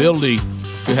have the ability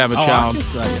to have a child. I can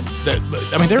say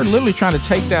it. They're literally trying to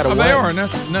take that away. They are, and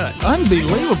that's nuts.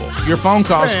 Unbelievable. Your phone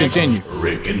calls continue.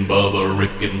 Rick and Bubba,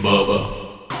 Rick and Bubba.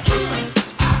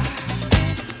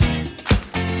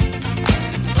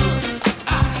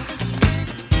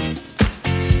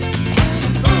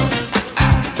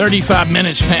 35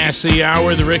 minutes past the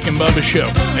hour of the Rick and Bubba Show.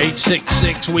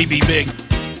 866 We Be Big.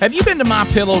 Have you been to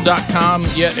mypillow.com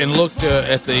yet and looked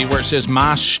at where it says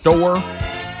My Store?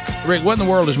 Rick, what in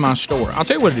the world is My Store? I'll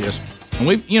tell you what it is. And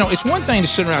it's one thing to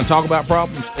sit around and talk about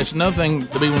problems. It's another thing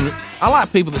to be I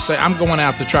like people that say, I'm going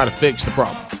out to try to fix the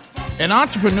problem. And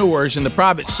entrepreneurs in the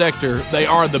private sector, they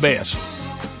are the best.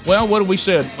 Well, what have we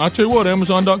said? I'll tell you what,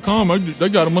 Amazon.com, they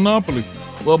got a monopoly.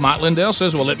 Well, Mike Lindell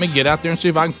says, well, let me get out there and see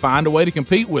if I can find a way to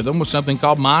compete with them with something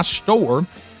called My Store.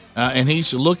 And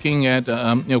he's looking at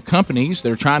companies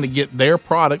that are trying to get their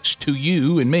products to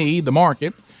you and me, the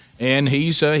market, and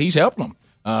he's helping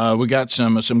them. We got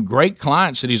some great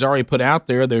clients that he's already put out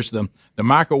there. There's the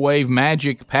Microwave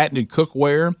Magic patented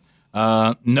cookware,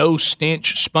 no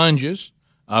stench sponges,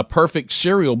 perfect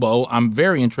cereal bowl. I'm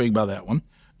very intrigued by that one.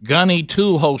 Gunny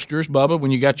tool holsters, Bubba, when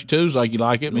you got your tools like you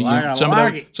like it. Some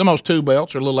of those tool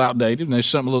belts are a little outdated, and there's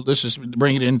something. This is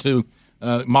bringing it into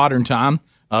modern time.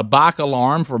 Bike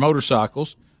alarm for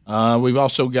motorcycles. We've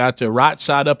also got Right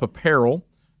Side Up apparel,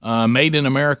 Made in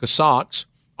America socks,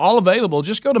 all available.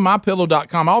 Just go to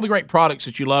MyPillow.com. All the great products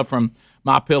that you love from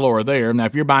MyPillow are there. Now,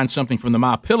 if you're buying something from the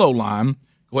MyPillow line,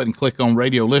 go ahead and click on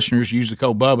radio listeners. Use the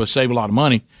code Bubba, save a lot of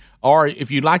money. Or if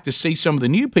you'd like to see some of the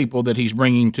new people that he's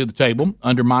bringing to the table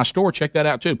under My Store, check that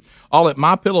out too. All at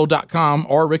MyPillow.com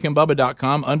or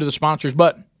RickandBubba.com under the sponsors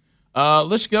button.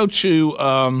 Let's go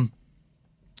to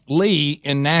Lee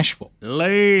in Nashville.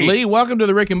 Lee, welcome to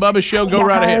the Rick and Bubba Show. Go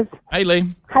right ahead. Hey, Lee.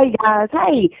 Hey, guys.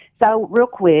 Hey. So real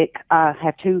quick, I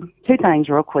have two things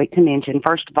real quick to mention.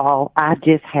 First of all, I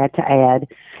just had to add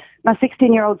my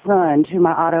 16-year-old son to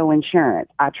my auto insurance.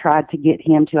 I tried to get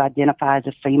him to identify as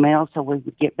a female so we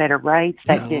would get better rates.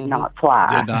 That did not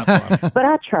fly. But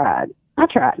I tried.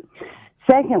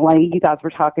 Secondly, you guys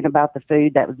were talking about the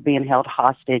food that was being held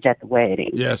hostage at the wedding.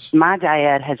 Yes. My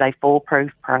dad has a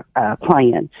foolproof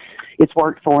plan. It's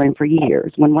worked for him for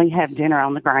years. When we have dinner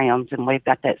on the grounds and we've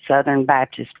got that Southern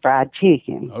Baptist fried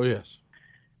chicken Oh, yes.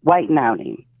 waiting on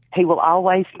him, he will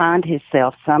always find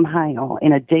himself somehow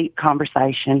in a deep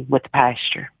conversation with the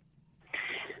pastor.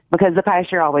 Because the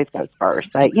pastor always goes first.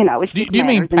 But, it's just you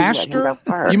mean manners and you let him pastor? go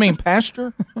first. You mean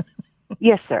pastor?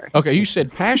 Yes, sir. Okay, you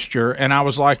said pasture, and I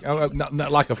was like,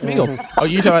 not like a field. Oh,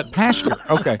 you talking about pasture?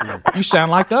 Okay, you sound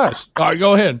like us. All right,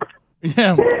 go ahead.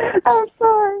 Yeah. I'm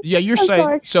sorry. Yeah, you're I'm saying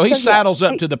sorry. so. He So, saddles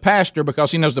up to the pastor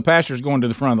because he knows the pastor is going to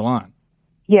the front of the line.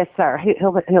 Yes, sir.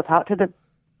 He'll talk to the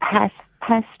pastor.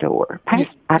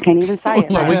 I can't even say it.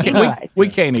 Well, we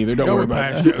can't either. Don't worry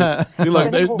about that.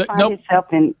 Look, He will find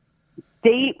himself in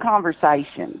deep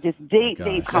conversation, just deep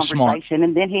conversation,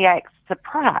 and then he acts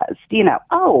surprised.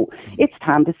 Oh, it's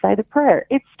time to say the prayer.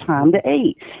 It's time to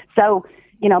eat. So,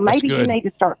 maybe you need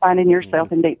to start finding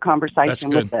yourself in deep conversation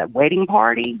with the wedding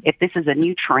party. If this is a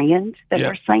new trend that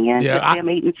we're seeing, with them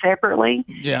eating separately,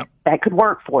 that could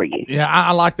work for you. Yeah,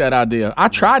 I like that idea. I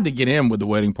tried to get in with the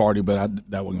wedding party, but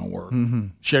that wasn't going to work. Mm-hmm.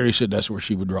 Sherry said that's where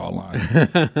she would draw a line.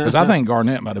 Because I think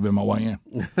Garnett might have been my way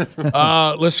in.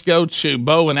 Let's go to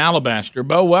Bo in Alabaster.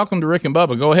 Bo, welcome to Rick and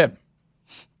Bubba. Go ahead.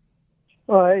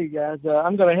 Oh, hey, guys.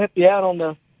 I'm going to help you out on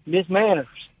the Miss Manners.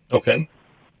 Okay.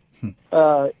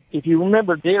 If you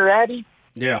remember Dear Abby,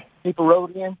 people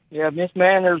wrote in. Yeah, Miss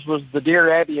Manners was the Dear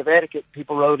Abby of etiquette.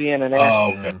 People wrote in and asked.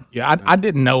 Oh, okay. Yeah, I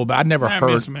didn't know, but I never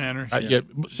heard. Miss Manners.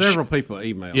 Several people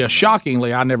emailed. Yeah,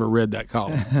 shockingly, I never read that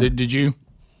column. Did you?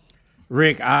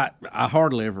 Rick, I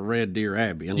hardly ever read Dear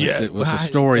Abby unless it was a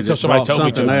story until that somebody brought told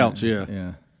me something to. else.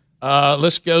 Yeah.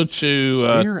 Let's go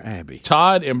to Dear Abby.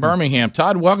 Todd in Birmingham.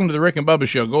 Todd, welcome to the Rick and Bubba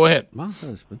Show. Go ahead. My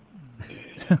husband.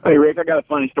 Hey, Rick, I got a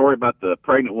funny story about the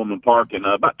pregnant woman parking.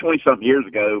 About 20-something years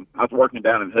ago, I was working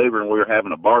down in Hoover, and we were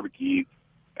having a barbecue.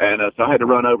 And so I had to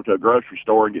run over to a grocery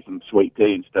store and get some sweet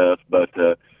tea and stuff. But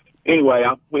anyway,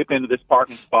 I whip into this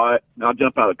parking spot, and I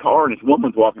jump out of the car, and this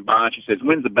woman's walking by, and she says,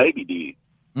 "When's the baby due?"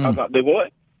 I was like, "Do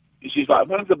what?" And she's like,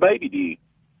 "When's the baby due?"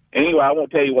 Anyway, I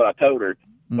won't tell you what I told her,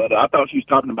 but I thought she was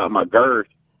talking about my girth.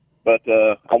 But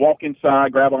I walk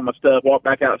inside, grab all my stuff, walk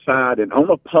back outside, and on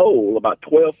a pole about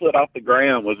 12 foot off the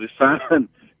ground was this sign,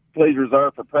 "Please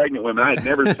reserve for pregnant women." I had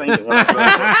never seen it when I was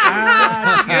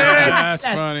That's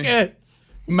funny. Good.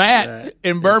 Matt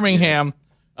in Birmingham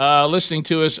listening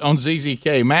to us on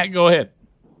ZZK. Matt, go ahead.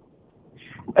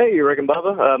 Hey, Rick and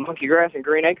Bubba, Monkey Grass and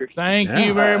Green Acres. Thank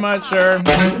you very much, sir.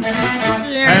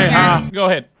 Go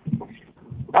ahead.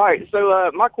 All right,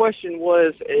 so my question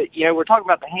was, we're talking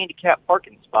about the handicap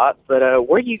parking spots, but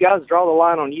where do you guys draw the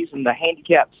line on using the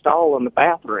handicap stall in the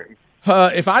bathroom?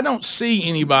 If I don't see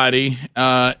anybody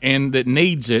and that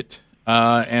needs it,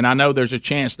 and I know there's a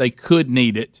chance they could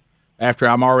need it after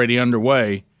I'm already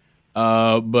underway,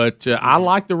 but I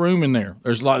like the room in there.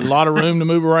 There's a lot of room to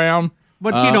move around.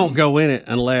 But you don't go in it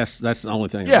unless that's the only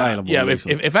thing available. Yeah,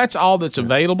 if that's all that's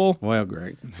available, well,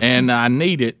 great, and I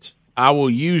need it, I will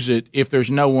use it if there's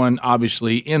no one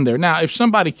obviously in there. Now, if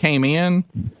somebody came in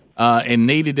and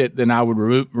needed it, then I would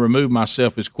remove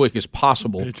myself as quick as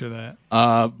possible. Picture that.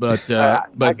 But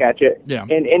I got you. Yeah.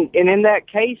 And in that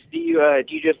case, do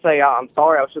you just say, "I'm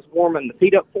sorry, I was just warming the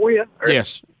feet up for you"? Or?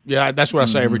 Yes. Yeah, that's what I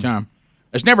say every time.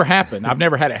 It's never happened. I've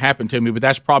never had it happen to me, but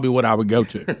that's probably what I would go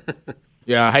to.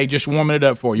 Yeah, hey, just warming it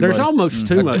up for you. There's buddy. almost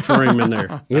too much room in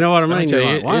there. You know what I mean? You're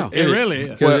like, wow, it really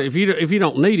is. Because if you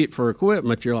don't need it for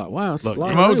equipment, you're like, wow, it's Look, a lot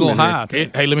the of mode's room a little in high.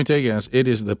 there. Hey, let me tell you guys, it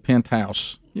is the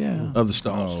penthouse Yeah. of the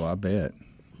stalls. Oh, I bet.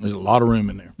 There's a lot of room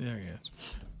in there. There he is.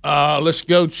 Let's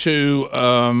go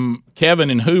to Kevin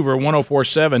in Hoover,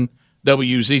 104.7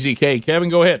 WZZK. Kevin,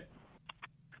 go ahead.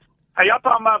 Hey, y'all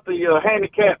talking about the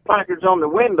handicap placards on the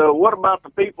window. What about the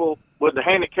people with the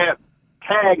handicap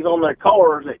tags on their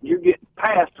cars that you get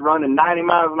past running 90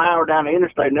 miles an hour down the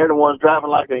interstate, and they're the ones driving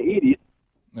like an idiot?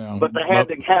 Yeah, But they had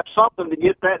to have something to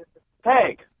get that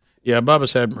tag. Yeah,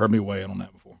 Bubba's had heard me weigh in on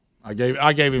that before. I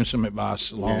gave him some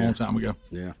advice a long time ago.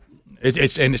 Yeah.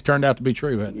 It's turned out to be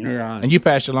true, hasn't it? Right. And you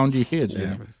passed it along to your kids,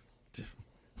 didn't you?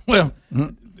 Well,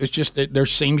 it's just that there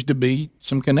seems to be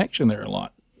some connection there a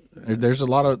lot. There's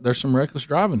some reckless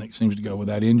driving that seems to go with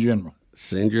that in general.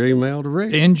 Send your email to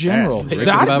Rick. In general.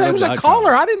 That was a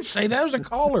caller. I didn't say that was a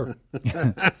caller.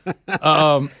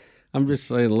 I'm just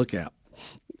saying, look out.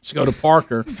 Let's go to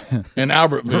Parker in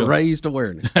Albertville. Raised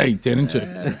awareness. Hey, 10 and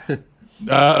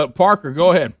 2. Parker,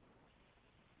 go ahead.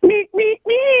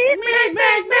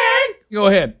 Go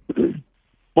ahead.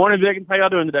 Morning, Vickens. How y'all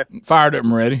doing today? Fired up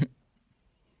and ready.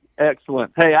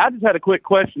 Excellent. Hey, I just had a quick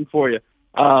question for you.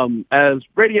 As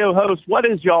radio host, what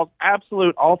is y'all's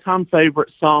absolute all-time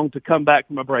favorite song to come back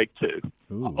from a break to?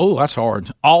 Ooh. Oh, that's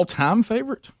hard. All-time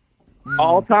favorite?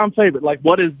 All-time favorite. Like,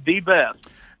 what is the best?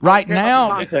 Right now?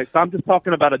 Context. I'm just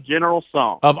talking about a general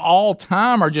song. Of all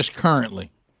time or just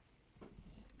currently?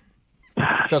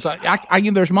 Because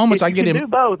there's moments If I you get can in. do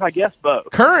both, I guess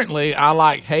both. Currently, I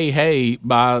like "Hey Hey"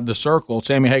 by The Circle,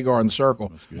 Sammy Hagar and The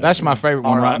Circle. That's my favorite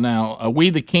one right now. "We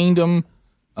the Kingdom,"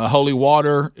 "Holy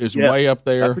Water" is way up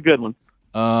there. That's a good one.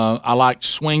 I like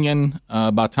 "Swingin'"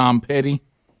 by Tom Petty.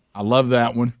 I love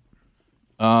that one.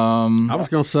 I was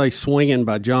going to say "Swingin'"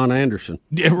 by John Anderson.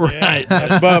 Yeah, right.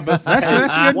 That's Bubba's.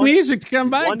 That's good music to come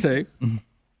back to.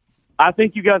 I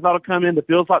think you guys ought to come in to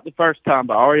 "Feels Like the First Time"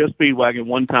 by REO Speedwagon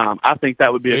one time. I think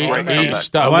that would be a great comeback. Wait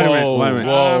a minute.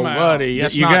 Whoa, buddy.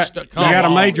 That's You got a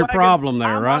major problem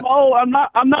there, right? I'm old. I'm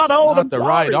not old. Not the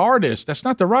right artist. That's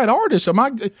not the right artist.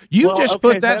 You just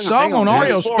put that song on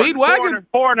REO Speedwagon?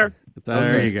 Foreigner.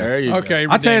 There you go. There you Okay,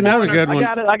 go. I'll tell you another good one.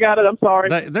 I got it. I'm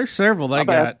sorry. There's several they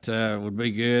got would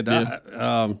be good.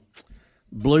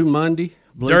 Blue Monday.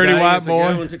 Blue Dirty Day White is a good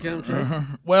Boy. one to come through.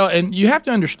 Well, and you have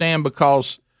to understand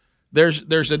because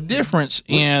there's a difference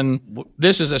in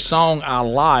this is a song I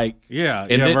like. Yeah,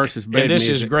 and versus bed and this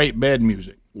music. is great bed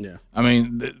music. Yeah. I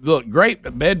mean, look, great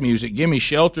bed music. Gimme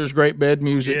Shelter's great bed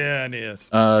music. Yeah, it is.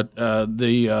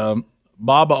 The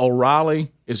Baba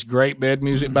O'Reilly is great bed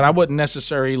music, but I wouldn't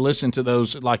necessarily listen to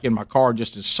those like in my car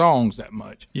just as songs that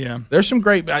much. Yeah. There's some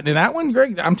great, and that one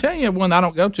great. I'm telling you, one I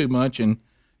don't go to much, and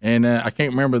I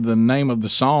can't remember the name of the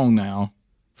song now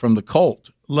from the Cult.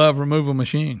 Love Removal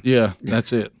Machine. Yeah,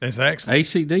 that's it. That's excellent.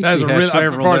 AC/DC That's a has real,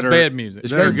 several as far as that are- bed music.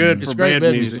 It's They're great, good it's for great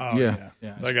bed music. Oh, yeah.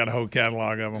 They got a whole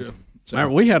catalog of them.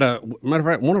 Remember, we had matter of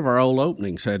fact, one of our old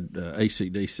openings had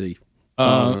AC/DC.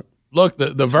 Look,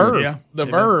 the Verve, Yeah. the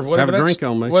Verve, Have whatever a drink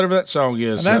on me. whatever that song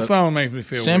is. And that song makes me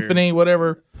feel Symphony,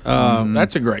 whatever.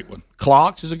 That's a great one.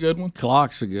 Clocks is a good one.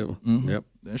 Clock's a good one. Mm-hmm. Yep.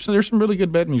 There's some really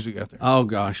good bed music out there. Oh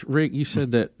gosh, Rick, you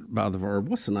said that by the Verb.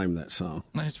 What's the name of that song?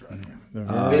 That's right.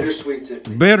 Bittersweet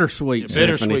Symphony. Bittersweet Symphony.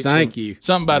 Bittersweet Thank Symphony. you.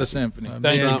 Something about a symphony.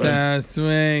 Thank you.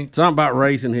 Swing. Something about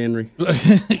Raising Henry.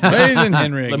 Raising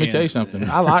Henry. Let me again. tell you something.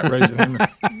 I like Raising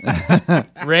Henry.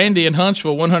 Randy in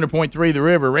Huntsville, 100.3 The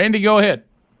River. Randy, go ahead.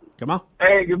 Come on.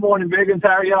 Hey, good morning, Biggins. How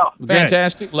are y'all?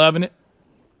 Fantastic. Loving it.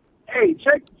 Hey,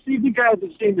 see if you guys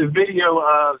have seen the video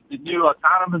of the new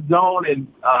autonomous zone in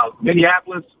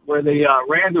Minneapolis where they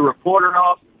ran the reporter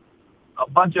off. A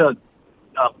bunch of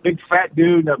big fat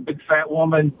dude and a big fat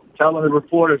woman telling the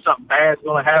reporter something bad's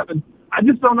going to happen. I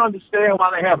just don't understand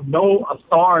why they have no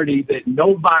authority that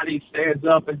nobody stands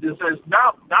up and just says,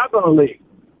 no, not going to leave.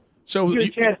 So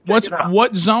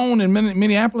what zone in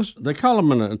Minneapolis? They call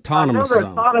them an autonomous Another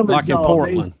zone, autonomous like in zone.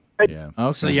 Portland. Yeah.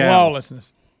 Okay. Seattle.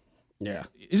 Lawlessness. Yeah.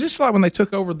 Is this like when they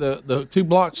took over the 2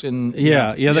 blocks in?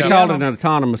 Yeah, they called it an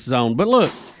autonomous zone. But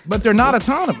look, but they're not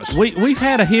autonomous. We've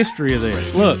had a history of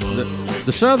this. Look,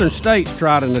 the southern states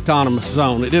tried an autonomous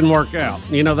zone. It didn't work out.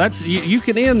 You know, that's you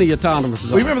can end the autonomous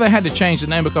zone. We remember they had to change the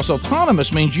name because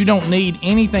autonomous means you don't need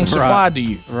anything supplied to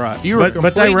you. Right.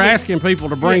 But they were asking people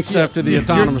to bring stuff to the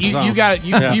autonomous zone.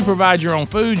 You provide your own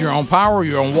food, your own power,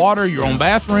 your own water, your own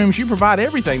bathrooms. You provide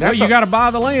everything. Well, you got to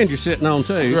buy the land you're sitting on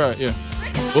too. Right. Yeah.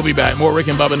 We'll be back. More Rick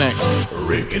and Bubba next.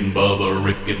 Rick and Bubba,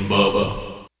 Rick and Bubba.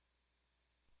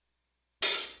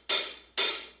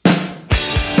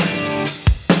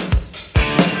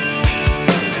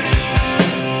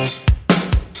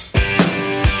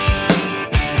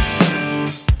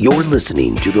 You're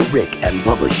listening to The Rick and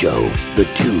Bubba Show, the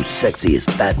two sexiest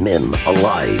fat men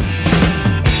alive.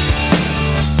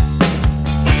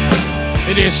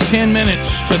 It is 10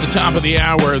 minutes to the top of the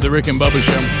hour of The Rick and Bubba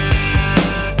Show.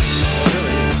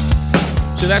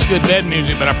 So that's good bed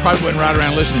music, but I probably wouldn't ride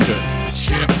around listening to it.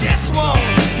 Yep.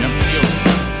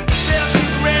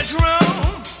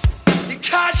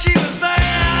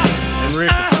 And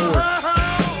Rick, of course,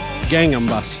 Gangnam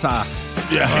by Styles.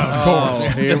 Yeah, of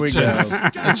course. Here we go.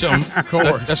 That's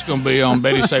going to be on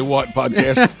Betty Say What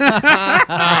podcast.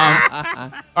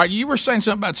 All right, you were saying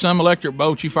something about some electric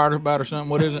boat you fired up about or something.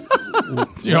 What is it?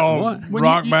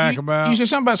 Rock back about. You said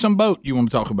something about some boat you want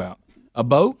to talk about. A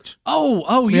boat?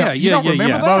 Oh, yeah. You don't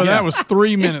remember that? Oh, that was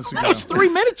 3 minutes ago. That was 3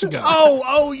 minutes ago.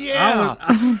 Oh, yeah.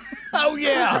 Oh,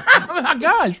 yeah. Oh, my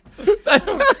gosh.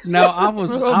 No, I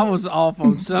was off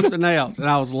on something else, and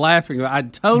I was laughing. I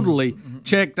totally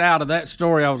checked out of that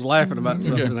story. I was laughing about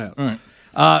something else. All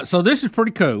right. So this is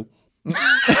pretty cool. He's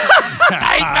back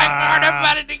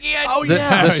about it again. Oh,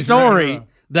 yeah. The story,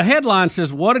 the headline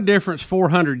says, "What a difference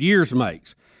 400 years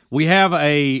makes." We have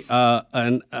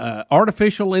an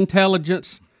artificial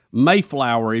intelligence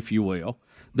Mayflower, if you will,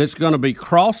 that's going to be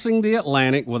crossing the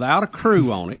Atlantic without a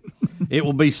crew on it. It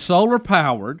will be solar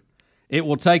powered. It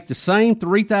will take the same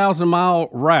 3,000-mile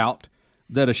route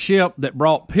that a ship that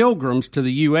brought pilgrims to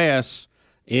the U.S.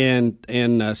 in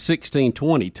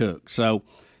 1620 took. So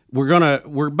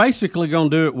we're basically going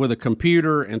to do it with a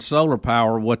computer and solar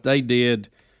power. What they did,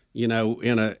 in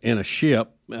a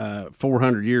ship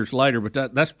 400 years later.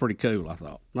 But that's pretty cool. I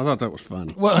thought that was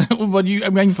funny. Well, but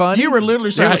funny. You were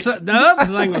literally saying the other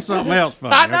thing was something else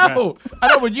funny. I know,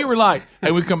 but you were like,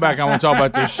 "Hey, we come back. I want to talk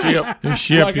about this ship.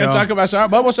 Like, y'all. Talk about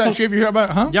Bubba, what's that ship you hear about?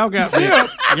 Huh? Y'all got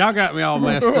me all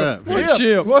messed up. What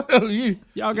ship? Well,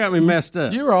 y'all got me messed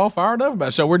up. You were all fired up about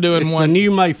it. So we're doing it's one. The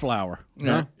new Mayflower.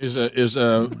 Yeah. Is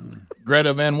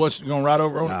Greta Van what's going right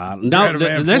over on it? No,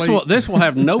 this will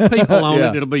have no people on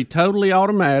it. It'll be totally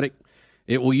automatic.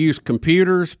 It will use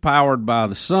computers powered by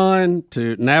the sun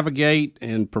to navigate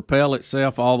and propel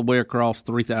itself all the way across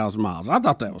 3,000 miles. I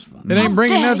thought that was fun. It ain't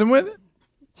bringing nothing with it?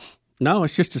 No,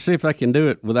 it's just to see if they can do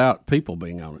it without people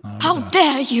being on it. How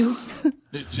dare you?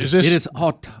 It is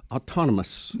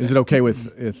autonomous. Is it okay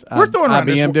with We're throwing around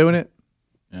IBM doing it?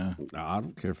 Yeah. No, I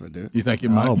don't care if they do it. You think it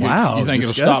might? Oh, wow. You think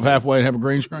disgusting. It'll stop halfway and have a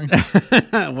green screen?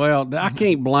 Well, I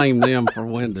can't blame them for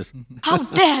Windows. How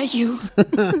dare you?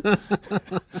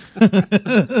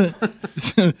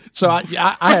 So I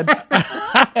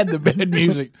had the bad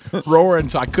music roaring,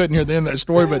 so I couldn't hear the end of that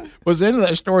story. But was the end of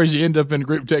that story is you end up in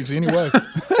group text anyway?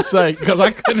 Because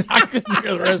I couldn't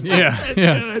hear the rest.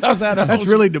 Yeah. That's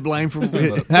really to blame for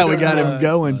how we got him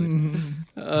going.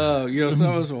 Some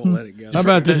of us won't let it go. How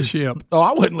about that ship? Oh,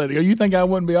 I wouldn't let it go. You think I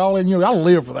wouldn't be all in you? I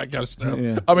live for that kind of stuff.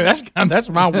 Yeah. I mean, that's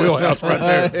my wheelhouse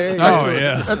right there.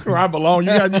 That's where I belong.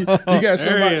 You got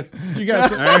somebody. You got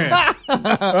somebody.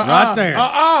 Right there.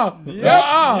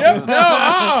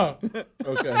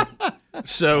 Okay.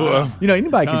 So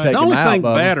anybody can take him out.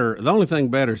 The only thing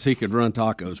better is he could run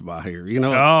tacos by here. From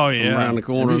around the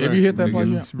corner. Have you hit that place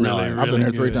yet? No, I've been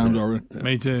there 3 times already.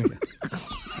 Me too.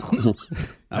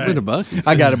 I've been to Buc-ee's.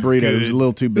 I got a burrito. It was a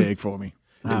little too big for me.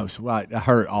 I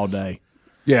hurt all day.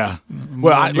 Yeah.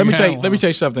 Well, let me tell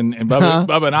you something. And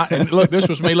Bubba and I, and look, this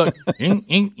was me. Look,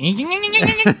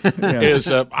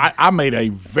 I made a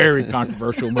very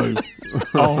controversial move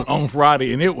on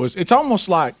Friday, and it's almost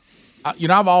like,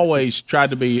 I've always tried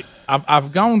to be.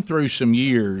 I've gone through some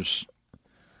years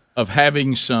of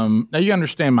having some. Now you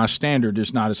understand my standard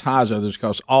is not as high as others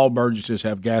because all Burgesses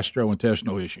have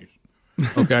gastrointestinal issues.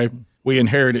 Okay, we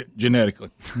inherit it genetically.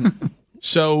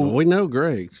 So we know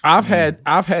Greg. I've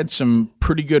had some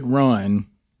pretty good run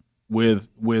with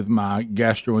my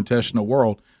gastrointestinal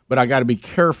world, but I got to be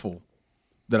careful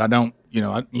that I don't.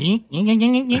 I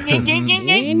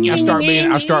start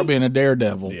being a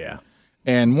darebevil. Yeah.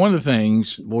 And one of the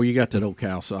things, boy, you got that old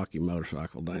Kawasaki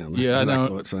motorcycle down. That's I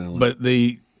know. What it sounds like. But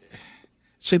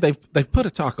they've put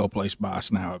a taco place by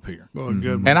us now up here. Well,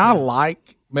 good. And I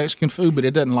like Mexican food, but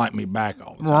it doesn't like me back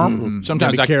all the time. Mm-hmm.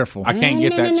 Sometimes be careful. I can't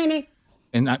get that.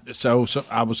 And so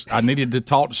I needed to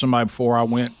talk to somebody before I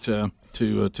went to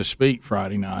speak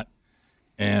Friday night,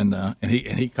 and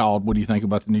he called. What do you think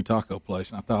about the new taco place?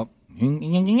 And I thought,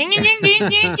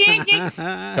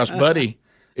 because buddy,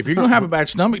 if you're gonna have a bad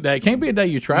stomach day, it can't be a day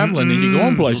you're traveling and you're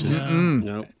going places.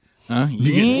 No. And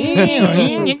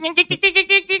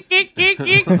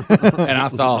I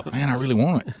thought, man, I really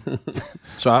want it.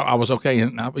 So I was okay,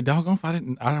 and I'll be doggone if I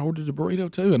didn't. I ordered a burrito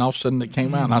too, and all of a sudden it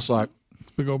came out, and I was like,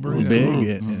 big old burrito.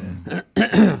 Big.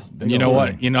 You know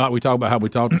what? We talk about how we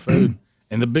talk to food,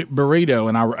 And the burrito,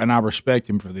 and I respect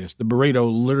him for this. The burrito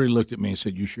literally looked at me and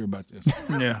said, "You sure about this?"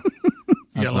 Yeah.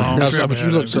 But you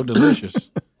look so delicious.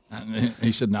 And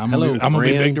he said, "No, I'm gonna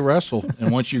be big to wrestle, and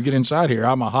once you get inside here,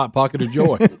 I'm a hot pocket of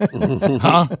joy."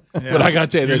 Huh? Yeah. But I got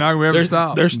to tell you, you're not gonna ever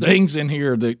stop. There's things in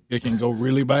here that it can go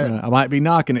really bad. I might be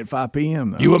knocking at 5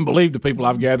 p.m. though. You wouldn't believe the people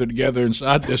I've gathered together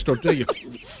inside this tortilla.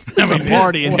 It's a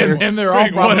party in here, and they're all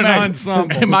what an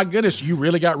ensemble. And my goodness, you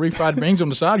really got refried beans on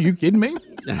the side? Are you kidding me?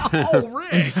 Oh,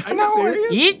 Rick! I know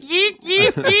it.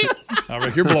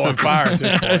 Rick, you're blowing fire at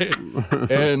this point.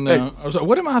 And I was like,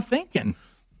 "What am I thinking?"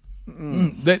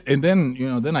 And then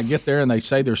then I get there and they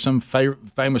say there's some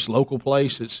famous local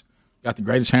place that's got the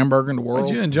greatest hamburger in the world. But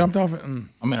you didn't jumped off it.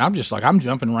 I mean, I'm just like I'm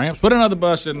jumping ramps. Put another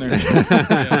bus in there.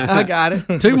 I got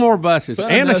it. 2 more buses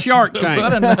and a shark tank.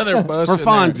 Put another bus for in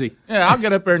Fonzie. There. Yeah, I'll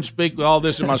get up there and speak with all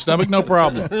this in my stomach, no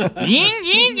problem. There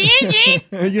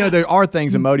are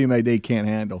things a Modi May can't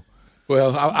handle.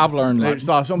 Well, I've learned. Like,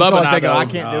 Bubba and I go, I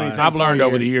can't do anything. I've learned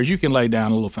over the years you can lay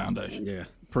down a little foundation. Yeah.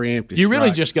 Preemptive. You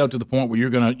really just go to the point where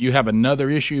you have another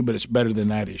issue, but it's better than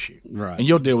that issue, right? And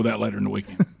you'll deal with that later in the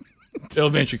weekend. It'll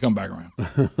eventually come back around.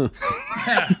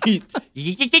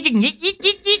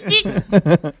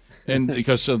 And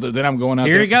because then I'm going out.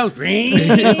 Here there. he goes.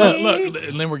 Look,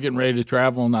 and then we're getting ready to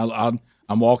travel, and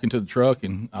I'm walking to the truck,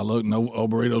 and I look, and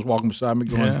old burrito's walking beside me,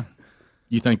 going, Yeah.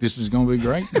 "You think this is going to be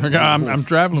great?" I'm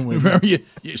traveling with you.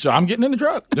 So I'm getting in the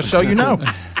truck, just so you know.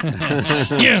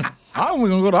 Yeah. Oh, we're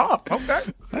gonna go to Hop. Okay.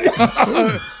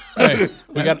 Hey,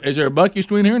 is there a Buc-ee's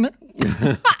between here and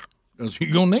there? Because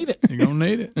you're gonna need it. You're gonna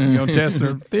need it. You're gonna test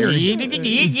their theory.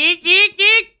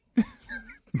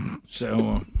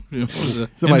 So, and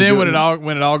then when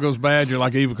it all goes bad, you're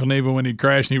like Evel Knievel when he'd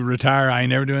crash and he would retire. I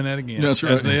ain't never doing that again. That's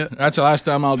right. That's it. That's the last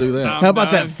time I'll do that. How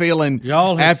about that feeling?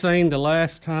 Y'all have seen the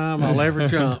last time I'll ever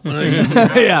jump.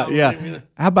 Yeah.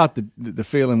 How about the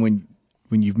feeling when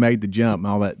you've made the jump and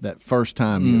all that first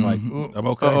time you're like, I'm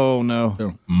okay. Oh no.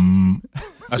 So,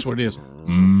 that's what it is.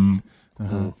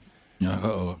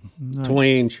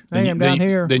 Twinge. Hey, I'm down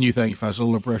here. Then you think if I was a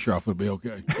little pressure off, it'd be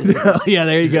okay. Yeah,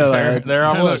 there you go. There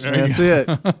I was. That's it.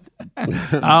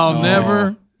 I'll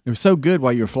never. It was so good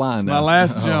while you were flying. My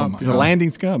last jump. The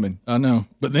landing's coming. I know,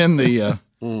 but then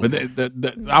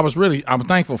I'm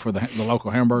thankful for the local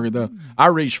hamburger though. I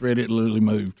reached for it; it literally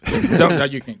moved.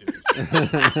 You can't do this.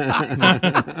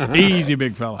 Easy,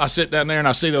 big fella. I sit down there and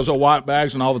I see those old white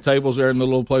bags and all the tables there in the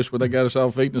little place where they got us all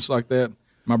feeding us like that.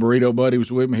 My burrito buddy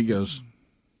was with me. He goes,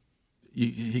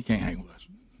 "He can't hang with us.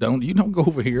 Don't go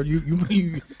over here. You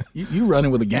running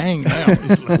with a gang now."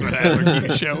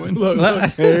 Look, showing. Look,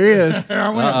 there he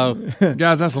is.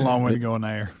 Guys, that's a long way to go in the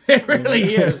air. It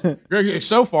really is.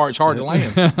 So far, it's hard to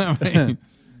land. I mean,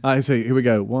 all right, so here we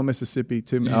go. 1 Mississippi,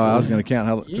 2. I was going to count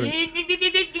how. 3.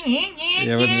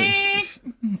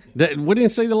 We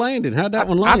didn't see the landing. How'd that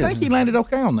one land? I think he landed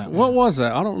okay on that one. What was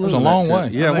that? I don't know. It was a long way.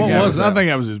 Yeah, what was that? I think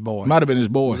that was his boy. Might have been his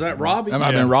boy. Was that Robbie? That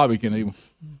might have been Robbie Knievel.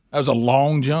 That was a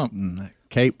long jump. That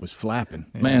cape was flapping.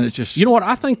 Man, it's just... You know what?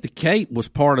 I think the cape was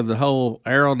part of the whole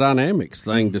aerodynamics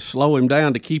thing to slow him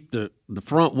down to keep the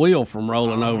front wheel from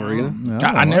rolling over, you know?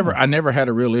 I never had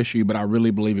a real issue, but I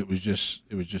really believe it was just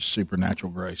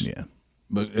supernatural grace. Yeah.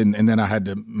 But and then I had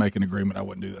to make an agreement I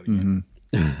wouldn't do that again.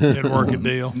 Didn't work a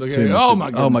deal. Oh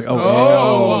my god! Oh my! No!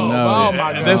 Oh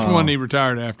my god! This one he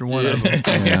retired after one of them.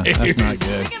 Yeah, that's not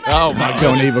good. Oh my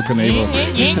god! Evel Knievel.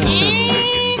 Here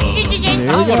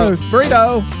he goes,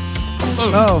 burrito.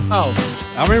 Oh!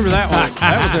 I remember that one.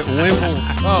 That was at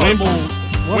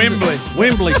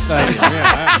Wembley Stadium.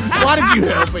 Yeah. Why did you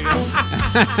help him?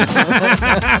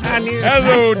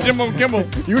 Hello, Jimbo Kimball.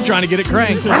 You were trying to get it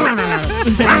cranked.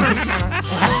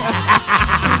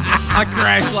 I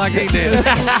crashed like he did.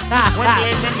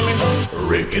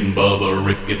 Rick and Bubba,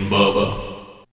 Rick and Bubba.